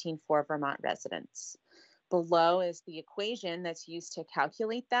 2019 for Vermont residents? Below is the equation that's used to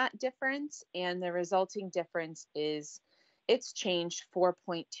calculate that difference, and the resulting difference is it's changed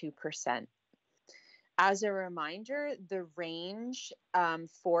 4.2%. As a reminder, the range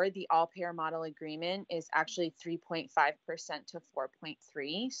for the all-payer model agreement is actually 3.5% to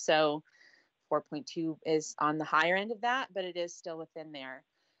 4.3%. So 4.2 is on the higher end of that, but it is still within there.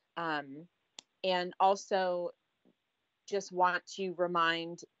 And also just want to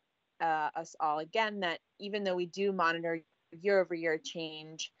remind us all again that even though we do monitor year-over-year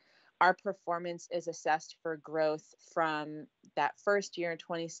change, our performance is assessed for growth from that first year in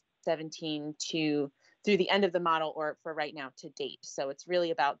 2017 to through the end of the model, or for right now to date. So it's really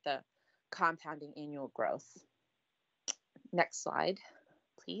about the compounding annual growth. Next slide,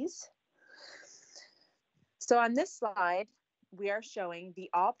 please. So on this slide, we are showing the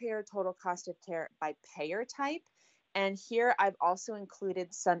all-payer total cost of care by payer type. And here I've also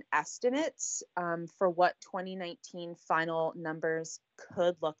included some estimates for what 2019 final numbers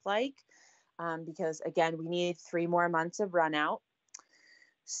could look like, because again, we need 3 more months of run out.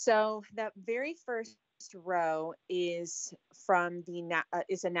 So that very first row is from the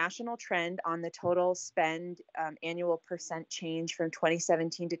is a national trend on the total spend annual percent change from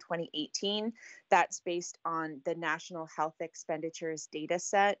 2017 to 2018. That's based on the National Health Expenditures data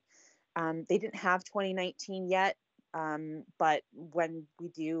set. They didn't have 2019 yet, but when they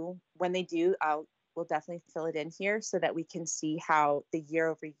do, we'll definitely fill it in here so that we can see how the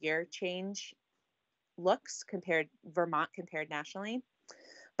year-over-year change looks Vermont compared nationally.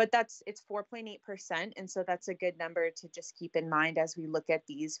 But it's 4.8%. And so that's a good number to just keep in mind as we look at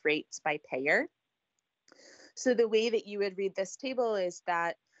these rates by payer. So the way that you would read this table is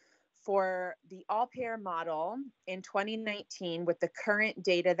that for the all-payer model in 2019, with the current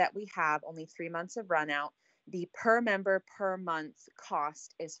data that we have, only 3 months of run out, the per member per month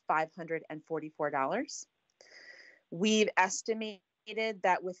cost is $544. We've estimated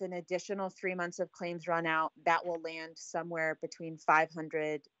that with an additional 3 months of claims run out, that will land somewhere between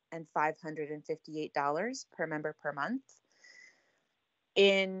 $500 and $558 per member per month.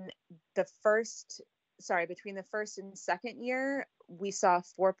 Between the first and second year, we saw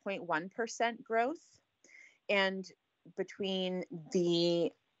 4.1% growth. And between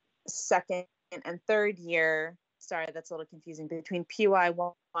the second and third year, sorry, that's a little confusing, between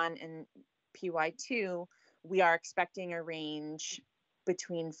PY1 and PY2, we are expecting a range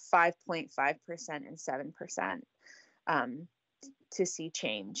between 5.5% and 7% to see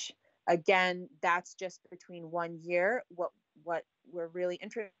change. Again, that's just between 1 year. What we're really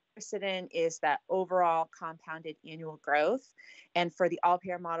interested in is that overall compounded annual growth. And for the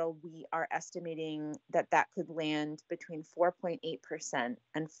all-payer model, we are estimating that could land between 4.8%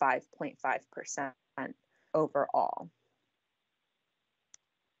 and 5.5% overall.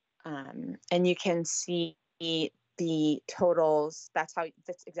 And you can see the totals. That's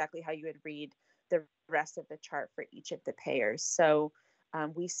exactly how you would read the rest of the chart for each of the payers. So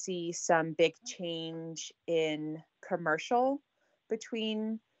we see some big change in commercial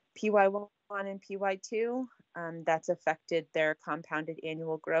between PY1 and PY2. That's affected their compounded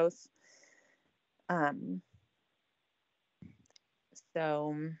annual growth. But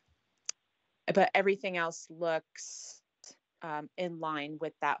everything else looks in line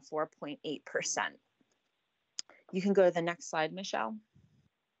with that 4.8%. You can go to the next slide, Michelle.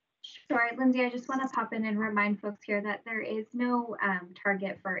 Sure, Lindsay, I just want to pop in and remind folks here that there is no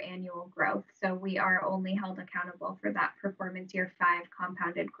target for annual growth. So we are only held accountable for that performance year 5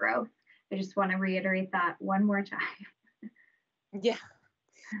 compounded growth. I just want to reiterate that one more time. Yeah.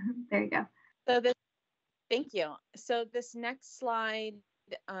 There you go. Thank you. So this next slide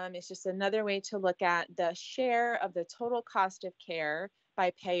is just another way to look at the share of the total cost of care by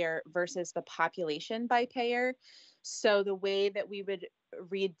payer versus the population by payer. So the way that we would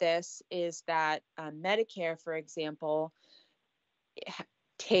read this is that Medicare, for example,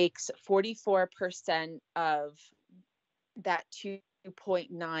 takes 44% of that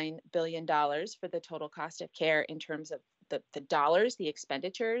 $2.9 billion for the total cost of care in terms of the dollars, the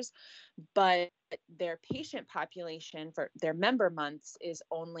expenditures, but their patient population for their member months is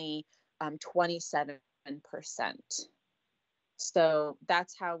only 27%. So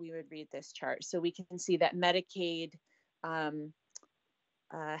that's how we would read this chart. So we can see that Medicaid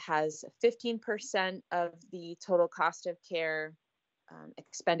has 15% of the total cost of care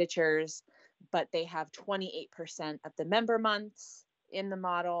expenditures, but they have 28% of the member months in the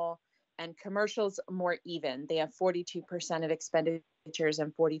model, and commercials more even. They have 42% of expenditures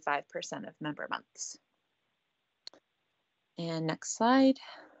and 45% of member months. And next slide.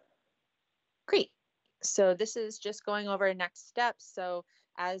 Great. So this is just going over next steps. So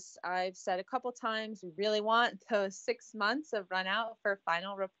as I've said a couple times, we really want those 6 months of run out for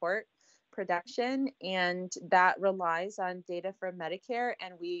final report production, and that relies on data from Medicare,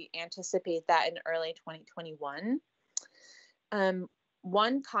 and we anticipate that in early 2021.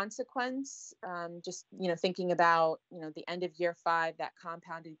 One consequence, just thinking about the end of year 5, that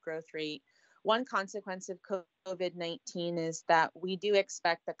compounded growth rate. One consequence of COVID-19 is that we do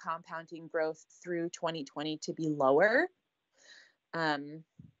expect the compounding growth through 2020 to be lower,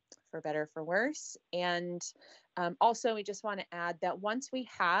 for better or for worse. And also, we just want to add that once we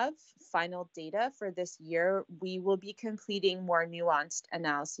have final data for this year, we will be completing more nuanced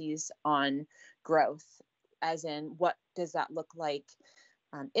analyses on growth, as in what does that look like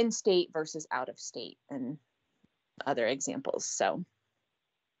in state versus out of state. And other examples. So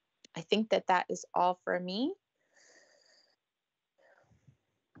I think that that is all for me.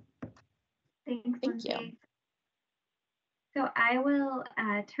 Thanks, Thank you. Lindsay. So I will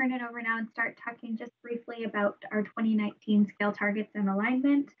turn it over now and start talking just briefly about our 2019 scale targets and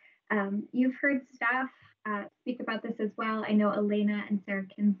alignment. You've heard staff speak about this as well. I know Elena and Sarah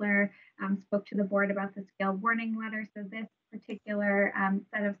Kinsler spoke to the board about the scale warning letter. So this particular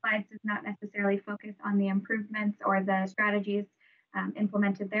set of slides does not necessarily focus on the improvements or the strategies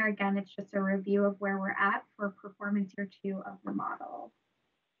implemented there. Again, it's just a review of where we're at for performance year 2 of the model.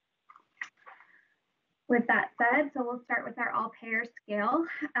 With that said, so we'll start with our all-payer scale.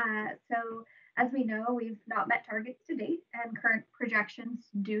 So as we know, we've not met targets to date, and current projections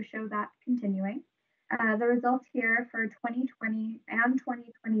do show that continuing. The results here for 2020 and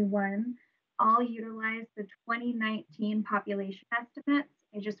 2021 all utilize the 2019 population estimates.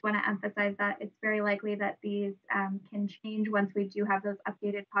 I just want to emphasize that it's very likely that these can change once we do have those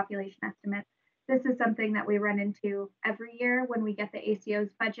updated population estimates. This is something that we run into every year when we get the ACO's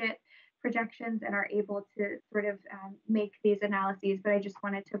budget projections and are able to sort of make these analyses. But I just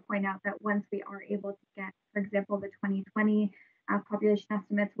wanted to point out that once we are able to get, for example, the 2020 population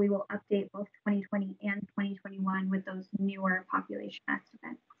estimates, we will update both 2020 and 2021 with those newer population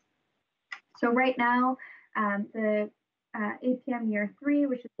estimates. So right now, the APM year 3,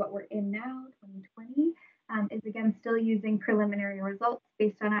 which is what we're in now, 2020, is again still using preliminary results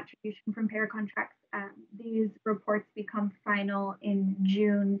based on attribution from payer contracts. These reports become final in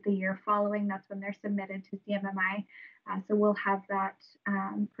June the year following. That's when they're submitted to CMMI. So we'll have that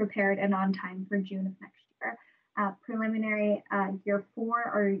prepared and on time for June of next year. Preliminary year 4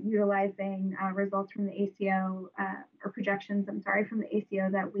 are utilizing results from the ACO or projections, I'm sorry, from the ACO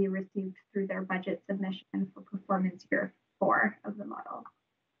that we received through their budget submission for performance year 4 of the model.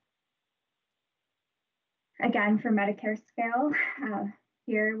 Again, for Medicare scale,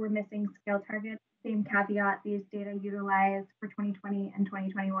 here we're missing scale targets. Same caveat, these data utilized for 2020 and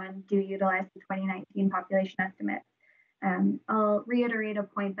 2021 do utilize the 2019 population estimates. I'll reiterate a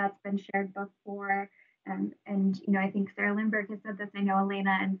point that's been shared before. And you know, I think Sarah Lindberg has said this. I know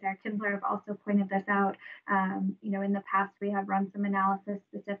Elena and Sarah Kinsler have also pointed this out. You know, in the past, we have run some analysis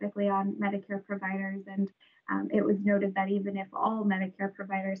specifically on Medicare providers, and it was noted that even if all Medicare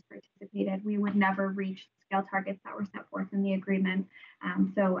providers participated, we would never reach scale targets that were set forth in the agreement.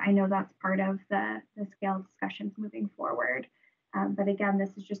 So I know that's part of the scale discussions moving forward. But again,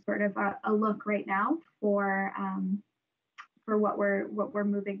 this is just sort of a look right now for what we're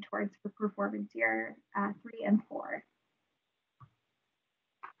moving towards for performance year 3 and 4.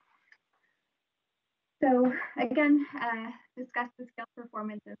 So again, discussed the scale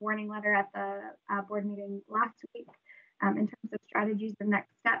performance and warning letter at the board meeting last week. In terms of strategies and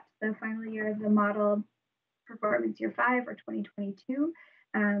next steps, the final year of the model, performance year 5 or 2022,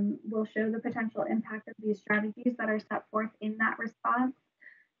 will show the potential impact of these strategies that are set forth in that response.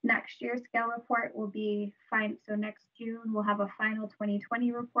 Next year's scale report will be fine. So next June, we'll have a final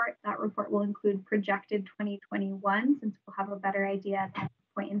 2020 report. That report will include projected 2021, since we'll have a better idea at that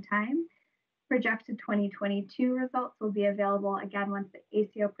point in time. Projected 2022 results will be available again once the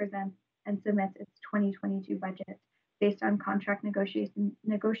ACO presents and submits its 2022 budget based on contract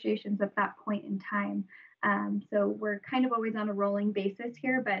negotiations at that point in time. So we're kind of always on a rolling basis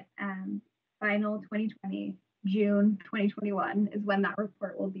here, but final 2020, June 2021 is when that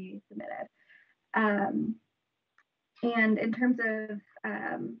report will be submitted. And in terms of,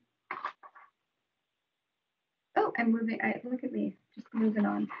 look at me, just moving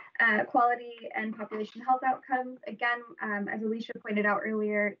on. Quality and population health outcomes. Again, as Alicia pointed out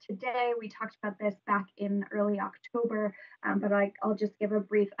earlier today, we talked about this back in early October, but I'll just give a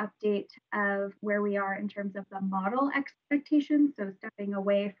brief update of where we are in terms of the model expectations. So stepping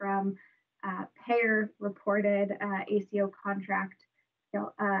away from payer reported ACO contract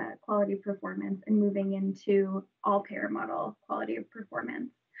quality performance and moving into all payer model quality of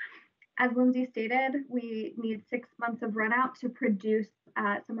performance. As Lindsay stated, we need 6 months of run out to produce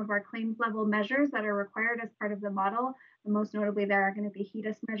some of our claims level measures that are required as part of the model. And most notably, there are going to be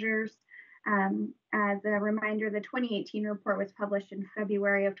HEDIS measures. As a reminder, the 2018 report was published in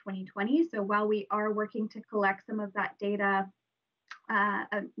February of 2020. So while we are working to collect some of that data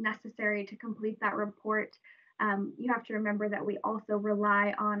necessary to complete that report, you have to remember that we also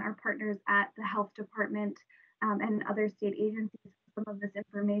rely on our partners at the health department and other state agencies for some of this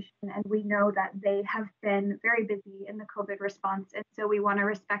information. And we know that they have been very busy in the COVID response. And so we want to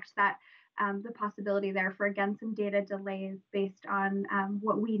respect that the possibility there for, again, some data delays based on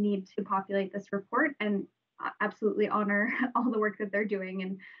what we need to populate this report, and absolutely honor all the work that they're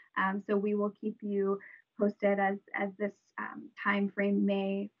doing. And so we will keep you posted as this time frame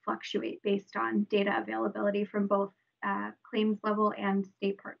may fluctuate based on data availability from both claims level and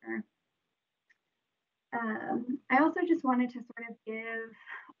state partner. I also just wanted to sort of give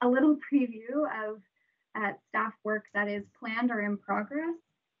a little preview of staff work that is planned or in progress.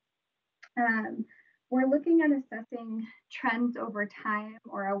 We're looking at assessing trends over time,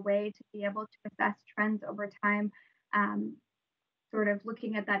 or a way to be able to assess trends over time, sort of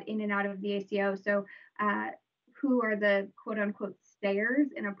looking at that in and out of the ACO. So who are the quote unquote stayers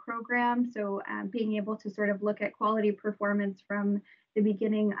in a program? So being able to sort of look at quality performance from the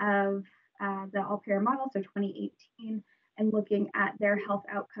beginning of the all-payer model, so 2018, and looking at their health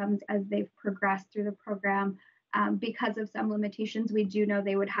outcomes as they've progressed through the program. Because of some limitations, we do know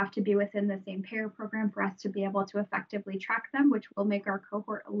they would have to be within the same payer program for us to be able to effectively track them, which will make our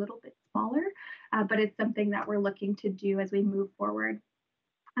cohort a little bit smaller, but it's something that we're looking to do as we move forward.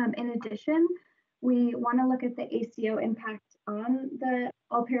 In addition, we want to look at the ACO impact on the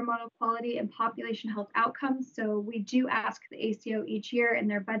all-payer model quality and population health outcomes. So we do ask the ACO each year in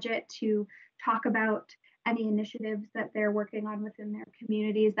their budget to talk about any initiatives that they're working on within their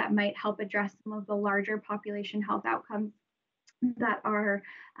communities that might help address some of the larger population health outcomes that are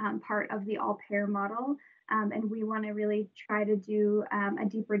part of the all-payer model. And we want to really try to do a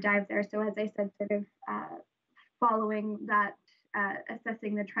deeper dive there. So as I said, sort of following that,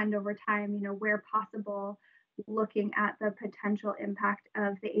 assessing the trend over time, where possible, looking at the potential impact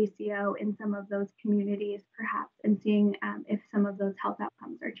of the ACO in some of those communities, perhaps, and seeing if some of those health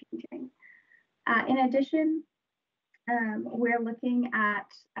outcomes are changing. In addition, we're looking at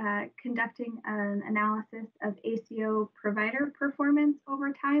conducting an analysis of ACO provider performance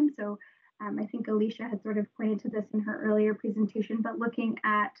over time. So I think Alicia had sort of pointed to this in her earlier presentation, but looking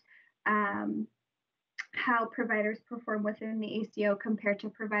at how providers perform within the ACO compared to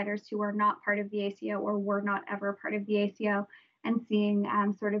providers who are not part of the ACO or were not ever part of the ACO, and seeing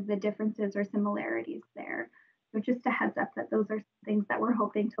sort of the differences or similarities there. So just a heads up that those are things that we're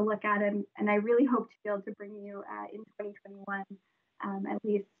hoping to look at, and I really hope to be able to bring you in 2021 at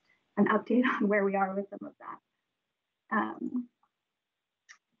least an update on where we are with some of that.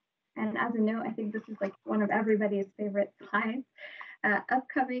 And as a note, I think this is like one of everybody's favorite slides.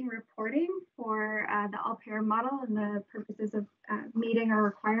 Upcoming reporting for the all-payer model and the purposes of meeting our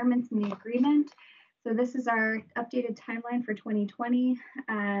requirements in the agreement. So this is our updated timeline for 2020.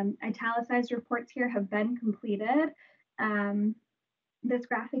 Italicized reports here have been completed. This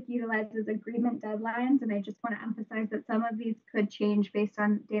graphic utilizes agreement deadlines, and I just want to emphasize that some of these could change based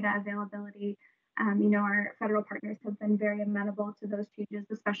on data availability. Our federal partners have been very amenable to those changes,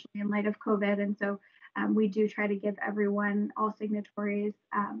 especially in light of COVID. And so we do try to give everyone, all signatories,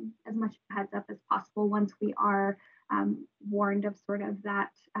 as much heads up as possible once we are warned of sort of that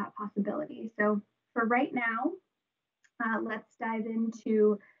possibility. So for right now, let's dive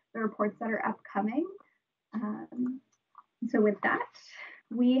into the reports that are upcoming. So with that,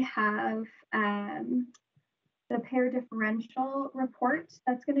 we have the payer differential report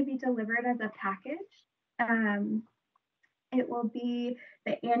that's going to be delivered as a package. It will be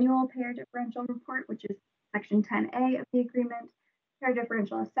the annual payer differential report, which is section 10A of the agreement, payer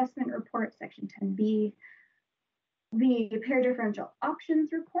differential assessment report, section 10B, the payer differential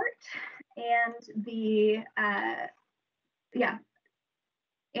options report, and the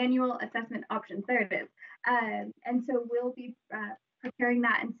annual assessment options. There it is. And so we'll be preparing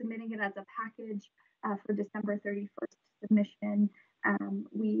that and submitting it as a package for December 31st submission.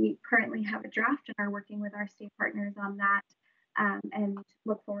 We currently have a draft and are working with our state partners on that, and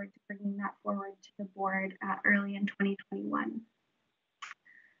look forward to bringing that forward to the board early in 2021.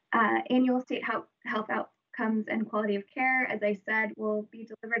 Annual state health outcomes and quality of care, as I said, will be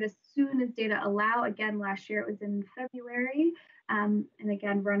delivered as soon as data allow. Again, last year it was in February, and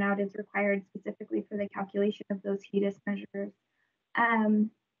again, runout is required specifically for the calculation of those HEDIS measures.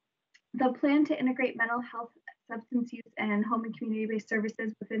 The plan to integrate mental health, substance use, and home and community-based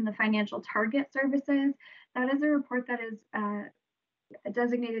services within the financial target services, that is a report that is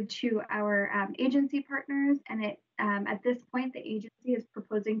designated to our agency partners, and it at this point the agency is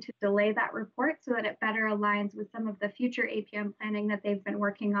proposing to delay that report so that it better aligns with some of the future APM planning that they've been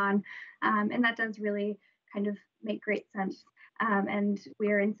working on, and that does really kind of make great sense. And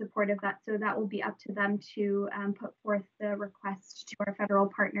we are in support of that. So that will be up to them to put forth the request to our federal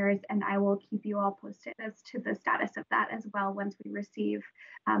partners, and I will keep you all posted as to the status of that as well once we receive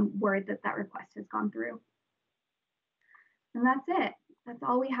word that that request has gone through. And that's it. That's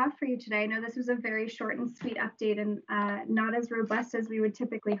all we have for you today. I know this was a very short and sweet update, and not as robust as we would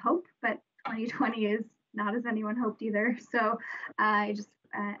typically hope, but 2020 is not as anyone hoped either. So I just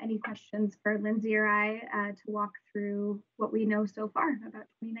any questions for Lindsay or I to walk through what we know so far about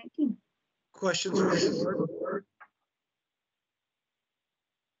 2019? Questions from the board?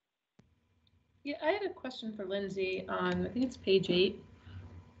 Yeah, I had a question for Lindsay on, I think it's page 8.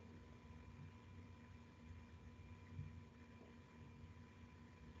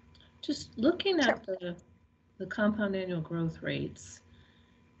 Just looking at the compound annual growth rates,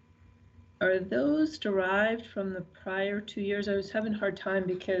 are those derived from the prior 2 years? I was having a hard time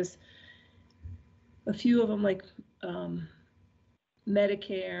because a few of them, like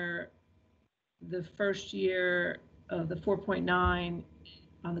Medicare, the first year of the 4.9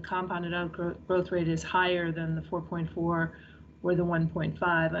 on the compounded annual growth rate is higher than the 4.4 or the 1.5.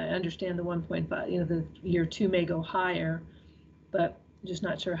 I understand the 1.5, the year 2 may go higher, but I'm just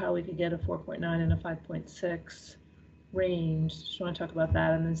not sure how we could get a 4.9 and a 5.6 range. Just want to talk about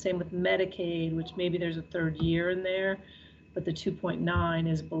that. And then same with Medicaid, which maybe there's a third year in there, but the 2.9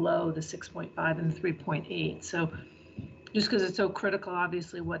 is below the 6.5 and the 3.8. So just because it's so critical,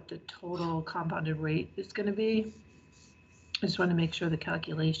 obviously, what the total compounded rate is going to be, I just want to make sure the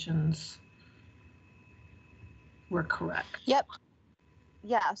calculations were correct. Yep.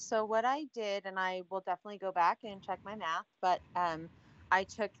 Yeah, so what I did, and I will definitely go back and check my math, but I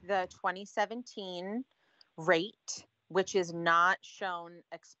took the 2017 rate, which is not shown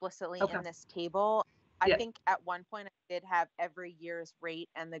explicitly in this table. I think at one point I did have every year's rate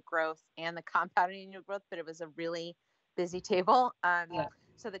and the growth and the compounded annual growth, but it was a really busy table.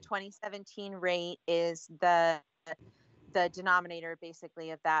 So the 2017 rate is the denominator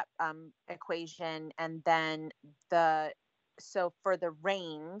basically of that equation, and then so for the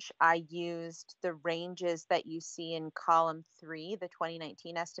range, I used the ranges that you see in column 3, the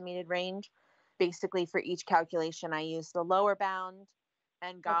 2019 estimated range. Basically, for each calculation, I used the lower bound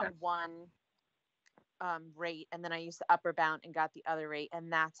and got one rate, and then I used the upper bound and got the other rate,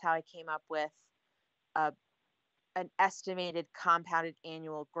 and that's how I came up with an estimated compounded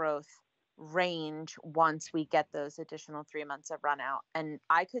annual growth range once we get those additional 3 months of run out. And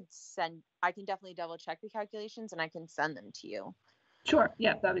I can definitely double check the calculations and I can send them to you. Sure.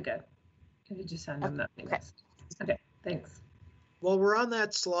 Yeah, that'd be good. If you just send them, that'd be nice. Okay, thanks. While we're on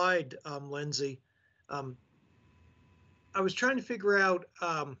that slide, Lindsay, I was trying to figure out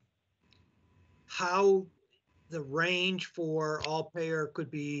how the range for all payer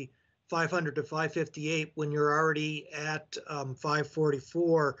could be 500 to 558 when you're already at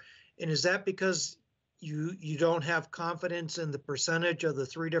 544. And is that because you don't have confidence in the percentage of the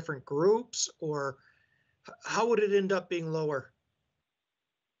 3 different groups, or how would it end up being lower?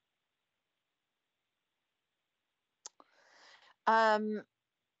 I'll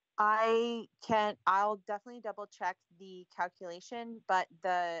definitely double check the calculation, but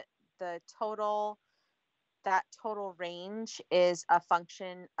that total range is a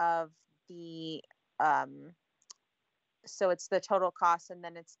function of the so it's the total cost, and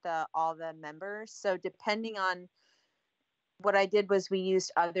then it's all the members. So depending on what I did was we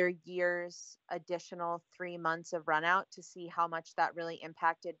used other years' additional 3 months of run out to see how much that really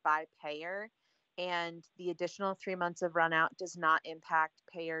impacted by payer. And the additional 3 months of run out does not impact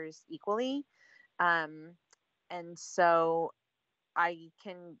payers equally. And so I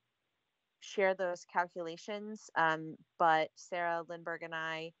can share those calculations, but Sarah Lindberg and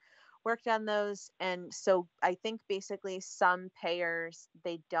I worked on those, and so I think basically some payers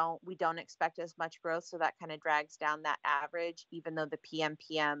we don't expect as much growth, so that kind of drags down that average, even though the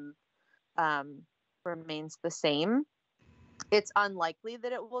PMPM remains the same. It's unlikely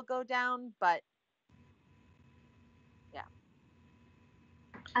that it will go down, but yeah.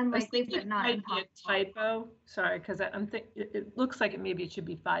 Unlikely, but not impossible. Might be a typo. Sorry, because it looks like maybe it should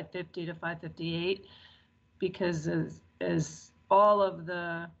be 550 to 558, because as all of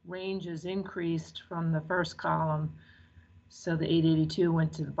the ranges increased from the first column. So the 882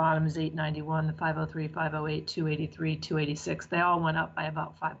 went to the bottom is 891, the 503, 508, 283, 286. They all went up by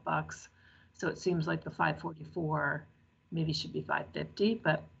about $5. So it seems like the 544 maybe should be 550,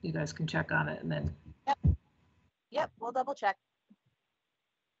 but you guys can check on it and then. Yep, we'll double check.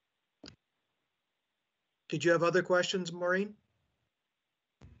 Did you have other questions, Maureen?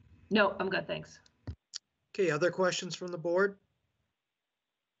 No, I'm good, thanks. Okay, other questions from the board?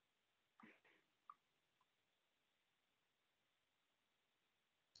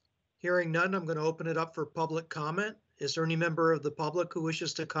 Hearing none, I'm going to open it up for public comment. Is there any member of the public who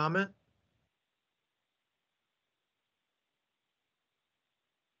wishes to comment?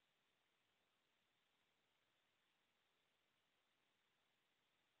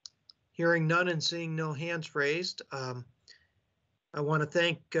 Hearing none and seeing no hands raised, I want to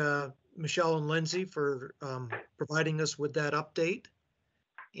thank Michelle and Lindsay for providing us with that update.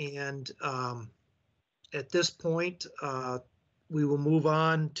 And at this point, we will move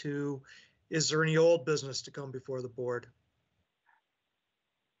on to, is there any old business to come before the board?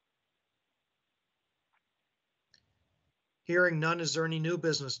 Hearing none, is there any new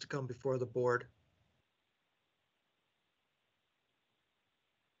business to come before the board?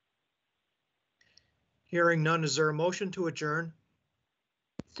 Hearing none, is there a motion to adjourn?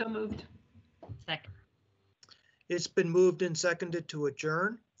 So moved. Second. It's been moved and seconded to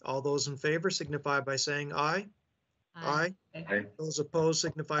adjourn. All those in favor signify by saying aye. Aye. Aye. Those opposed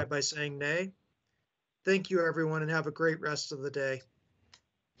signify by saying nay. Thank you, everyone, and have a great rest of the day.